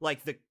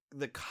 Like,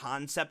 the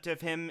concept of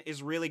him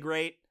is really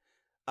great.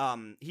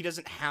 He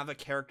doesn't have a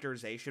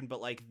characterization, but,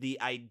 like, the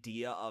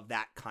idea of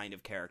that kind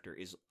of character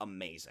is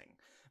amazing.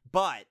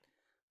 But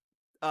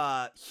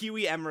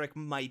Huey Emmerich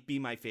might be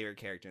my favorite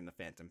character in The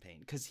Phantom Pain,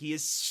 because he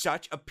is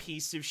such a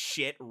piece of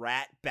shit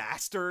rat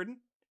bastard.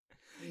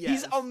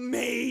 Yes. He's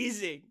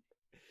amazing.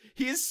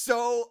 He is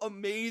so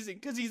amazing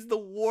because he's the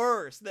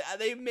worst.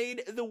 They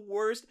made the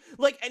worst,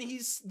 like, and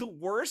he's the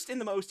worst in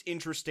the most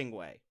interesting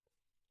way.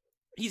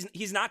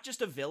 He's not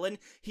just a villain.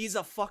 He's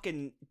a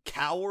fucking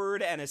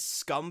coward and a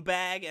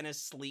scumbag and a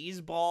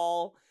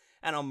sleazeball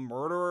and a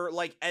murderer.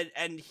 Like,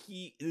 and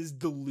he is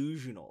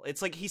delusional.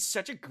 It's like he's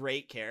such a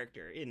great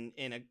character in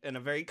a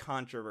very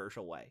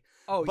controversial way.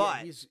 Oh,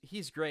 but, yeah,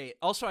 he's great.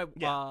 Also,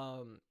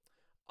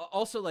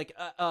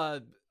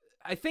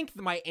 I think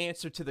my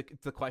answer to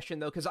the question,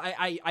 though, because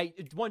I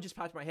one just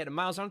popped in my head, and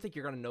Miles, I don't think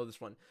you're gonna know this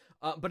one,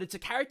 but it's a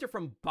character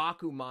from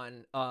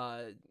Bakuman,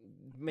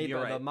 made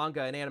by the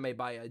manga and anime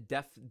by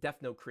Death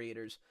Note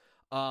creators.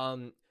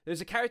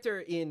 There's a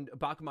character in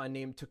Bakuman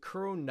named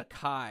Takuro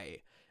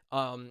Nakai,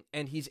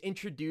 and he's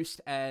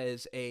introduced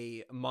as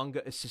a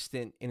manga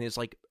assistant in his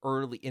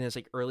early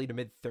to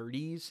mid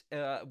 30s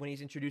when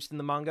he's introduced in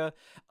the manga,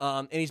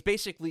 and he's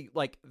basically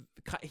like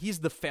he's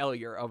the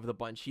failure of the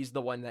bunch. He's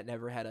the one that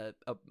never had a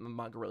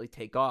manga really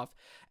take off,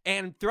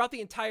 and throughout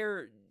the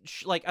entire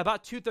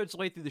about 2/3 of the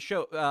way through the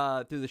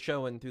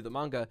show and through the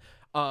manga,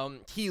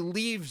 he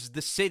leaves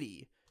the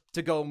city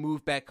to go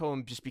move back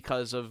home just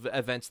because of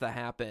events that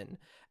happen,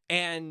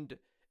 and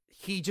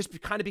he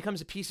just kind of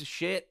becomes a piece of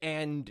shit,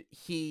 and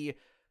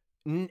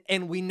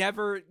we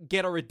never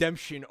get a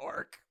redemption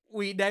arc.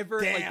 We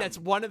never, that's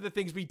one of the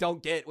things we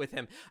don't get with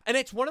him. And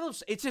it's one of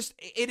those, it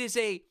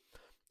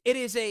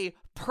is a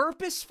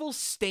purposeful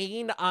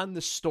stain on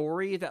the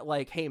story that,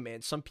 like, hey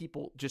man, some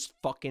people just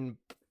fucking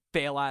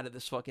fail out of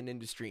this fucking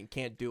industry and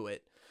can't do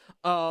it.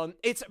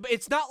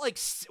 It's not like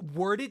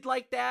worded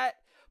like that,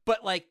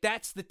 but like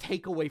that's the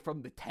takeaway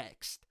from the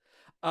text.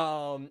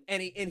 And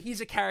he's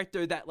a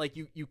character that, like,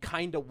 you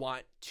kind of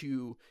want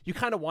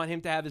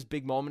him to have his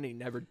big moment, and he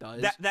never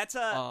does. That's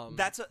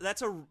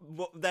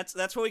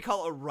what we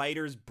call a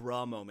writer's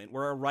bruh moment,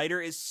 where a writer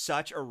is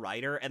such a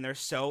writer and they're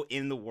so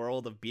in the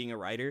world of being a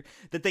writer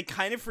that they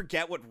kind of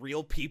forget what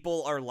real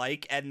people are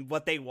like and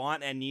what they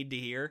want and need to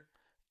hear.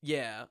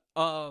 Yeah.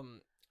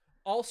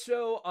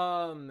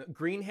 Also,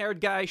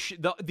 green-haired guy,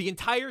 the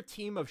entire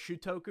team of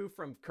Shutoku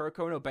from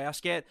Kuroko no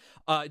Basket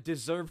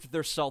deserves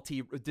their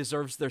salty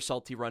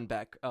run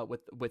back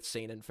with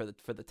Seinen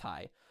for the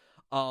tie.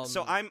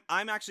 So I'm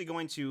actually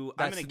going to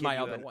give my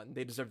other one.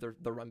 They deserve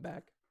the run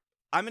back.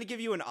 I'm going to give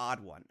you an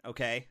odd one,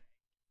 okay?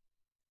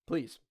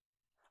 Please.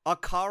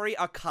 Akari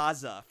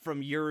Akaza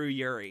from Yuru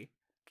Yuri.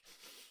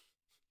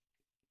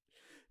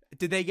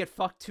 Did they get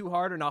fucked too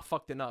hard or not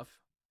fucked enough?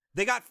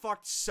 They got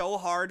fucked so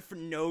hard for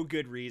no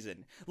good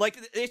reason. Like,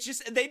 it's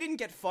just, they didn't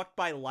get fucked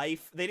by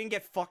life. They didn't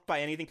get fucked by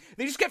anything.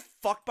 They just get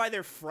fucked by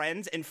their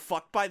friends and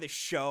fucked by the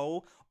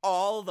show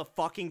all the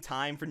fucking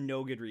time for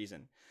no good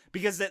reason.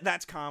 Because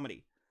that's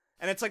comedy.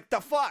 And it's like, the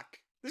fuck?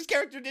 This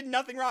character did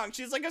nothing wrong.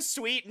 She's like a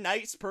sweet,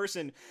 nice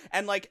person.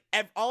 And like,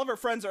 all of her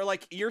friends are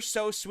like, you're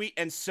so sweet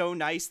and so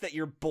nice that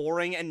you're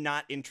boring and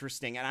not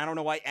interesting. And I don't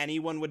know why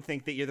anyone would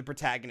think that you're the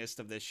protagonist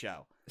of this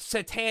show.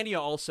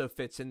 Satania also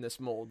fits in this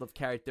mold of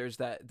characters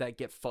that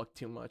get fucked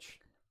too much.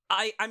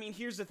 I mean,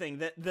 here's the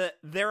thing.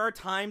 There are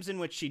times in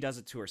which she does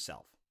it to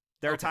herself.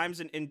 There are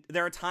times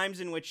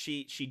in which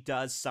she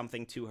does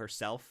something to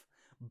herself,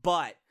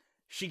 but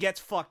she gets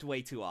fucked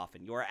way too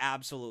often. You are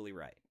absolutely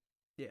right.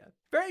 Yeah,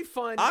 very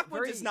fun.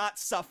 Aqua does not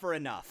suffer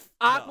enough.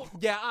 Aqua, no.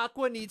 yeah,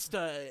 Aqua needs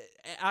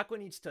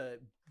to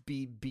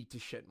be beat to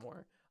shit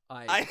more.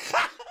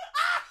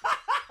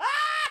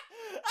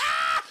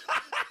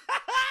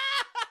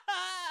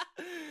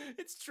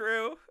 It's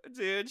true,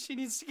 dude. She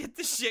needs to get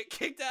the shit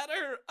kicked out of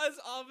her as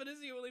often as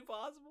humanly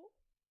possible.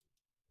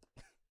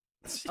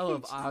 I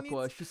love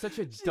Aqua. She's such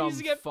a dumb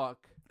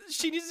fuck.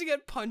 She needs to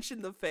get punched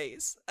in the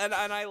face, and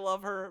I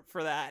love her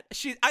for that.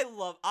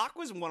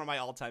 Aqua's one of my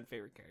all-time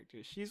favorite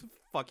characters. She's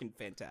fucking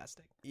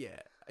fantastic. Yeah,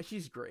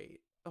 she's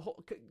great.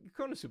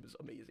 Konosuba's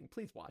amazing.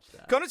 Please watch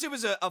that.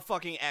 Konosuba's a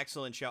fucking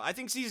excellent show. I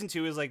think season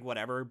 2 is like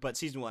whatever, but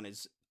season 1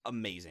 is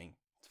amazing.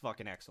 It's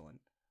fucking excellent.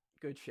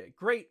 Good shit.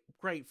 Great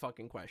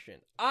fucking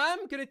question.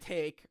 I'm gonna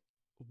take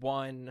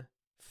one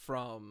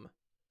from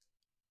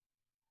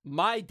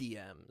my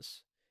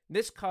DMs.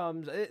 This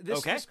comes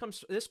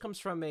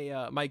from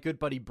my good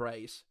buddy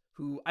Bryce,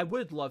 who I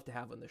would love to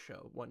have on the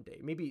show one day.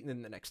 Maybe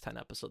in the next 10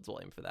 episodes we'll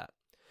aim for that.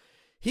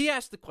 He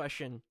asked the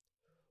question,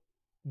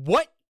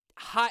 what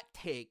hot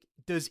take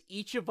does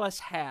each of us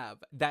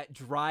have that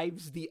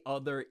drives the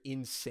other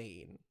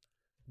insane?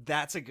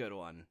 That's a good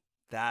one.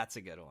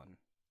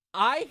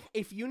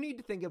 If you need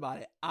to think about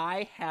it,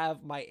 I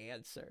have my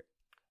answer.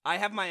 I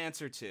have my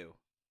answer too.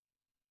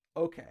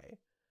 Okay.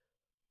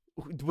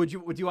 Would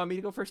you want me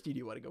to go first? Or do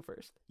you want to go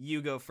first?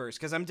 You go first,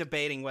 because I'm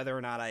debating whether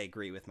or not I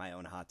agree with my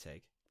own hot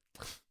take.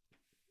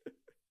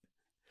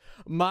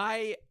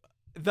 The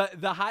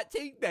hot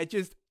take that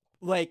just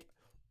like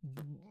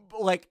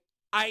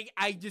I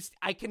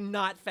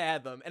cannot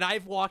fathom, and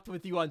I've walked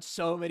with you on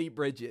so many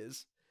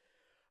bridges,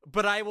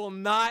 but I will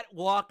not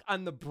walk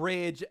on the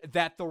bridge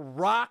that the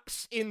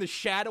rocks in the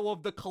Shadow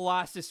of the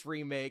Colossus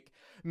remake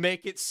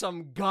make it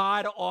some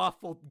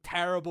god-awful,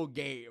 terrible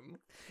game.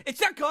 It's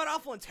not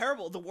god-awful and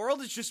terrible. The world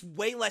is just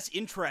way less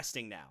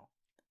interesting now.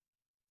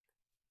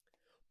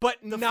 But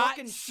the not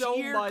fucking so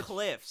sheer much.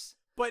 cliffs.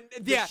 But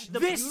yeah,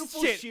 this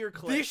beautiful shit, sheer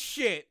cliffs.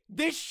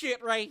 This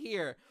shit right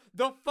here.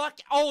 The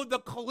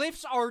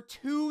cliffs are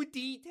too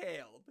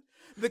detailed.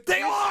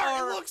 They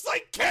are! It looks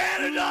like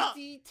Canada! Too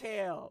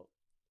detailed.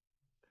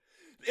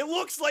 It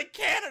looks like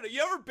Canada.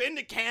 You ever been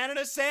to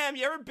Canada, Sam?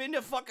 You ever been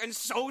to fucking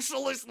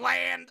socialist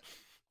land?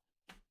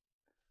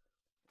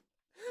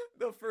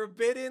 The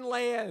Forbidden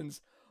Lands.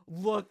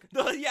 Look.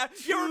 You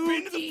ever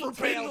been to the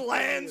Forbidden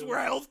Lands where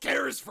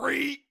healthcare is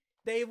free?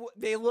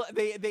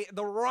 The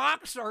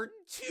rocks are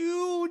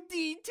too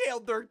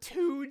detailed. They're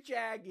too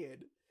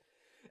jagged.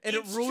 And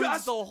it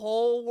ruins the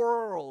whole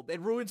world. It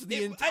ruins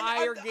the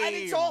entire game. And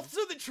it's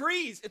also the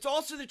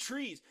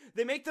trees.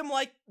 They make them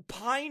like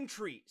pine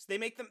trees. They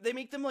make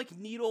them like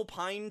needle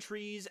pine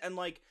trees and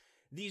like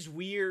these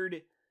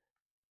weird,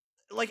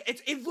 like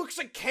it looks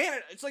like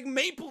Canada. It's like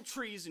maple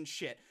trees and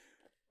shit.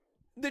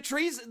 The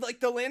trees, like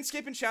the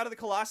landscape in Shadow of the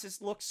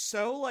Colossus, looks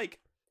so like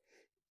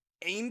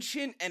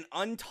ancient and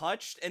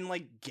untouched and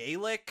like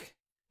Gaelic.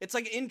 It's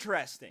like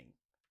interesting.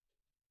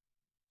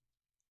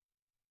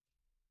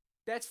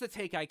 That's the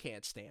take I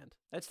can't stand.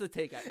 That's the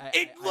take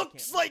It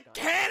looks like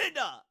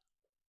Canada.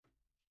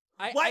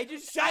 I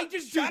just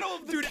Shadow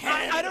of the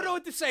Canada. I don't know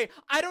what to say.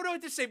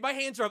 My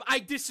hands are up. I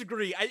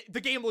disagree. The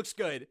game looks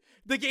good.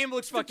 The game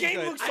looks fucking good.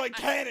 The game looks like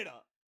Canada.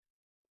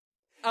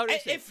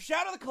 If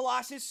Shadow of the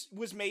Colossus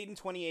was made in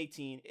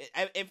 2018,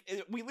 if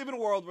we live in a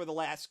world where The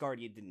Last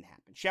Guardian didn't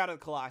happen, Shadow of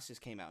the Colossus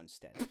came out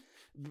instead.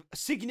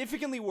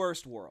 Significantly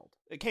worse world.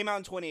 It came out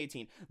in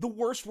 2018. The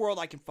worst world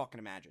I can fucking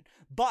imagine.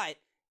 But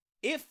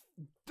if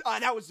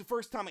that was the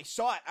first time I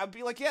saw it, I'd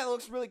be like, yeah, it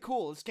looks really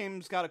cool. This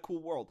game's got a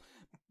cool world.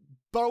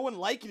 But I wouldn't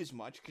like it as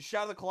much, because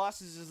Shadow of the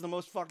Colossus is the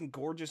most fucking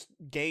gorgeous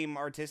game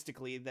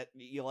artistically that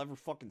you'll ever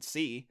fucking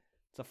see.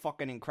 It's a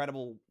fucking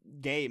incredible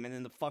game. And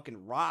then the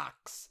fucking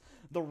rocks.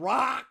 The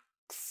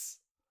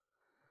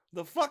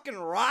fucking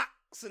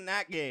rocks in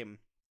that game.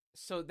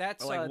 So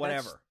that's like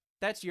whatever.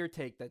 That's your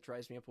take that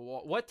drives me up a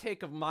wall. What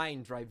take of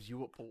mine drives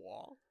you up a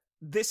wall?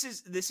 This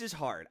is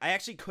hard. I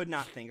actually could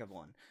not think of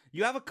one.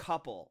 You have a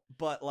couple,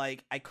 but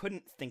like I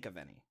couldn't think of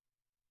any.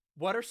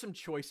 What are some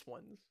choice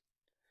ones?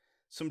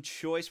 Some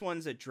choice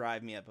ones that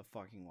drive me up a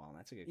fucking wall.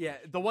 That's a good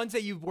question. The ones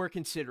that you were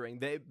considering,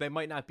 they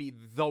might not be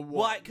the one.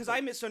 Why? Because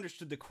I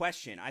misunderstood the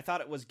question. I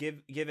thought it was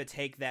give a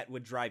take that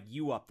would drive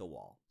you up the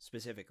wall,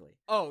 specifically.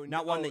 Oh,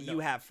 not one that you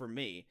have for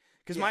me.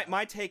 Because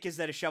my take is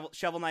that a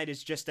Shovel Knight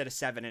is just at a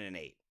 7 and an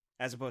 8,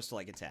 as opposed to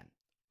like a 10.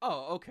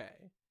 Oh,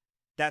 okay.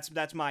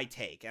 That's my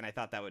take, and I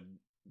thought that would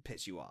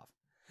piss you off.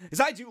 Because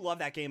I do love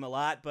that game a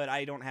lot, but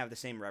I don't have the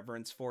same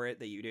reverence for it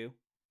that you do.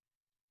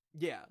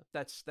 Yeah,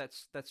 that's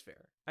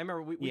fair. I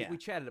remember we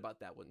chatted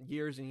about that one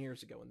years and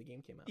years ago when the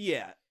game came out.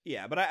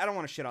 Yeah, but I don't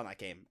want to shit on that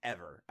game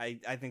ever. I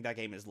think that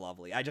game is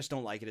lovely. I just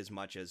don't like it as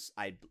much as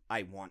I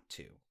want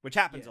to, which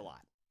happens a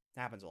lot.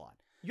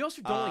 You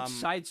also don't like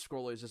side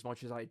scrollers as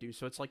much as I do,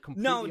 so it's like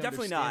completely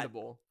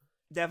understandable.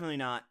 Definitely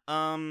not.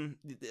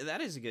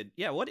 That is a good.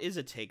 Yeah, what is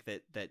a take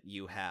that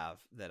you have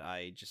that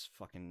I just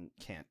fucking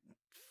can't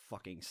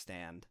fucking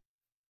stand?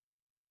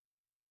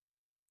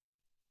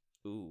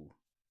 Ooh,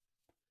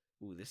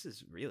 this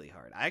is really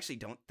hard. I actually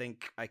don't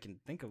think I can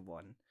think of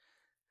one.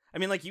 I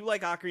mean, like, you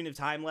like Ocarina of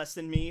Time less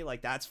than me.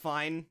 Like, that's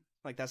fine.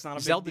 Like, that's not a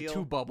big Zelda deal.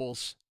 2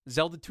 bubbles.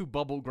 Zelda 2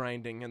 bubble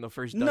grinding in the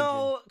first dungeon.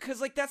 No,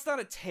 because, like, that's not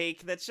a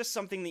take. That's just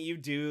something that you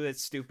do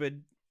that's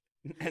stupid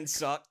and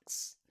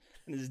sucks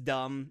and is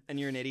dumb and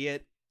you're an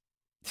idiot.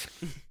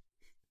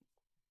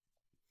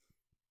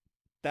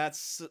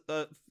 That's,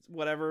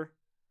 whatever.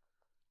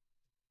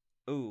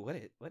 Ooh,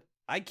 what?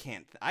 I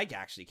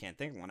actually can't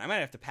think of one. I might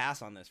have to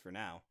pass on this for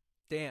now.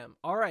 Damn.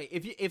 All right.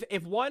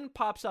 If one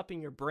pops up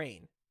in your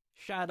brain,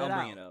 shout it out. I'll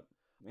bring it up.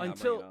 Yeah,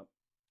 Until, I'll bring it up.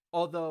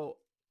 although,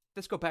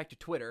 let's go back to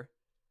Twitter.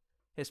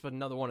 Here's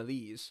another one of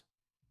these.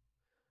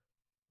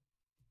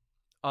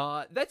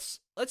 Let's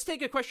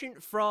take a question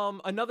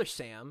from another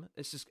Sam.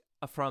 This is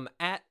from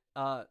at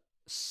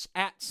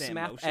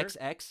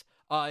SmapXX.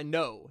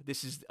 No,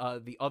 this is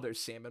the other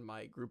Sam in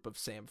my group of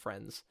Sam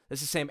friends.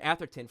 This is Sam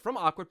Atherton from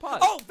Awkward Pod.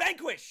 Oh,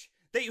 Vanquish!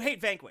 That you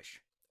hate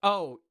Vanquish.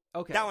 Oh,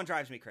 okay. That one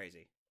drives me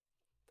crazy.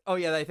 Oh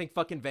yeah, I think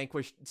fucking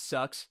Vanquish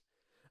sucks.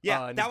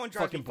 Yeah, that one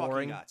drives me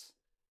boring. fucking nuts.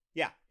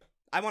 Yeah,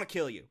 I want to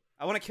kill you.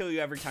 I want to kill you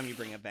every time you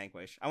bring up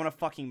Vanquish. I want to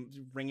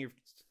fucking wring your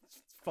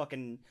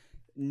fucking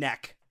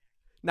neck.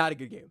 Not a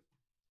good game.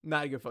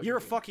 Not a good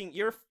fucking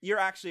game. You're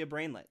actually a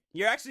brainlet.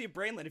 You're actually a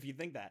brainlet if you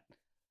think that.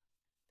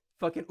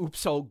 Fucking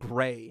oops all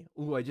gray.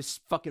 Ooh, I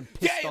just fucking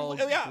pissed all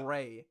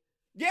gray.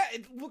 Yeah,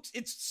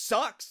 it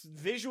sucks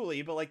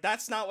visually, but like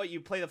that's not what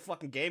you play the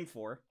fucking game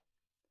for.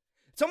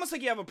 It's almost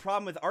like you have a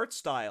problem with art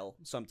style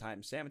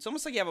sometimes, Sam. It's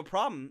almost like you have a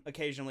problem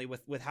occasionally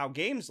with how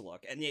games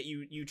look, and yet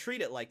you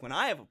treat it like when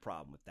I have a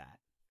problem with that.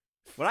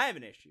 When I have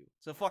an issue.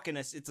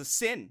 It's a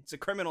sin. It's a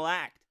criminal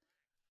act.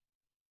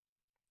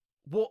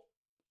 Well,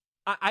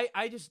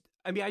 I just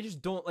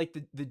don't like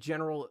the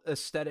general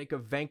aesthetic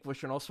of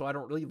Vanquish, and also I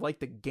don't really like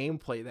the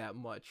gameplay that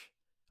much.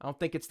 I don't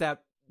think it's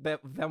that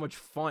much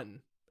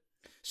fun.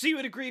 So you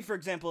would agree, for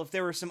example, if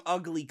there were some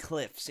ugly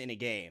cliffs in a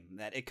game,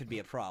 that it could be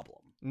a problem?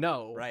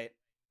 No. Right?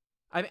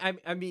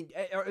 I mean,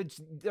 are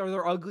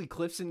there ugly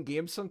cliffs in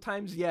games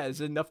sometimes? Yeah,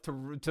 is it enough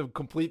to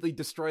completely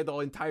destroy the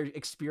entire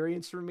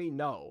experience for me?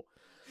 No.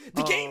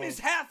 The game is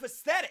half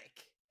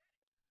aesthetic!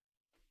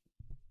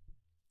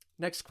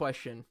 Next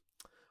question.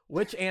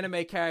 Which anime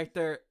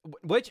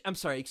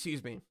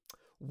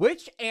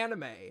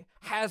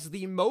has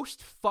the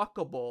most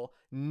fuckable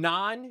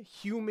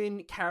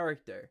non-human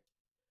character?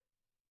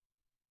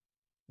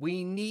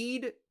 We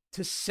need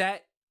to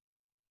set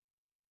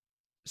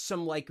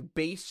some like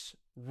base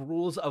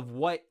rules of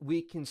what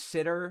we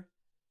consider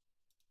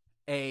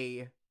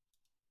a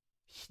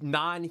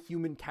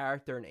non-human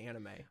character in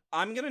anime.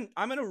 I'm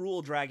gonna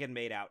rule Dragon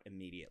Maid out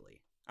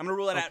immediately. I'm gonna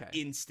rule it out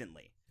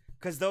instantly.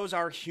 Because those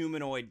are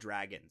humanoid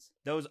dragons.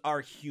 Those are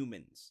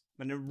humans.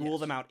 I'm going to rule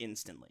them out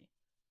instantly.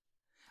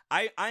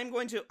 I'm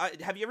going to...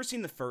 have you ever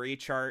seen the furry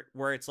chart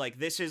where it's like,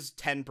 this is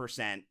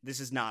 10%, this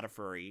is not a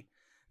furry.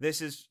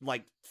 This is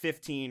like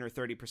 15 or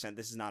 30%,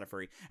 this is not a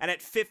furry. And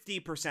at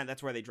 50%,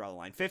 that's where they draw the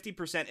line.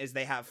 50% is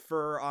they have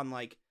fur on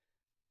like...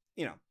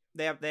 You know,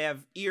 they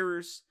have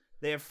ears,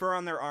 they have fur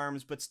on their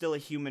arms, but still a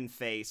human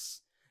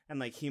face. And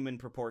like human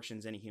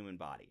proportions in a human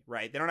body,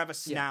 right? They don't have a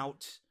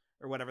snout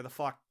or whatever the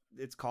fuck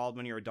it's called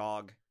when you're a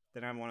dog. They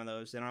don't have one of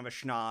those. They don't have a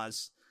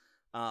schnoz.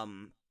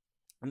 And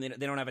they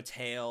don't have a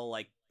tail,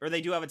 like, or they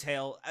do have a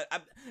tail.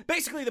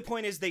 Basically, the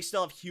point is they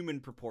still have human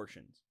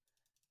proportions.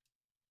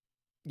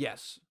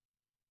 Yes.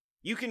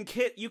 You can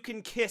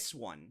kiss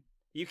one.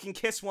 You can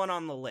kiss one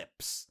on the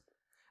lips,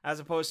 as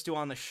opposed to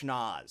on the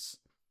schnoz.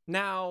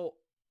 Now,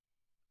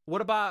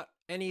 what about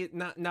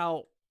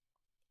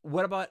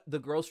what about the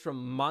girls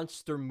from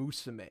Monster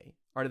Musume?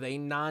 Are they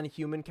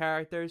non-human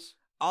characters?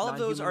 All of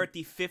those are at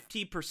the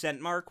 50%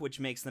 mark, which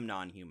makes them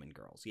non-human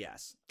girls,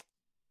 yes.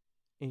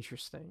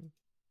 Interesting.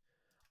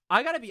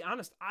 I gotta be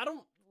honest, I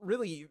don't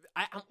really...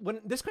 when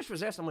this question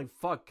was asked, I'm like,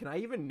 fuck, can I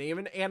even name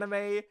an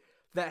anime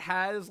that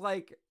has,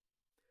 like,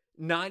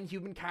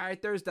 non-human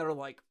characters that are,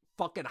 like,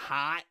 fucking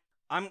hot?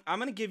 I'm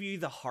gonna give you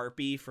the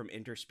Harpy from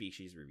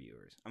Interspecies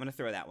Reviewers. I'm gonna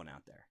throw that one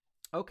out there.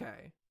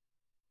 Okay.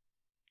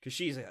 Because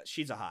she's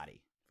a hottie,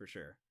 for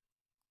sure.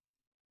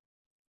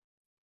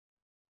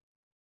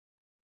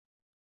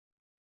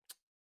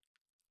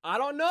 I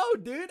don't know,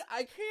 dude.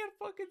 I can't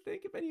fucking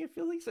think of any. I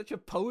feel like such a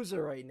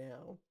poser right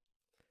now.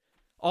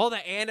 All the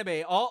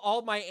anime,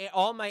 all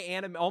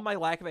my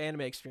lack of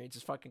anime experience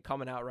is fucking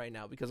coming out right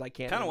now because I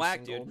can't. Kind of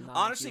whack, dude.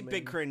 Honestly,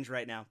 big cringe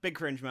right now. Big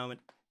cringe moment.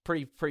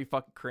 Pretty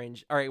fucking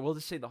cringe. All right, we'll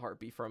just say the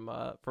Harpy from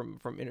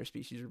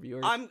Interspecies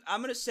Reviewers. I'm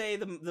gonna say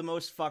the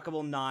most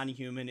fuckable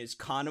non-human is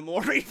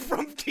Kanamori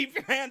from Keep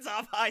Your Hands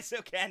Off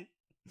Hisoken.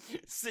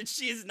 Since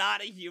she is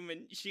not a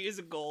human, she is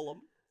a golem.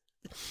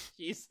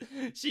 She's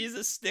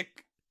a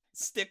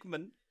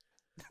stickman.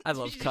 I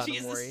love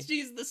Kanamori.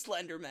 She's the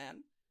Slender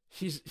Man.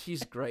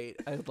 She's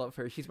great. I love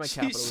her. She's my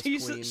capitalist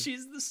queen.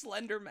 She's the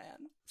Slender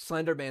Man.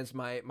 Slender Man's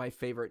my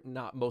favorite,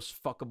 most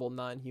fuckable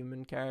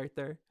non-human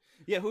character.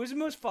 Yeah, who's the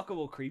most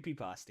fuckable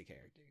creepypasta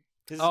character?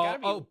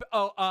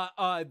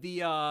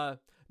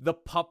 The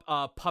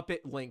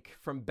puppet Link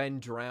from Ben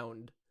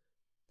Drowned.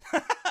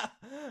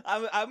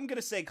 I'm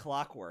gonna say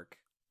Clockwork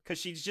because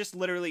she's just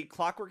literally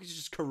Clockwork is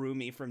just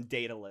Karumi from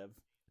Data Live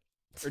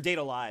or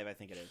Data Live, I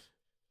think it is.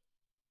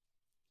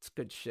 It's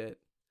good shit.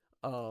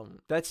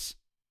 Let's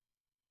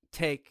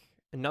take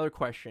another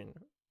question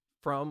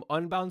from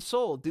Unbound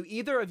Soul. Do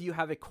either of you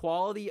have a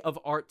quality of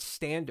art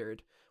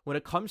standard when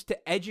it comes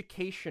to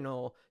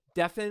educational,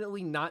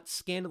 definitely not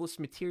scandalous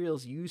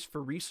materials used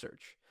for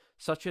research,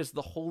 such as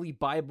the Holy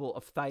Bible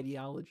of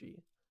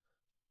Theology?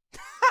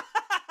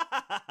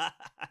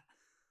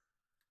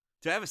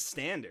 Do I have a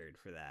standard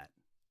for that?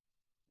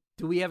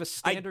 Do we have a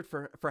standard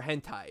for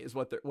hentai? Is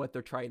what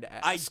they're trying to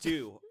ask. I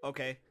do.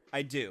 Okay,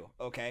 I do.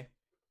 Okay,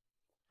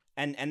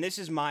 and this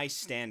is my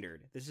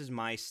standard. This is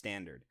my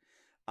standard.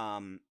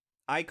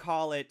 I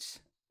call it.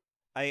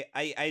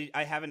 I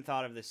haven't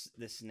thought of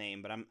this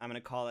name, but I'm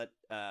gonna call it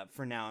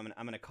for now.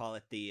 I'm gonna call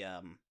it the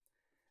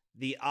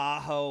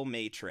Aho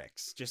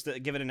Matrix. Just to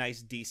give it a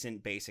nice,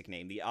 decent, basic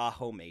name. The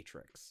Aho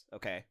Matrix.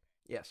 Okay.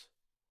 Yes.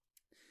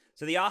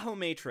 So the Aho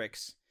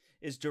Matrix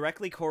is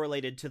directly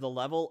correlated to the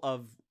level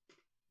of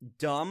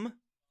dumb,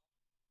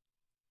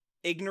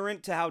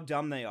 ignorant to how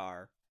dumb they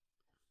are,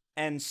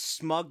 and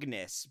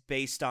smugness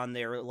based on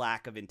their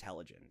lack of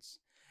intelligence.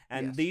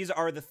 And Yes. these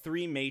are the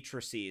three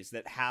matrices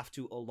that have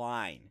to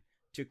align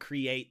to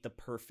create the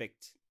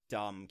perfect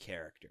dumb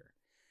character.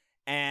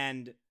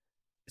 And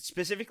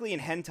specifically in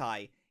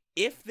hentai,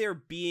 if they're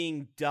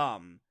being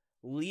dumb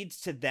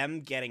leads to them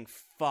getting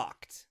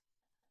fucked,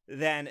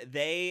 then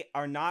they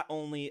are not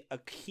only a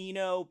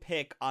kino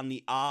pick on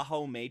the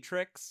Aho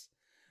Matrix,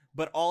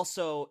 but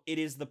also it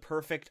is the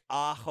perfect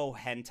Aho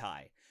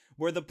hentai,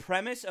 where the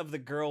premise of the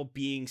girl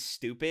being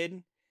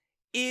stupid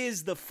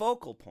is the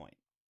focal point.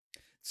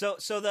 So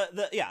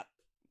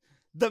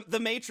the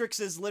Matrix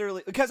is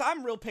literally, because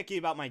I'm real picky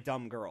about my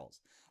dumb girls.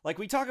 Like,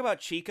 we talk about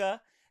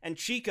Chica, and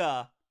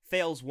Chica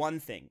fails one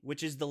thing,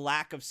 which is the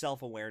lack of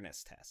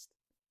self-awareness test.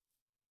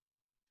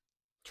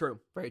 True.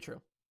 Very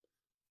true.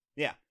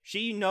 Yeah,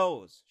 she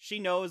knows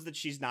that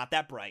she's not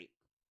that bright,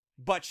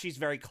 but she's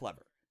very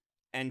clever,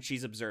 and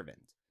she's observant.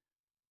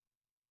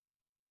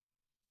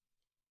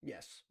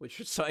 Yes,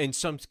 which in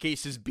some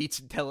cases beats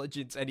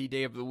intelligence any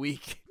day of the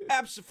week.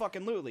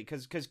 Absolutely,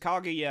 because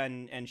Kaguya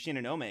and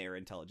Shinonome are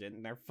intelligent,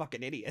 and they're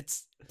fucking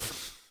idiots.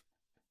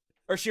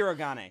 Or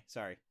Shirogane,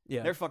 sorry.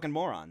 Yeah. They're fucking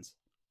morons.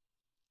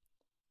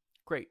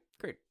 Great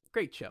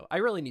show. I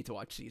really need to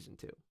watch season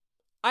 2.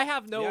 I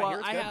have no. Yeah, I hear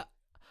it's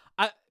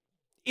good.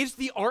 Is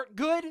the art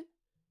good?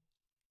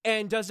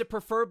 And does it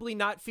preferably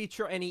not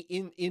feature any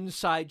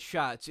inside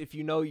shots? If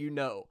you know, you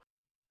know.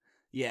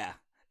 Yeah,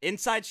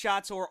 inside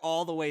shots or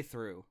all the way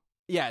through.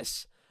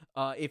 Yes.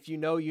 If you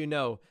know, you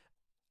know.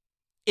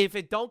 If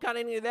it don't got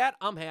any of that,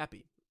 I'm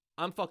happy.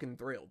 I'm fucking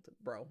thrilled,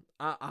 bro.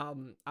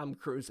 I'm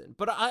cruising.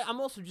 But I'm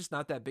also just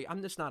not that big.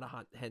 I'm just not a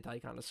hot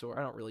hentai connoisseur.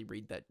 I don't really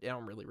read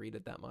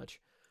it that much.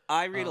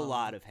 I read a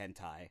lot of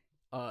hentai.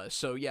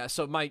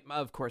 So my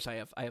of course I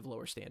have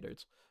lower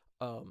standards.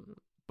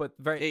 But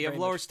you have very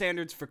lower much,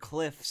 standards for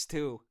cliffs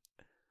too.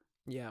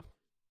 Yeah.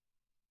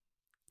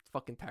 It's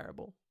fucking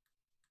terrible.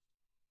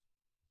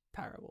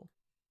 Terrible.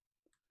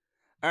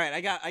 All right,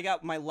 I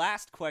got my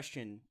last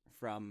question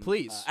from.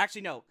 Please.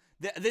 Actually, no.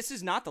 This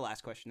is not the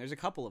last question. There's a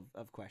couple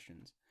of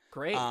questions.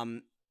 Great.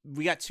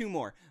 We got two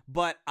more,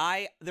 but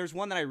there's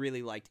one that I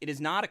really liked. It is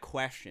not a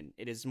question.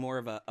 It is more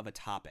of a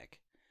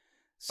topic.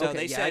 So okay,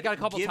 they yeah, said, I got a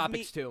couple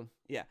topics too.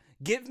 Yeah,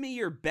 give me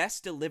your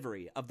best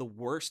delivery of the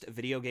worst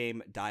video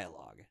game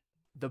dialogue.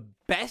 The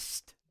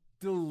best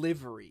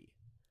delivery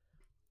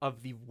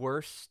of the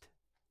worst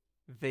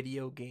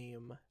video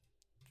game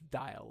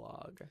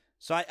dialogue.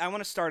 So I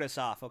want to start us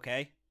off,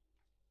 okay?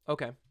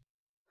 Okay.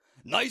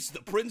 Nice of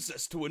the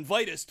princess to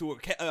invite us to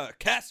a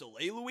castle,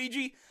 eh,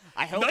 Luigi?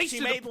 I hope nice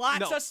she made lots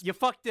no, of... you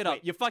fucked it up.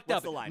 Wait, You fucked what's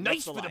up. the line? Nice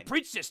What's the for line? the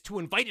princess to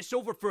invite us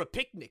over for a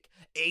picnic.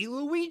 Eh,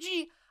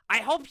 Luigi? I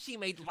hope she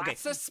made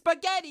lots of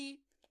spaghetti.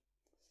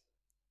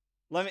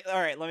 Let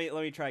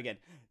me try again.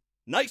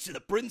 Nice of the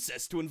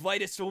princess to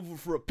invite us over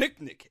for a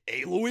picnic,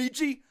 eh,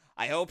 Luigi?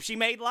 I hope she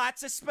made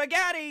lots of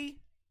spaghetti.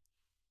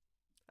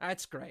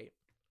 That's great.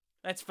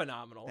 That's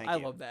phenomenal. Thank I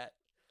you. love that.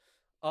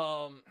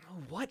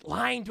 What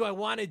line do I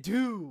want to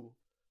do?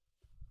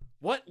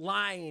 Worst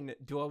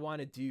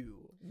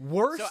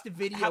So,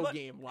 video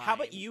game line. How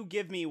about you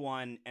give me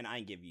one and I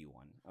give you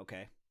one,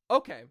 okay?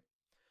 Okay.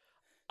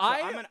 So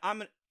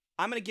I'm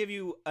gonna give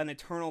you an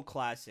eternal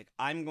classic.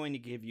 I'm going to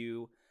give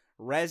you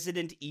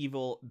Resident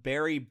Evil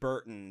Barry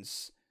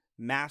Burton's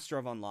Master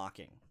of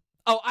Unlocking.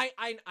 Oh,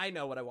 I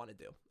know what I want to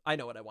do. I'm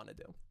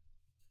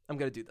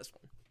gonna do this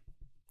one.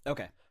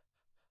 Okay.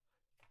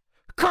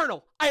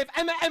 Colonel, I have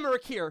Emma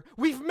Emmerich here.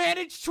 We've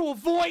managed to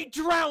avoid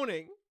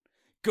drowning.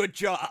 Good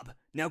job.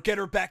 Now get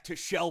her back to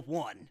Shell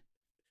 1.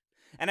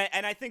 And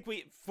I think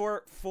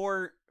for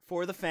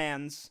the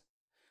fans,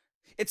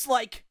 it's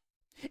like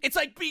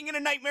being in a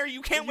nightmare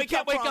you can't wake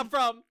up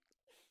from.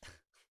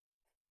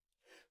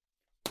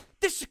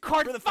 This is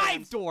card For the 5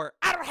 fans. door.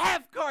 I don't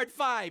have card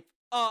 5.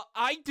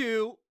 I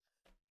do.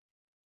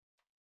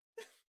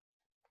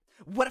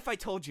 What if I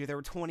told you there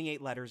were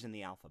 28 letters in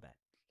the alphabet?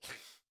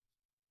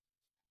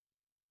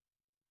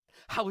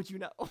 How would you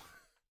know?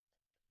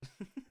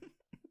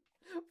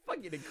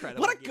 Fucking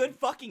incredible. What a game. good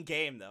fucking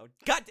game, though.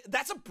 God,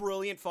 that's a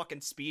brilliant fucking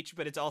speech,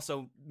 but it's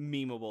also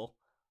memeable.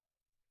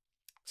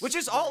 Which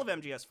is all of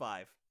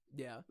MGS5.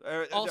 Yeah.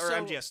 Or Also-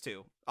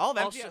 MGS2. All of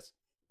MGS.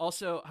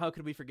 Also, how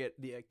could we forget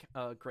the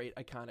great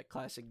iconic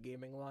classic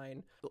gaming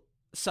line?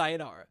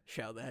 Sayonara,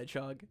 Shadow the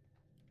Hedgehog.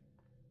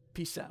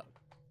 Peace out.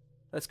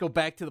 Let's go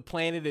back to the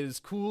planet as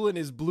cool and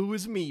as blue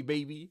as me,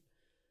 baby.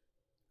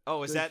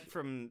 Oh, is that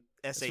from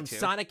It's SA2? from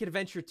Sonic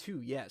Adventure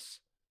 2, yes.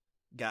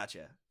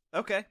 Gotcha.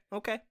 Okay.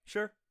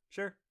 Sure.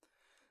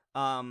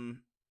 What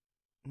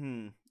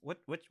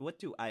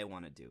do I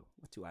want to do?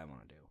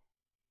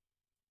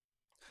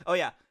 Oh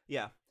yeah.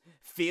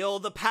 Feel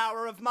the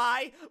power of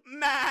my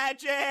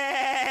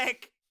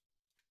magic.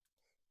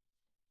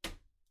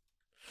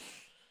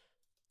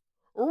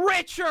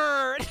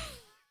 Richard!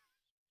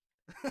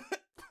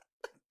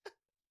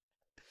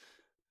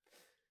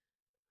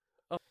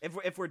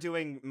 If we're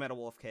doing Metal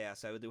Wolf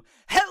Chaos, I would do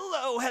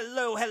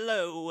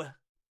hello,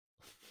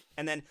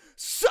 and then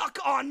suck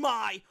on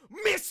my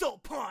missile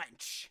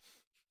punch.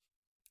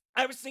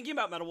 I was thinking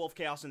about Metal Wolf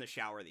Chaos in the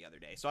shower the other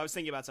day, so I was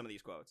thinking about some of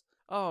these quotes.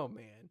 Oh,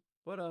 man.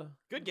 What a...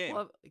 Good game.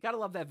 Gotta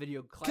love that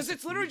video. Because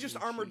it's literally just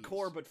Classic Armored cheese.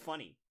 Core, but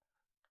funny.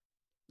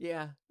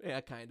 Yeah,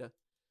 kinda.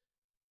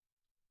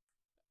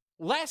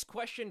 Last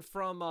question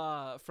from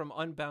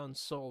Unbound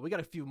Soul. We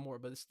got a few more,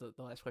 but this is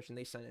the last question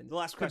they sent in. The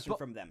last question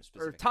from them Or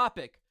specifically.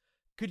 topic.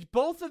 Could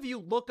both of you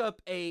look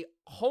up a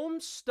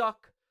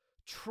Homestuck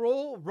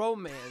troll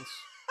romance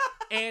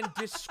and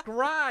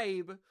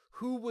describe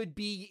who would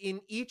be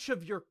in each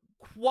of your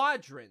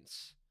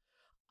quadrants?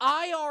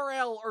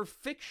 IRL or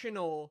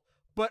fictional,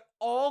 but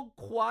all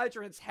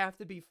quadrants have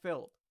to be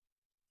filled.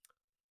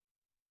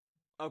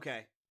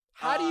 Okay.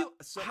 How do you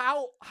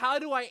so- how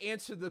do I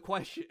answer the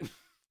question?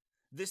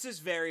 This is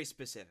very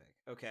specific,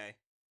 okay?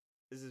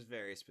 This is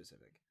very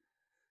specific.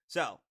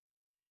 So,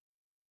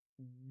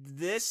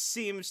 this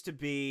seems to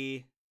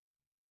be...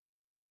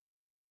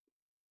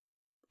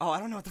 Oh, I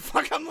don't know what the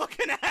fuck I'm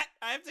looking at.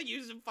 I have to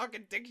use a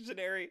fucking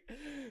dictionary.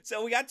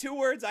 So, we got two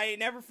words I ain't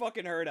never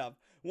fucking heard of.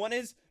 One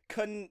is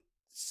consupicient,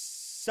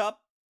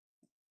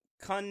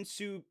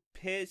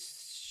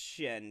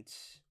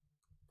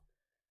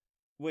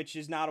 which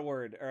is not a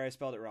word, or I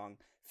spelled it wrong.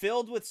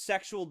 Filled with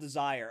sexual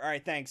desire. All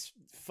right, thanks,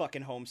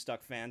 fucking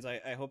Homestuck fans.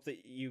 I hope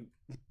that you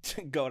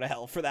go to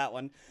hell for that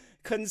one.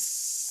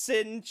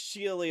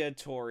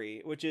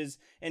 Conciliatory, which is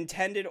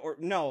intended or...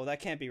 No, that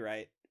can't be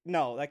right.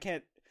 No, that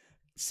can't...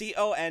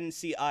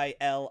 Conciliatory.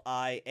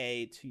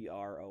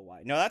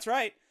 No, that's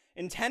right.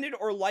 Intended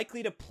or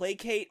likely to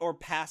placate or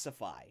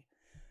pacify.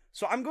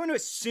 So I'm going to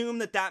assume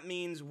that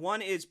means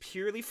one is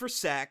purely for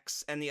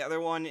sex, and the other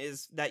one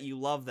is that you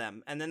love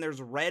them. And then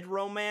there's red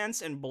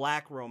romance and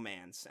black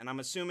romance. And I'm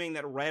assuming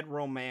that red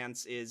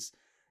romance is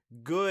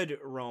good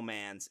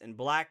romance, and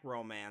black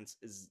romance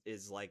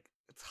is like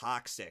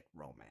toxic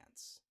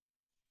romance.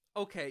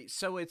 Okay,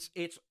 so it's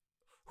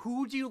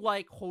who do you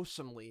like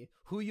wholesomely,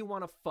 who you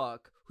want to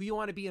fuck, who you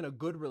want to be in a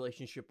good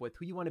relationship with,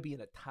 who you want to be in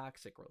a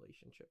toxic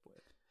relationship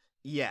with.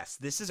 Yes,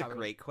 this is a Probably.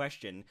 great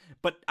question,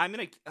 but I'm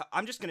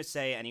just gonna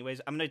say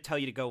anyways, I'm gonna tell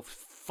you to go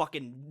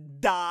fucking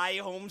die,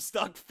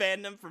 Homestuck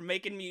fandom, for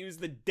making me use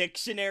the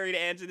dictionary to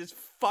answer this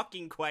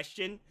fucking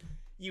question.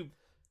 You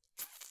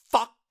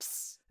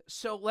fucks.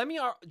 So let me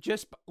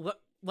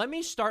let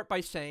me start by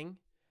saying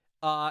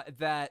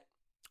that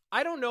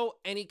I don't know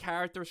any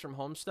characters from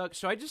Homestuck,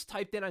 so I just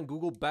typed in on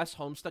Google best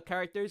Homestuck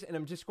characters, and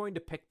I'm just going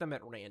to pick them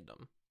at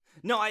random.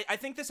 No, I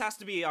think this has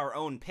to be our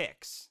own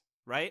picks,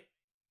 right?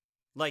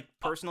 Like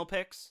personal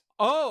picks?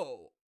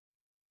 Oh.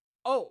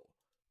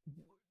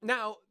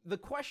 Now, the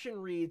question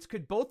reads,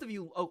 could both of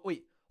you... Oh,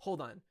 wait, hold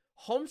on.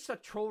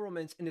 Homestuck troll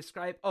romance and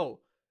describe...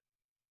 So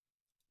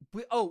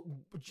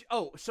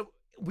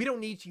we don't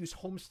need to use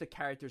Homestuck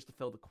characters to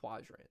fill the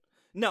quadrant.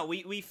 No,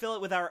 we fill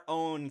it with our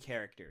own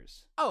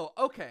characters. Oh,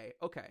 okay.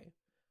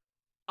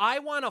 I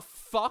want to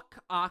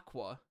fuck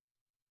Aqua.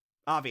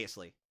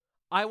 Obviously.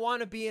 I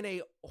want to be in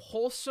a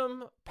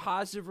wholesome,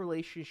 positive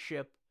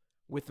relationship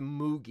with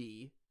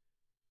Moogie.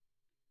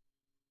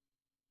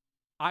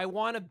 I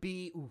want to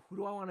be... who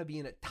do I want to be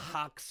in a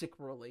toxic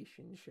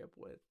relationship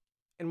with?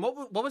 And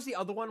what was the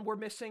other one we're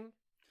missing?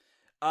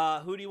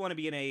 Who do you want to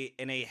be in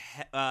a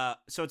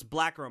so it's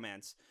black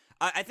romance.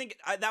 I think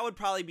that would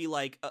probably be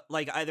like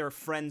either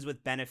friends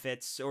with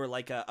benefits or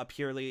like a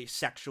purely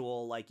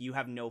sexual, like you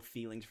have no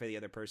feelings for the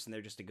other person,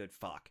 they're just a good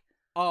fuck.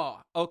 Oh,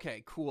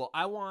 okay, cool.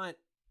 I want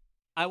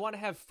to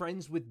have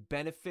friends with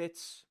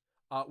benefits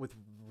with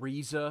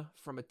Riza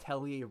from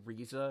Atelier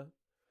Riza.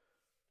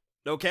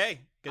 Okay,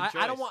 good choice.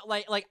 I don't want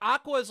like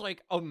Aqua's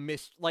like a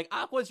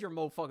Aqua's your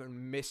motherfucking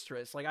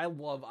mistress. Like I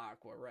love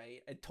Aqua,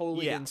 right? I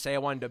totally didn't say I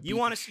wanted to. You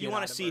want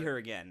to see her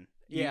again.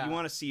 Yeah, you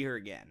want to see her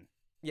again.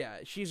 Yeah,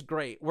 she's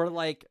great. We're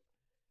like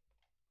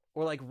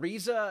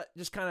Riza,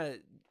 just kind of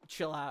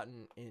chill out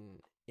and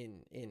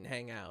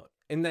hang out.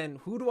 And then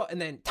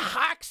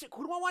toxic.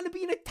 Who do I want to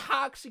be in a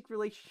toxic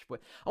relationship with?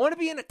 I want to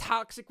be in a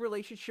toxic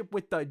relationship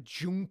with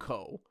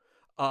Junko.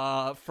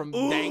 from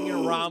Ooh.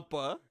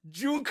 Danganronpa.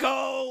 Junko.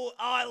 Oh,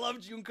 I love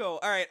Junko.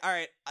 All right.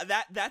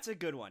 That's a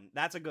good one.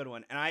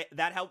 And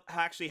that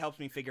actually helps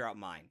me figure out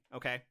mine.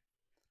 Okay.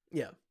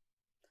 Yeah.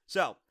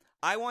 So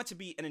I want to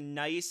be in a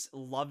nice,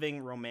 loving,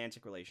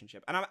 romantic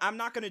relationship, and I'm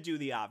not gonna do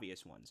the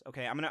obvious ones.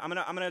 Okay. I'm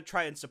gonna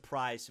try and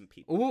surprise some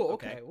people. Ooh.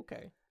 Okay. All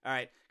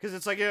right. Because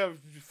it's like, yeah,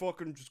 you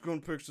fucking just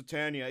gonna pick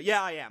Satania.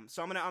 Yeah, I am.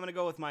 So I'm gonna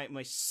go with my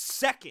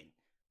second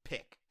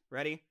pick.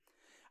 Ready?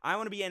 I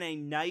want to be in a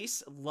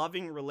nice,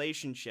 loving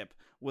relationship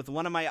with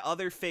one of my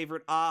other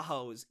favorite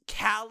ahos,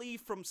 Callie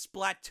from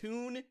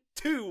Splatoon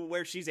 2,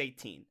 where she's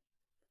 18.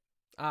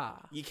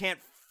 You can't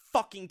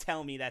fucking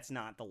tell me that's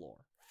not the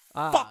lore.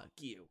 Fuck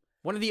you.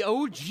 One of the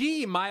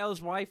OG Miles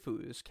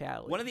waifus,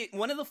 Callie.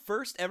 One of the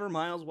first ever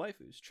Miles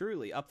waifus,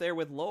 truly, up there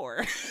with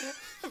lore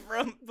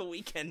from the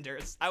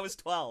Weekenders. I was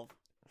 12.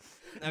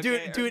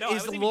 Okay, dude,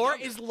 is Lore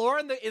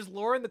in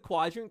the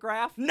quadrant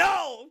graph?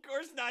 No, of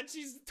course not.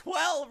 She's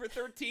 12 or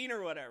 13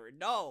 or whatever.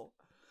 No,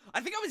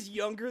 I think I was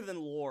younger than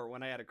Lore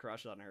when I had a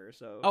crush on her.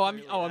 So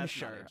I'm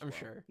sure.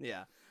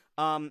 Yeah.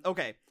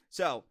 Okay.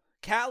 So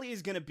Callie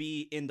is gonna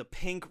be in the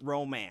pink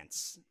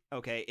romance.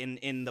 Okay.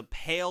 In the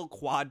pale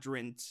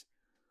quadrant,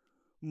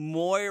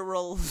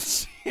 Moiral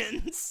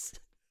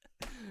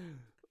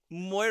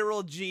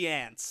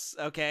Giants.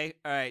 Okay.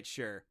 All right.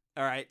 Sure.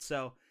 All right.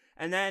 So.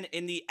 And then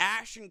in the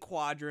Ashen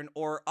Quadrant,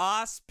 or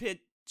Auspice.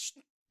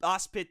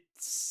 Fuck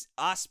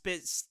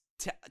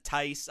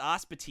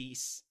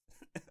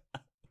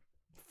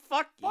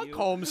you.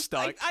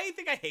 Homestuck. I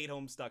think I hate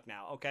Homestuck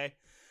now, okay?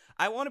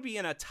 I want to be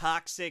in a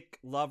toxic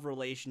love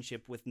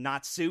relationship with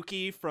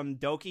Natsuki from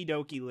Doki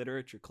Doki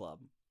Literature Club.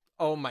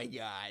 Oh my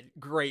god.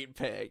 Great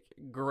pick.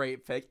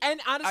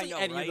 And honestly,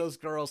 any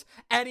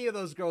of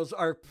those girls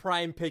are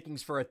prime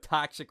pickings for a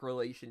toxic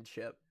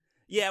relationship.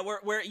 Yeah,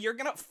 where you're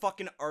gonna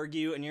fucking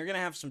argue and you're gonna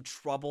have some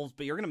troubles,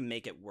 but you're gonna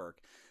make it work.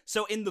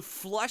 So in the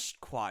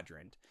Flushed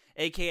Quadrant,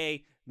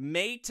 aka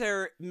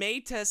Mater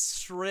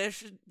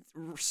Sprit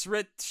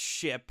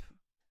Ship,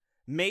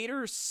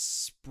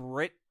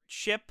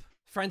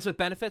 Friends with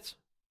benefits?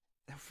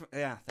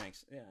 Yeah,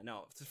 thanks. Yeah,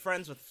 no, it's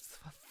friends with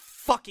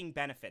fucking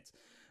benefits.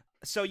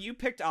 So you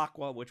picked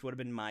Aqua, which would have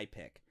been my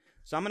pick.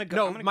 So I'm gonna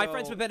go. No, my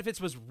friends with benefits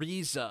was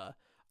Riza.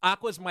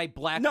 Aqua's my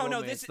black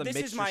romance. No,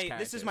 this is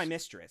my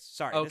mistress.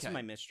 Sorry, okay. This is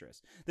my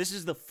mistress. This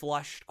is the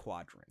Flushed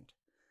Quadrant,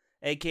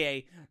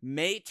 aka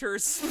Mater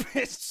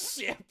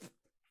Spaceship.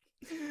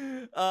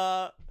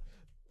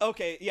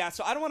 Okay, yeah.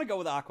 So I don't want to go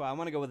with Aqua. I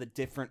want to go with a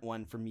different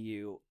one from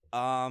you.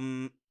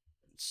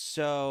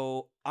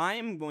 So I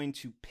am going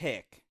to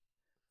pick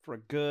for a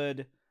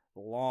good,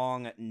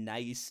 long,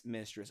 nice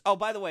mistress. Oh,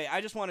 by the way, I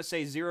just want to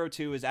say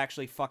 02 is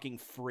actually fucking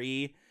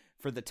free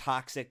for the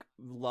toxic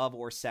love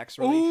or sex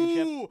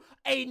relationship. Ooh,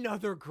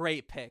 another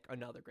great pick.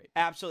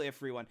 Absolutely a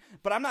free one.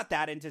 But I'm not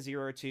that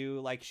into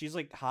 02. Like, she's,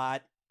 like,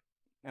 hot.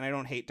 And I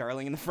don't hate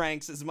Darling in the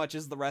Franxx as much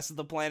as the rest of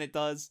the planet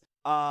does.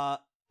 I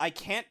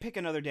can't pick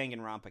another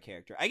Danganronpa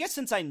character. I guess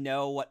since I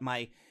know what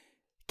my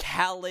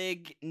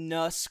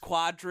Calignus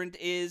Quadrant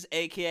is,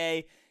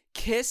 a.k.a.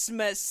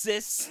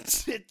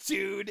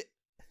 Kismesistitude,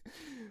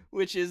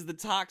 which is the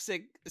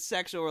toxic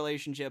sexual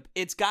relationship,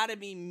 it's gotta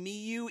be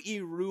Miyu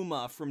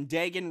Iruma from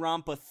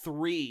Danganronpa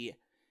 3,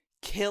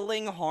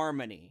 Killing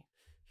Harmony.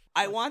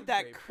 I want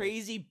that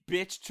crazy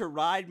bitch to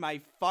ride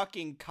my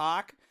fucking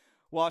cock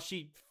while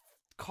she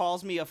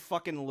calls me a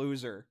fucking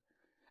loser.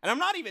 And I'm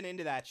not even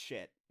into that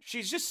shit.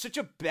 She's just such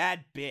a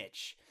bad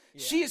bitch.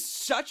 Yeah. She is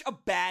such a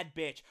bad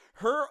bitch.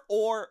 Her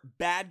or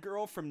Bad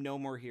Girl from No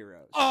More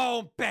Heroes.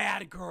 Oh,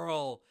 Bad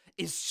Girl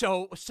is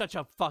such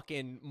a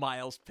fucking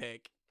Miles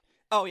pick.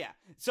 Oh, yeah.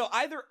 So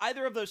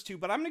either of those two,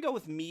 but I'm going to go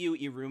with Miyu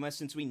Iruma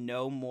since we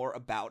know more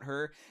about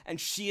her,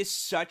 and she is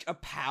such a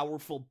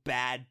powerful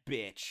bad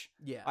bitch.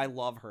 Yeah. I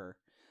love her.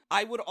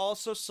 I would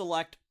also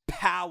select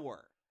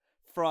Power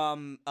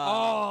from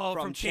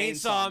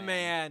Chainsaw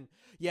Man.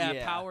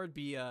 Yeah, Power would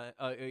be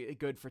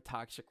good for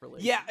toxic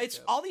relationships. Yeah, it's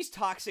all these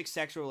toxic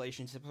sexual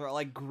relationships are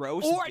like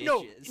gross bitches.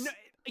 No,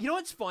 you know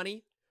what's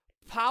funny?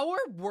 Power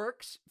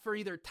works for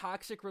either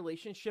toxic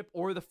relationship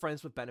or the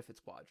friends with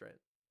benefits quadrant.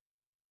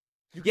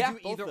 You can do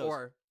either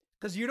or,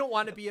 because you don't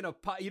want to be in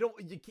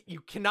you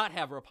cannot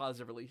have a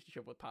positive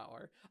relationship with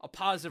Power.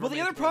 Well,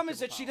 the other problem is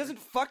that she doesn't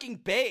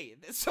fucking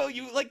bathe, so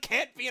you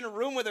can't be in a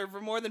room with her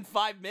for more than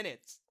 5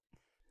 minutes.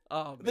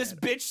 Oh, man. This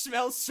bitch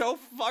smells so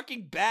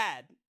fucking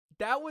bad.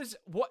 That was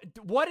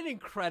what an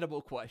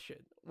incredible question.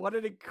 But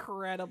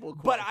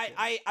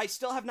I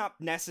still have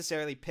not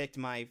necessarily picked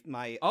my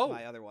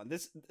other one.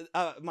 This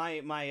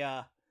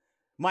my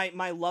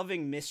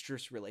loving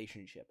mistress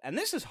relationship. And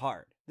this is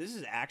hard. This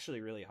is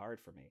actually really hard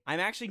for me. I'm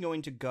actually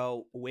going to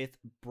go with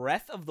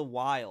Breath of the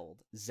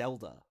Wild,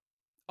 Zelda.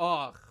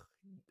 Oh,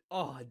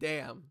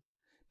 damn.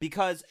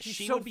 Because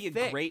she would be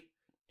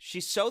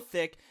she's so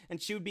thick,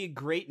 and she would be a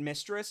great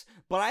mistress,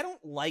 but I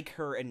don't like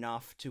her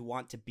enough to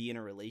want to be in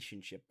a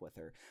relationship with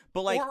her.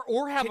 But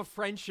or have a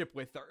friendship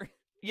with her.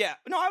 Yeah,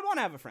 no, I want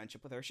to have a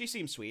friendship with her. She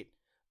seems sweet.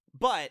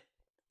 But,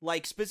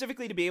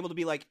 specifically to be able to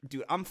be like,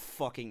 dude, I'm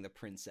fucking the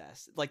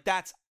princess.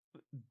 That's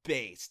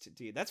based,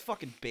 dude. That's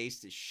fucking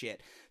based as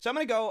shit. So I'm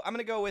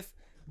gonna go with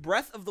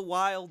Breath of the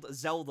Wild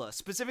Zelda,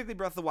 specifically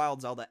Breath of the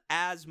Wild Zelda,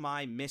 as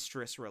my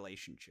mistress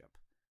relationship.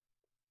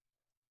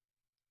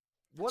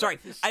 Sorry,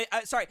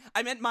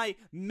 I meant my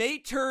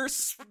mater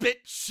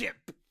spit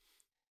ship.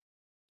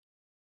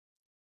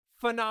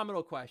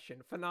 Phenomenal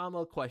question.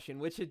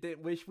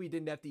 Wish we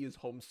didn't have to use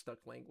Homestuck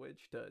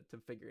language to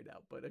figure it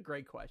out, but a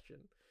great question.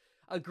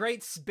 A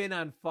great spin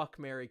on Fuck,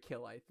 Marry,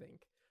 Kill, I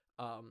think,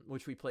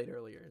 which we played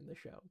earlier in the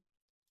show.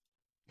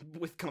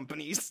 With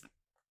companies.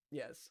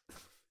 Yes.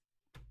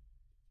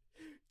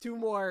 Two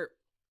more.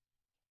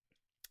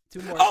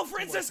 Oh,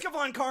 Franziska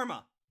von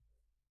Karma!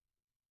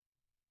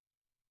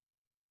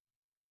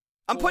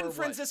 I'm putting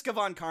Franziska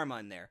von Karma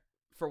in there.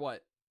 For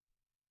what?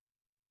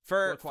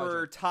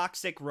 For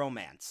toxic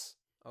romance.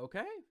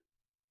 Okay.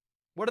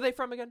 What are they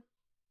from again?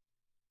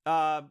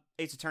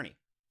 Ace Attorney.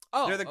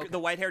 Oh, they're the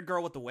white-haired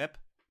girl with the whip.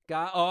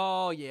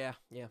 Oh, yeah.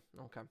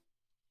 Okay.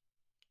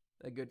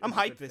 I'm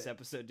hyped this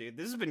episode, dude.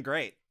 This has been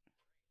great.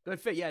 Good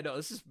fit. Yeah, no,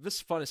 this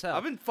is fun as hell.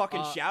 I've been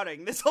fucking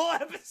shouting this whole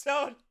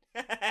episode.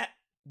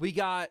 We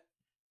got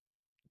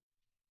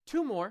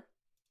two more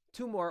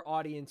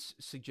audience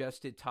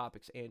suggested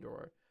topics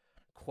and/or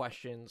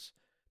questions.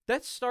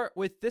 Let's start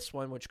with this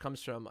one, which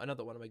comes from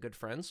another one of my good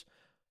friends.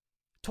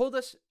 Told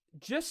us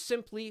just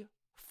simply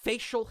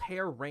facial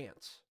hair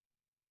rants.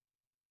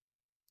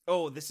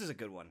 Oh, this is a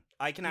good one.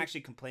 I can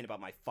actually complain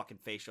about my fucking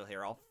facial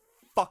hair all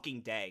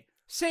fucking day.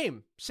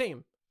 Same.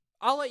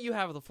 I'll let you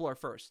have the floor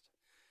first.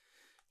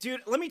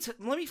 Dude, let me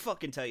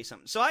fucking tell you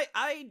something. So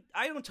I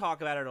don't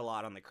talk about it a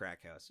lot on the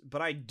Crack House,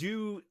 but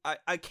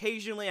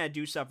occasionally I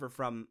do suffer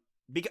from.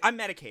 I'm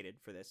medicated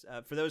for this.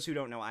 For those who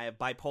don't know, I have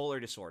bipolar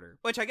disorder,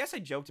 which I guess I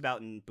joked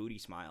about in Booty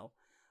Smile.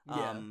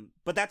 Yeah.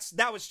 But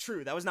that was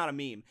true. That was not a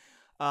meme.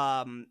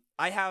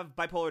 I have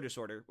bipolar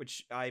disorder,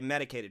 which I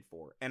medicated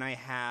for, and I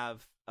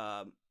have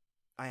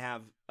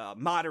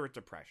moderate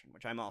depression,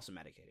 which I'm also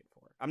medicated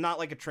for. I'm not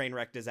like a train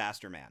wreck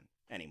disaster man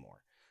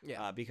anymore.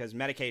 Yeah. Because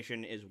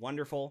medication is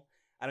wonderful.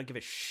 I don't give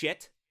a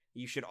shit.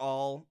 You should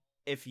all,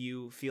 if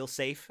you feel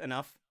safe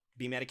enough,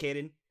 be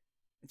medicated.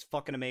 It's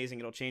fucking amazing.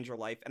 It'll change your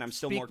life, and I'm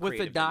still more creative. Speak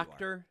with a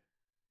doctor.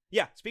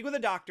 Yeah, speak with a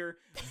doctor.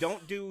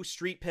 Don't do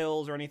street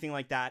pills or anything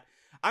like that.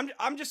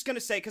 I'm just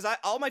gonna say, because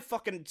all my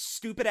fucking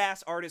stupid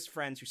ass artist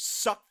friends who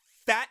suck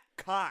fat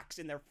cocks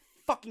in their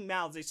fucking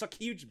mouths, they suck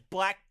huge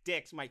black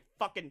dicks. My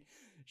fucking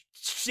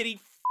shitty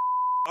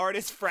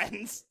artist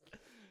friends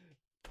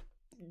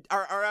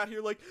are out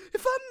here like,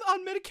 if I'm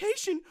on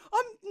medication,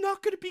 I'm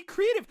not gonna be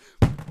creative.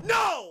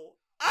 No!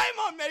 I'm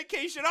on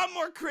medication. I'm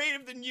more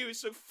creative than you,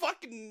 so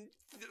fucking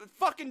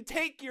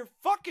take your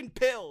fucking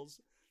pills.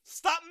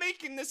 Stop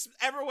making this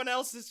everyone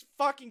else's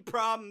fucking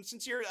problem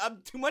since you're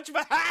too much of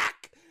a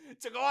hack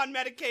to go on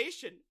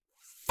medication.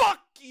 Fuck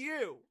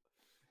you.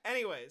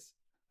 Anyways.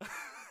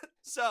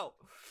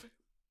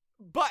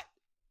 But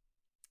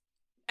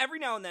every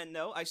now and then,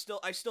 though, I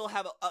still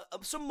have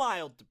some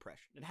mild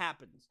depression. It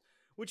happens.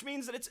 Which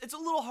means that it's a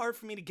little hard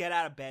for me to get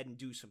out of bed and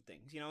do some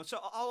things, So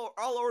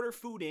I'll order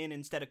food in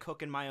instead of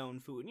cooking my own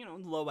food.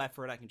 Low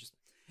effort. I can just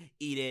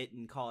eat it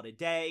and call it a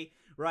day,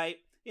 right?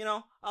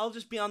 I'll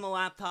just be on the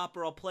laptop,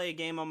 or I'll play a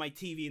game on my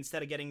TV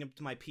instead of getting up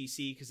to my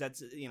PC, because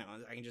that's,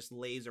 I can just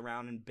laze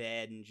around in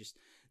bed and just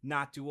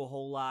not do a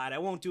whole lot. I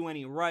won't do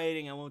any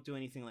writing. I won't do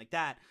anything like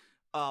that.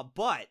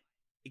 But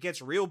it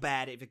gets real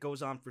bad if it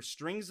goes on for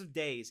strings of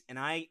days, and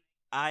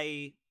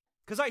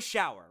because I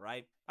shower,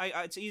 right?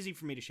 It's easy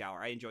for me to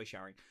shower. I enjoy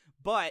showering.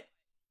 But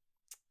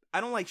I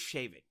don't like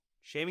shaving.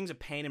 Shaving's a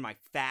pain in my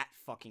fat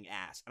fucking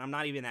ass. And I'm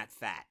not even that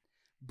fat.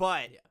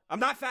 But, yeah. I'm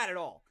not fat at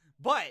all.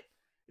 But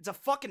it's a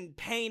fucking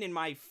pain in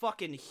my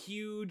fucking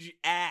huge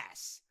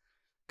ass.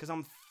 Because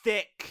I'm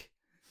thick.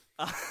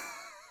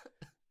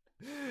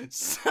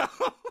 So...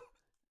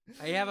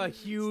 I have a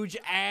huge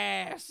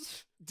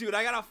ass. Dude,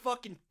 I got a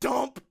fucking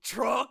dump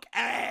truck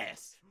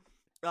ass.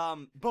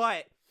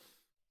 But...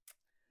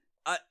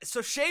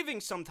 so shaving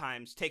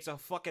sometimes takes a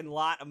fucking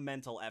lot of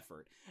mental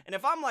effort. And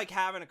if I'm like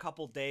having a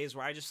couple days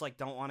where I just like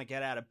don't want to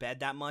get out of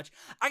bed that much,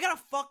 I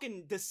gotta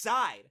fucking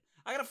decide.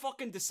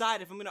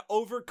 If I'm gonna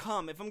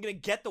overcome, if I'm gonna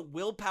get the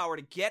willpower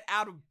to get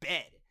out of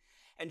bed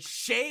and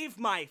shave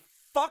my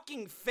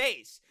fucking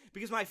face,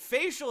 because my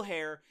facial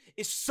hair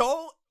is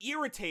so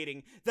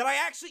irritating that I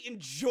actually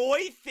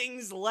enjoy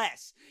things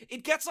less.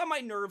 It gets on my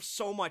nerves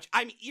so much.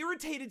 I'm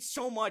irritated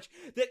so much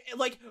that,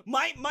 like,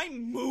 my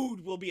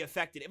mood will be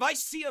affected. If I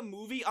see a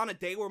movie on a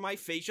day where my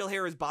facial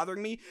hair is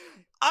bothering me,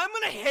 I'm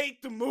gonna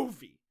hate the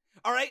movie.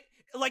 All right?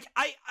 Like,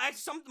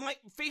 my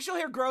facial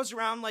hair grows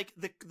around, like,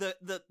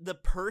 the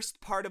pursed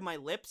part of my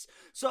lips.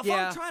 So if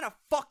I'm trying to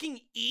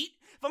fucking eat,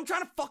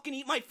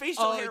 my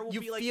facial hair will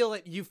be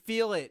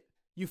like...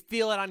 You You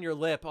feel it on your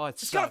lip. Oh, it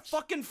Just sucks.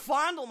 gotta fucking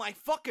fondle my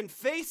fucking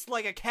face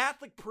like a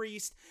Catholic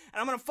priest, and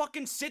I'm gonna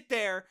fucking sit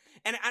there,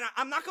 and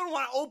I'm not gonna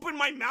want to open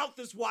my mouth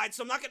as wide,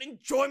 so I'm not gonna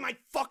enjoy my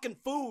fucking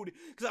food,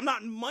 because I'm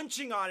not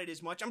munching on it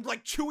as much. I'm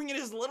like chewing it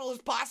as little as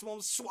possible.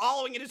 I'm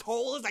swallowing it as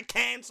whole as I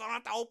can, so I don't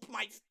have to open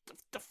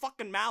the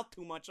fucking mouth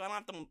too much. I don't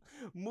have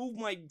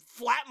to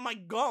flatten my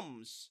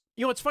gums.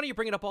 You know, it's funny you're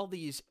bringing up all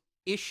these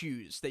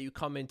issues that you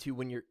come into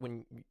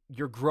when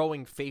you're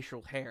growing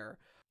facial hair.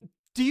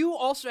 Do you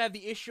also have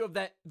the issue of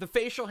that the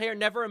facial hair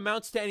never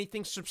amounts to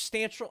anything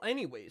substantial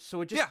anyways, so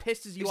it just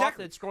pisses you off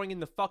that it's growing in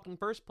the fucking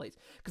first place?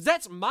 Because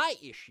that's my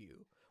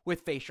issue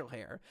with facial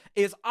hair,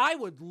 is I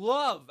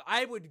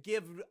would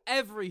give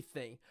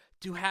everything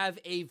to have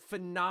a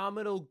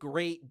phenomenal,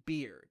 great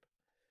beard.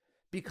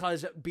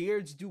 Because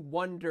beards do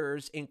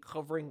wonders in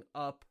covering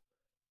up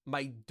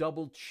my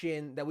double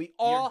chin that we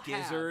all Your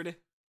gizzard. have.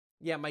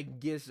 Yeah, my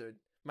gizzard.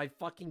 My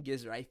fucking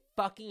gizzard. I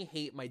fucking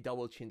hate my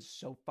double chin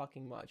so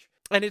fucking much.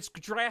 And it's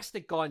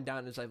drastic gone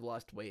down as I've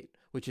lost weight,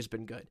 which has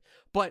been good.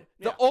 But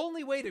the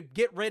only way to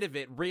get rid of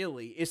it,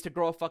 really, is to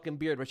grow a fucking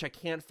beard, which I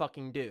can't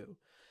fucking do.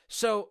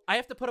 So I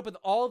have to put up with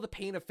all the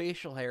pain of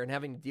facial hair and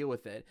having to deal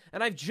with it.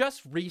 And I've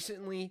just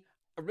recently,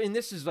 and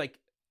this is like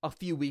a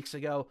few weeks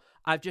ago,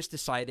 I've just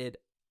decided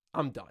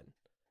I'm done.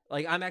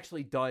 Like, I'm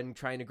actually done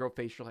trying to grow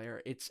facial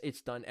hair.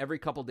 It's done. Every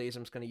couple days,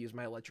 I'm just going to use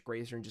my electric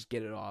razor and just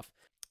get it off.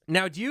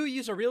 Now, do you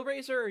use a real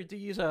razor or do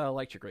you use an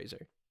electric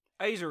razor?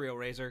 I use a real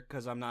razor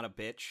because I'm not a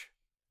bitch.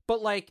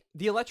 But, like,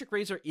 the electric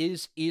razor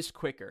is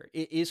quicker.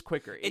 It is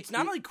quicker. It's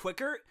not only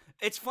quicker.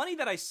 It's funny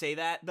that I say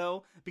that,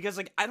 though, because,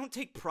 like, I don't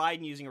take pride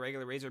in using a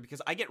regular razor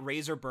because I get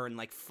razor burn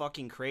like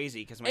fucking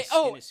crazy because my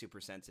skin is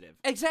super sensitive.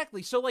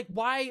 Exactly. So, like,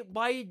 why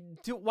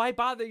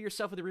bother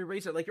yourself with a real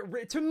razor? Like,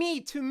 to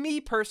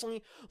me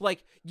personally,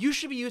 like, you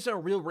should be using a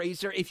real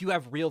razor if you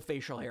have real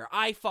facial hair.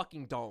 I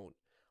fucking don't.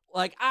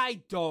 Like,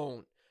 I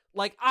don't.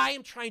 Like, I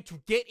am trying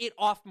to get it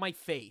off my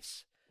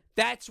face.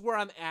 That's where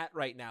I'm at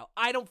right now.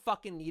 I don't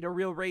fucking need a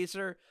real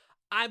razor.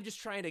 I'm just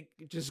trying to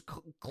just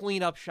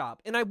clean up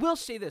shop. And I will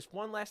say this,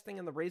 one last thing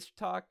on the razor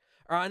talk,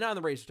 or not on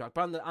the razor talk,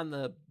 but on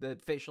the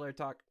facial hair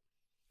talk.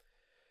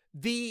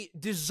 The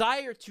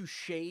desire to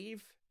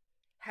shave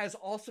has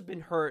also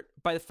been hurt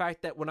by the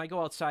fact that when I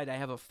go outside, I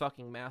have a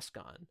fucking mask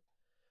on.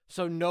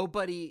 So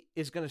nobody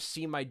is going to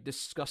see my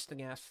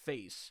disgusting ass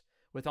face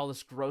with all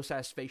this gross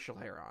ass facial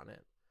hair on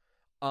it.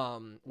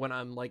 When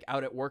I'm like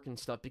out at work and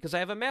stuff, because I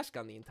have a mask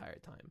on the entire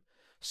time.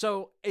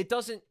 So it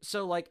doesn't,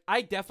 so like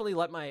I definitely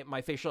let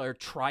my facial hair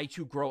try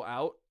to grow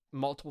out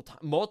multiple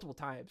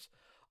times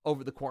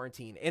over the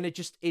quarantine. And it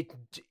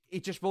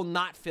just will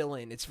not fill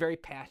in. It's very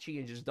patchy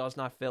and just does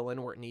not fill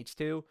in where it needs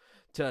to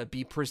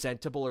be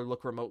presentable or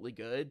look remotely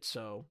good.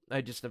 So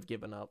I just have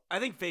given up. I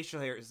think facial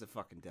hair is the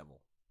fucking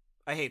devil.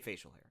 I hate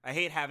facial hair. I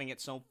hate having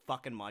it so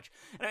fucking much.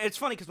 And it's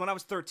funny because when I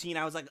was 13,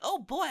 I was like, oh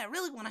boy, I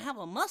really want to have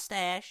a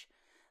mustache.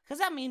 Because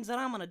that means that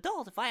I'm an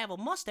adult if I have a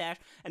mustache.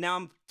 And now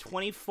I'm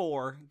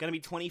 24, gonna be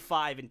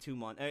 25 in 2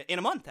 months. In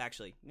a month,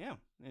 actually. Yeah.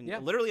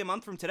 Literally a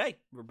month from today.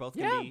 We're both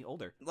gonna be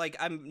older. Like,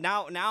 I'm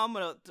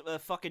a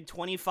fucking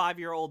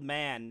 25-year-old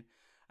man.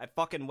 I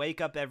fucking wake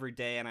up every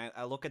day and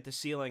I look at the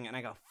ceiling and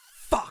I go,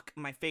 fuck,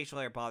 my facial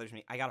hair bothers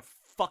me. I gotta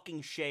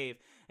fucking shave.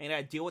 I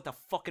gotta deal with the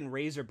fucking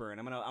razor burn.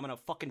 I'm gonna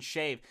fucking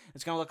shave.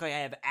 It's gonna look like I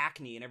have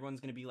acne and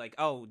everyone's gonna be like,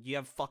 oh, you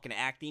have fucking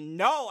acne?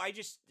 No, I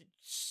just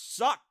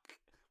suck.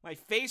 My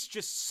face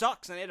just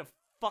sucks, and I had to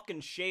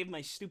fucking shave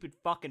my stupid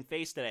fucking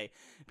face today.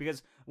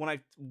 Because when I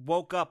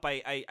woke up,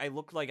 I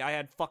looked like I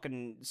had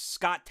fucking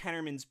Scott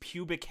Tenorman's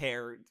pubic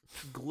hair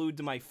glued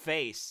to my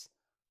face.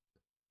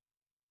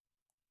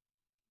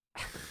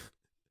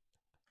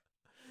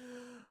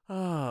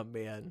 Oh,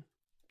 man.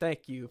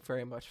 Thank you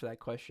very much for that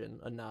question,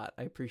 Anat.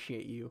 I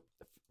appreciate you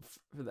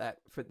for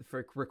that,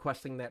 for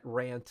requesting that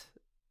rant,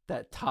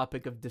 that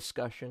topic of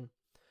discussion.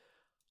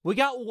 We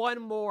got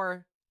one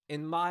more.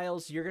 And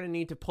Miles, you're going to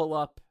need to pull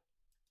up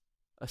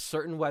a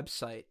certain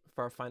website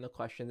for our final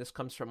question. This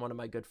comes from one of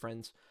my good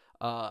friends,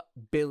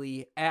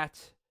 Billy,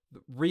 at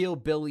Real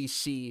Billy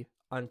C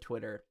on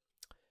Twitter,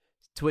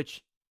 to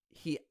which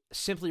he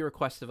simply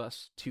requested of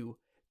us to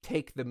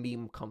take the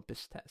meme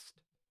compass test.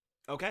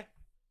 Okay.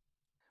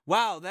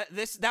 Wow, that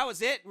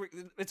was it?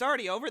 It's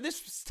already over?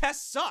 This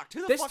test sucked.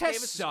 Who the fuck gave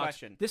us this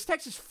question? This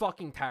test is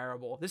fucking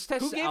terrible. This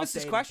test Who gave us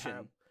this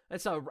question?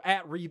 It's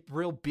at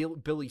Real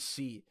Billy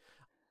C.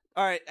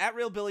 All right, at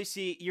Real Billy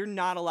C, you're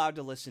not allowed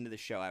to listen to the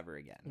show ever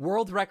again.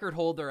 World record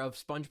holder of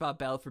SpongeBob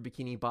Battle for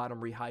Bikini Bottom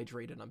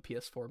rehydrated on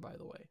PS4, by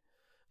the way.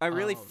 I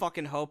really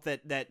fucking hope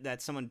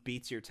that someone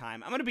beats your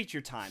time. I'm going to beat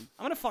your time.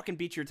 I'm going to fucking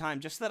beat your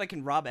time just so that I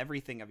can rob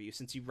everything of you,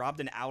 since you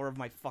robbed an hour of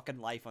my fucking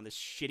life on this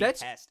shitty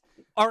test.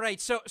 All right,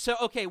 so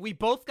okay, we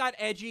both got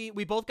edgy.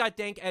 We both got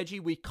dank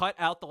edgy. We cut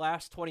out the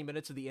last 20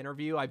 minutes of the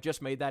interview. I've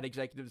just made that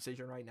executive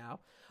decision right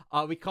now.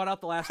 We cut out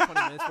the last 20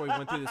 minutes where we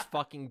went through this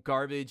fucking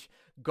garbage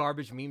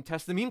meme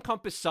test. The meme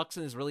compass sucks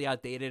and is really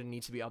outdated and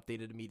needs to be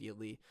updated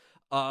immediately.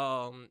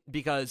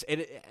 Because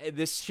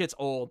this shit's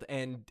old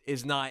and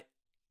is not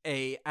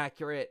a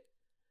accurate.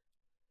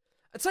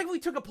 It's like we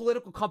took a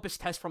political compass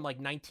test from like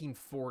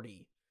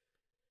 1940.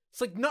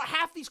 It's like not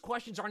half these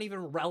questions aren't even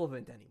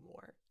relevant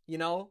anymore, you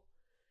know?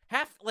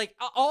 Half, like,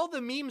 all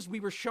the memes we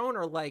were shown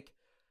are like,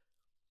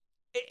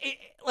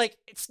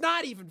 it's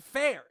not even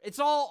fair. It's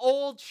all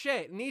old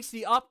shit. It needs to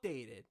be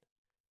updated.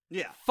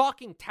 Yeah.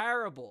 Fucking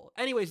terrible.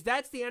 Anyways,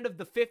 that's the end of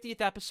the 50th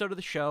episode of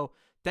the show.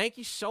 Thank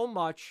you so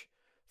much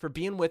for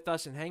being with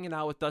us and hanging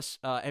out with us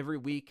every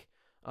week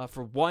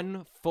for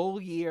 1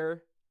 full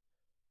year.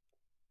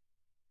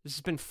 This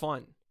has been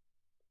fun.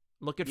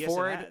 Looking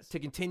forward to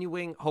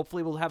continuing.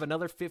 Hopefully we'll have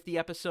another 50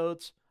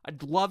 episodes.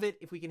 I'd love it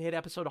if we can hit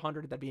episode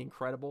 100. That'd be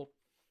incredible.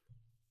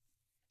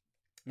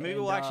 Maybe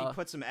we'll actually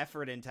put some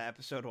effort into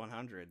episode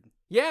 100.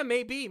 Yeah,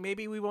 maybe.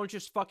 Maybe we won't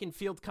just fucking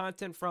field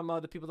content from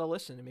the people that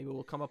listen, and maybe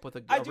we'll come up with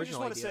a I do just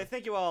want to say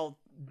thank you all.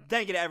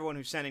 Thank you to everyone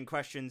who sent in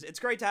questions. It's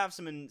great to have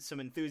some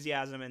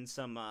enthusiasm and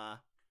some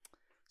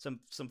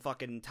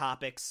fucking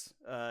topics.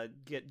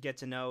 Get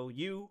to know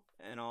you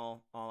and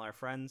all our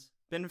friends.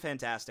 Been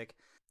fantastic.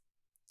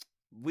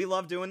 We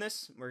love doing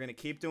this. We're gonna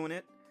keep doing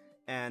it.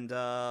 And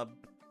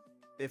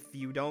if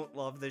you don't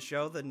love this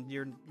show, then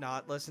you're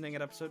not listening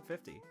at episode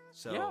 50.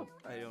 So yeah.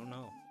 I don't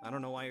know. I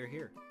don't know why you're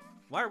here.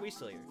 Why are we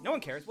still here? No one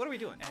cares. What are we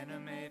doing?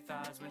 Anime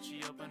thighs when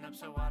she opened up,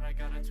 so what? I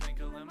got a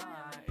twinkle in my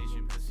eye.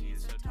 Asian pussy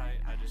is so tight,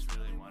 I just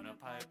really want to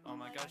pipe. Oh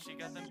my gosh, she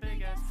got them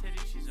big ass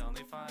titties, she's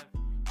only 5.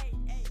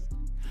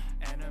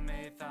 Anime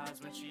thighs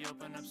when she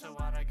opened up, so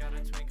what? I got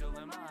a twinkle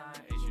in my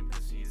eye. Asian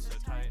pussy is so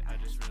tight, I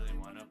just really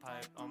want to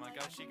pipe. Oh my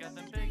gosh, she got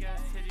them big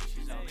ass titties,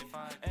 she's only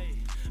 5. Hey,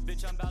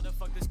 bitch, I'm about to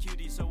fuck this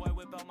cutie, so I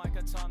whip out my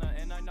katana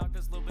and I knock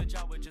this little bitch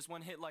out with just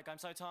one hit like I'm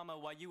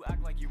Saitama. Why you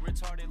act like you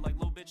retarded? Like,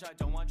 little bitch, I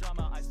don't want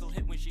drama. I still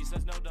hit when she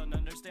says no, don't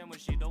understand when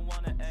she don't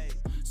wanna.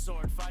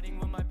 Sword fighting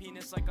with my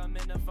penis like I'm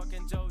in a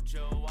fucking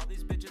dojo. All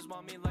these bitches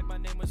want me like my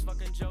name was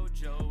fucking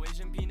JoJo.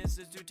 Asian penis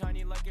is too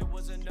tiny like it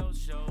was a nose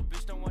show.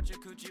 Bitch, don't watch your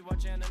coochie,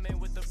 watch anime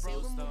with the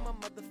bros though. My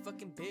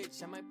motherfucking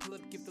bitch, I might pull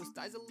up, give those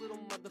thighs a little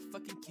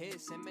motherfucking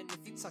kiss. And man,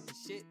 if you talking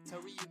shit, tell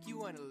Ryuki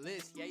on a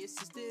list. Yeah, your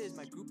sister is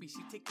my groupie,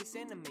 she take this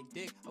anime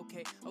dick.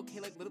 Okay,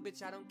 like little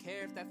bitch, I don't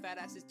care if that fat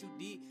ass is too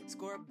deep.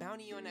 Score a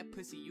bounty on that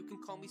pussy, you can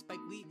call me Spike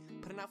Lee.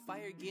 Putting out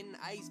fire, getting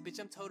ice,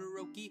 bitch, I'm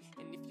Todoroki.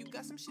 And if you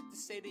got some shit to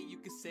say, then you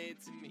can say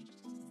it to me.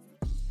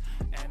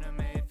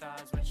 Anime